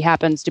fact that he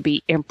happens to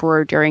be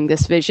emperor during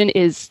this vision,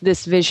 is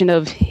this vision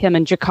of him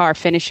and Jakar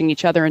finishing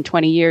each other in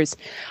 20 years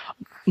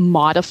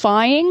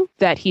modifying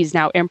that he's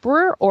now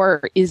emperor,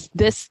 or is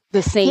this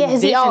the same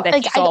vision that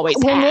he's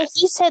always had? When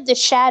he said the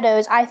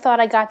shadows, I thought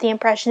I got the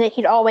impression that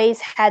he'd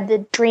always had the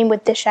dream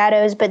with the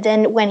shadows, but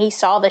then when he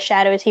saw the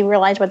shadows, he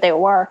realized what they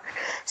were.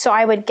 So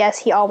I would guess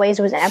he always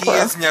was emperor. He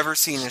has never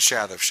seen a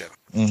shadow ship.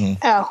 Mm-hmm.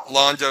 Oh,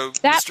 Londo.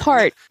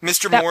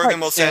 Mr.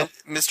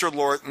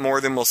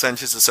 Morgan will send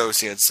his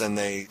associates, and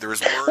there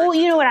is word. Well,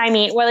 you know what I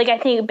mean. Well, like, I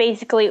think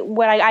basically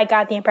what I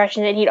got the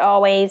impression that he'd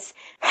always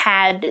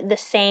had the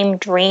same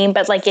dream,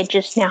 but like it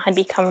just now had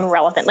become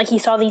relevant. Like, he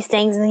saw these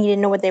things and he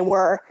didn't know what they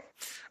were.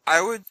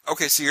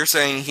 So you're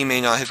saying he may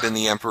not have been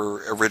the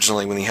emperor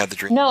originally when he had the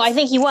dream? No, I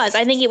think he was.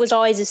 I think it was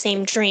always the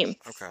same dream.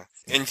 Okay.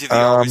 And did he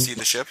always see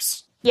the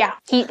ships? Yeah,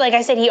 like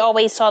I said, he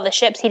always saw the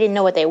ships. He didn't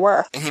know what they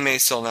were. And he may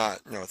still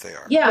not know what they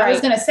are. Yeah, right. I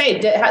was going to say,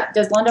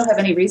 does Londo have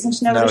any reason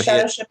to know what a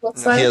shadow ship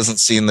looks like? He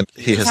hasn't seen them.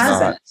 He has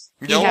not.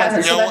 No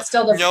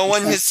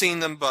one has seen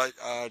them but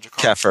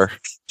Jakar.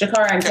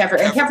 Jakar and Kefir.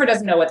 And Kefir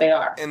doesn't know what they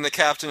are. And the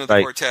captain of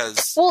the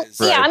Cortez. Well,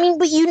 yeah, I mean,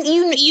 but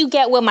you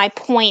get what my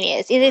point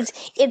is.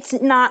 It's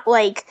not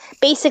like,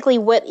 basically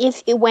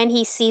when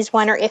he sees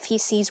one, or if he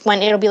sees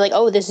one, it'll be like,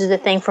 oh, this is the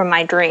thing from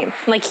my dream.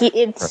 Like,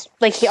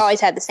 like he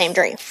always had the same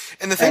dream.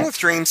 And the thing with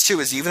dreams too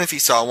is, even if he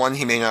saw one,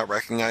 he may not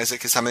recognize it,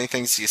 because how many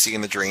things do you see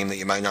in the dream that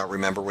you might not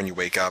remember when you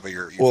wake up?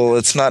 Well,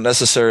 it's not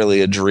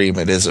necessarily a dream;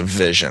 it is a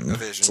vision.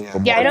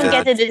 Yeah, I don't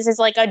get that this is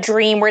like a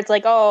dream where it's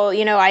like, oh,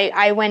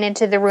 I went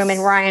into the room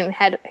and Ryan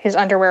had his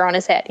underwear on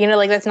his head.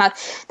 Like, that's not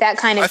that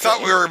kind of. I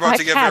thought we were about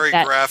to get very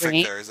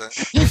graphic there. Is that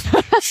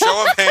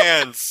show of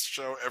hands?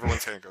 Show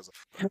everyone's hand goes up.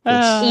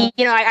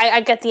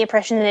 I get the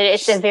impression that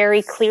it's a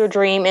very clear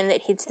dream and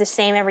that it's the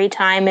same every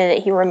time and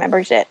that he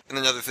remembers it. And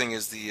another thing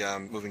is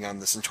moving on.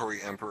 The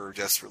Centauri Emperor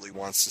desperately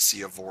wants to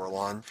see a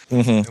Vorlon,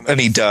 and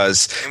he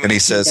does, and he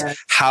says,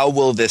 "How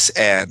will this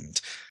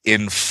end?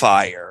 In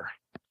fire."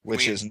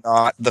 Which is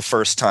not the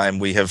first time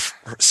we have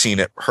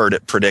heard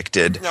it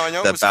predicted. No, I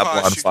know that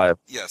Babylon 5.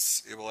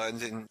 Yes, it will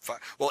end in fire.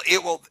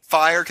 Well,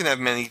 fire can have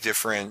many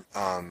different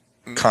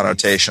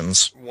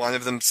connotations. One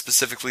of them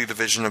specifically the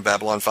vision of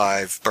Babylon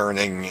 5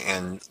 burning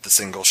and the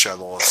single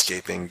shuttle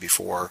escaping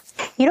before.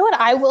 You know what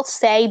I will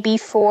say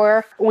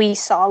before we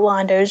saw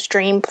Londo's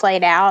dream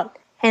played out,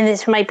 and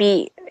this might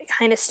be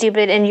kind of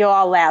stupid and you'll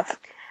all laugh,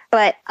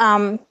 but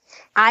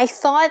I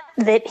thought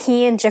that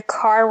he and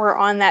Jakar were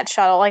on that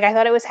shuttle. Like, I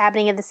thought it was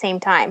happening at the same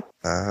time.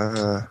 He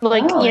and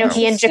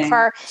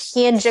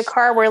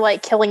Jakar were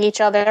like killing each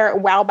other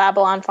while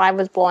Babylon 5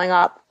 was blowing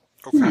up.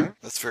 Okay,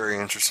 that's very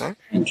interesting.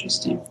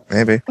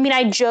 Maybe. I mean,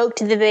 I joked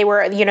that they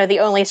were, the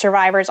only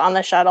survivors on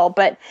the shuttle,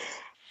 but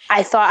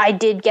I thought I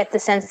did get the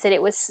sense that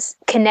it was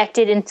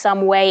connected in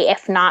some way,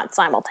 if not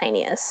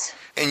simultaneous.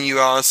 And you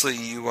honestly,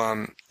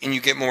 and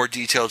you get more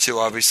detail too.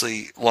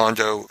 Obviously,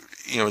 Londo,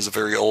 is a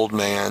very old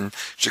man.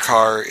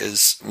 Jakar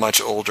is much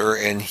older,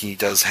 and he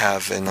does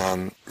have not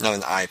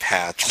an eye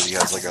patch, but he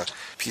has like a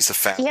piece of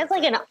fabric. He has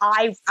like an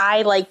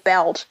eye like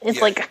belt. It's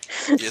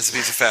he has a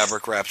piece of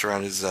fabric wrapped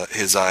around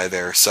his eye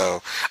there.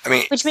 So,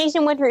 which makes me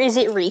wonder: is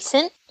it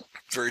recent?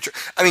 Very true.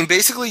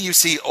 Basically, you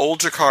see old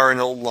Jakar and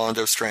old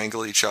Londo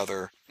strangle each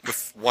other,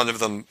 with one of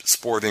them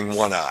sporting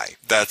one eye.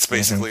 That's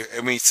basically,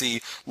 and we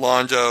see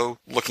Londo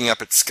looking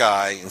up at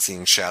sky and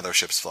seeing shadow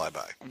ships fly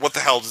by. What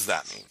the hell does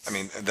that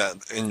mean?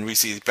 And we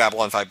see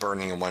Babylon 5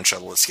 burning and one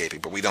shuttle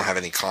escaping, but we don't have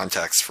any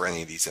context for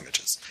any of these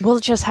images.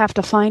 We'll just have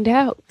to find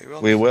out.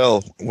 We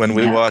will when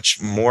we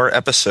watch more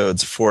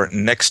episodes for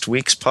next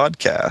week's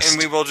podcast. And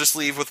we will just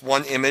leave with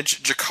one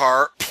image.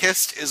 Jakar,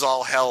 pissed as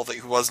all hell that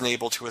he wasn't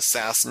able to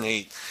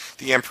assassinate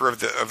the Emperor of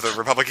the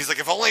Republic. He's like,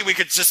 if only we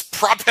could just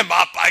prop him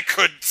up, I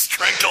could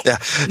strangle Yeah.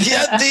 He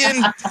had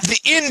the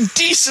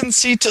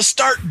indecency to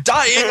start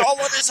dying all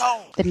on his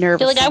own. The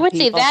nerve. I would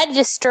say that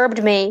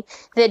disturbed me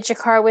that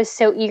Jakar was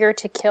so eager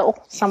to kill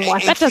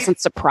someone. That doesn't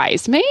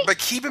surprise me. But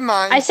keep in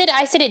mind, I said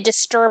it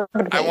disturbed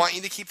me. I want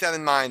you to keep that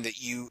in mind, that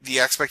the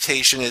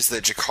expectation is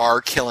that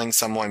Jakar killing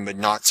someone would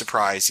not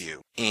surprise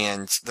you,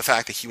 and the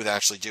fact that he would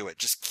actually do it.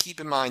 Just keep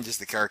in mind as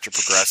the character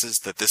progresses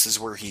that this is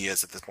where he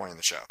is at this point in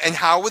the show. And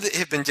how would it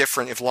have been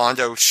different if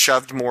Londo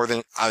shoved more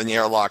than an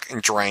airlock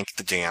and drank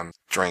the damn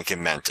drink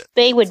and meant it?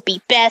 They would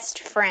be best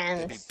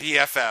friends. They'd be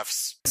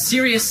BFFs.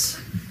 Serious?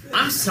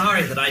 I'm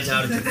sorry that I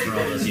doubted him for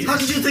all those years. How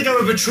could you think I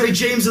would betray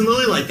James and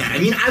Lily like that? I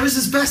mean, I was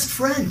his best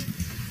friend.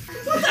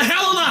 What the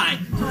hell am I?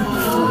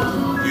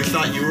 You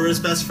thought you were his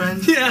best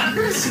friend? Yeah.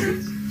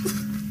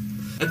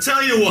 I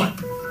tell you what,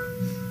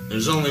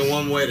 there's only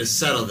one way to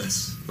settle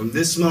this. From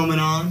this moment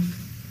on,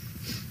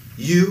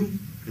 you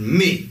and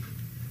me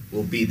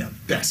will be the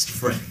best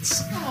friends.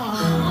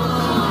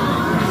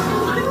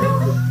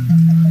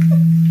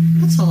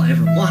 That's all I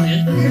ever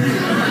wanted.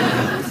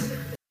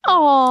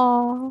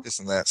 Aww.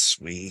 Isn't that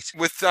sweet?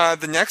 With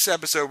the next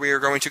episode, we are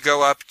going to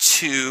go up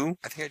to...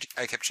 I think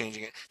I kept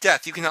changing it.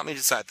 Death, you can help me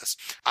decide this.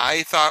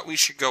 I thought we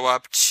should go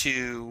up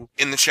to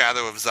In the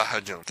Shadow of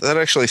Zahadum. That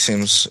actually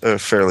seems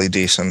fairly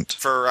decent.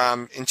 For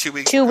in 2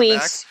 weeks. 2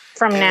 weeks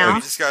from now.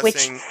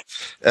 Discussing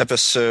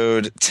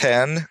Episode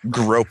 10,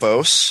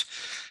 Gropos.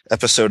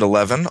 Episode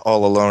 11,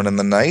 All Alone in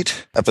the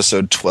Night.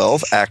 Episode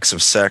 12, Acts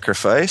of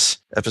Sacrifice.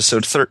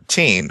 Episode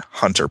 13,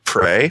 Hunter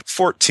Prey.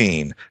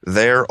 14,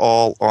 There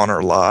All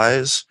Honor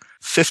Lies.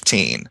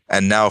 15,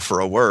 and now for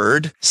a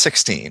word,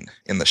 16,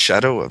 In the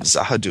Shadow of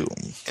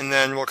Zahadum. And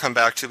then we'll come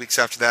back 2 weeks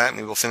after that, and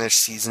we will finish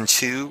season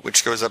 2,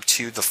 which goes up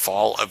to The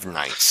Fall of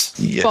Night.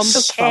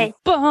 Yes. Bum,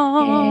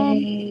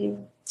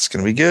 bum. It's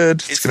going to be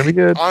good. It's going to be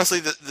good. Honestly,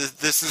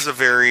 this is a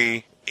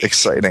very...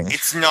 exciting.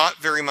 It's not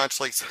very much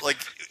like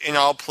in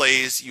all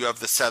plays, you have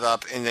the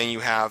setup, and then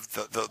you have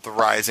the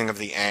rising of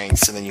the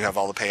angst, and then you have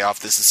all the payoff.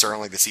 This is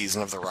certainly the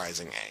season of the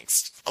rising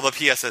angst. Although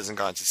PS hasn't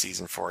gone to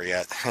season 4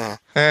 yet.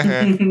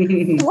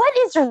 What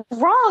is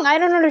wrong? I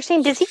don't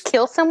understand. Does he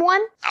kill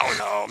someone? Oh,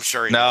 no, I'm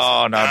sure he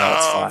No, doesn't.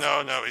 it's fine.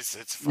 No,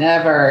 it's fine.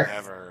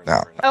 Never.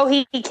 No. Oh,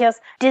 he kills.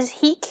 Does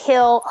he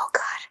kill... Oh,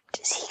 God.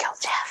 Does he kill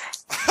Jeff?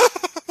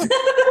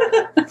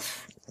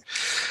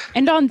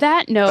 And on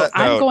that note,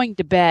 I'm going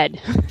to bed.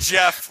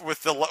 Jeff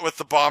with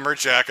the bomber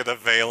jacket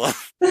of Valen.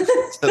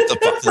 The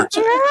bomber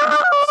jacket.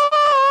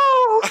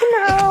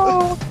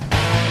 No!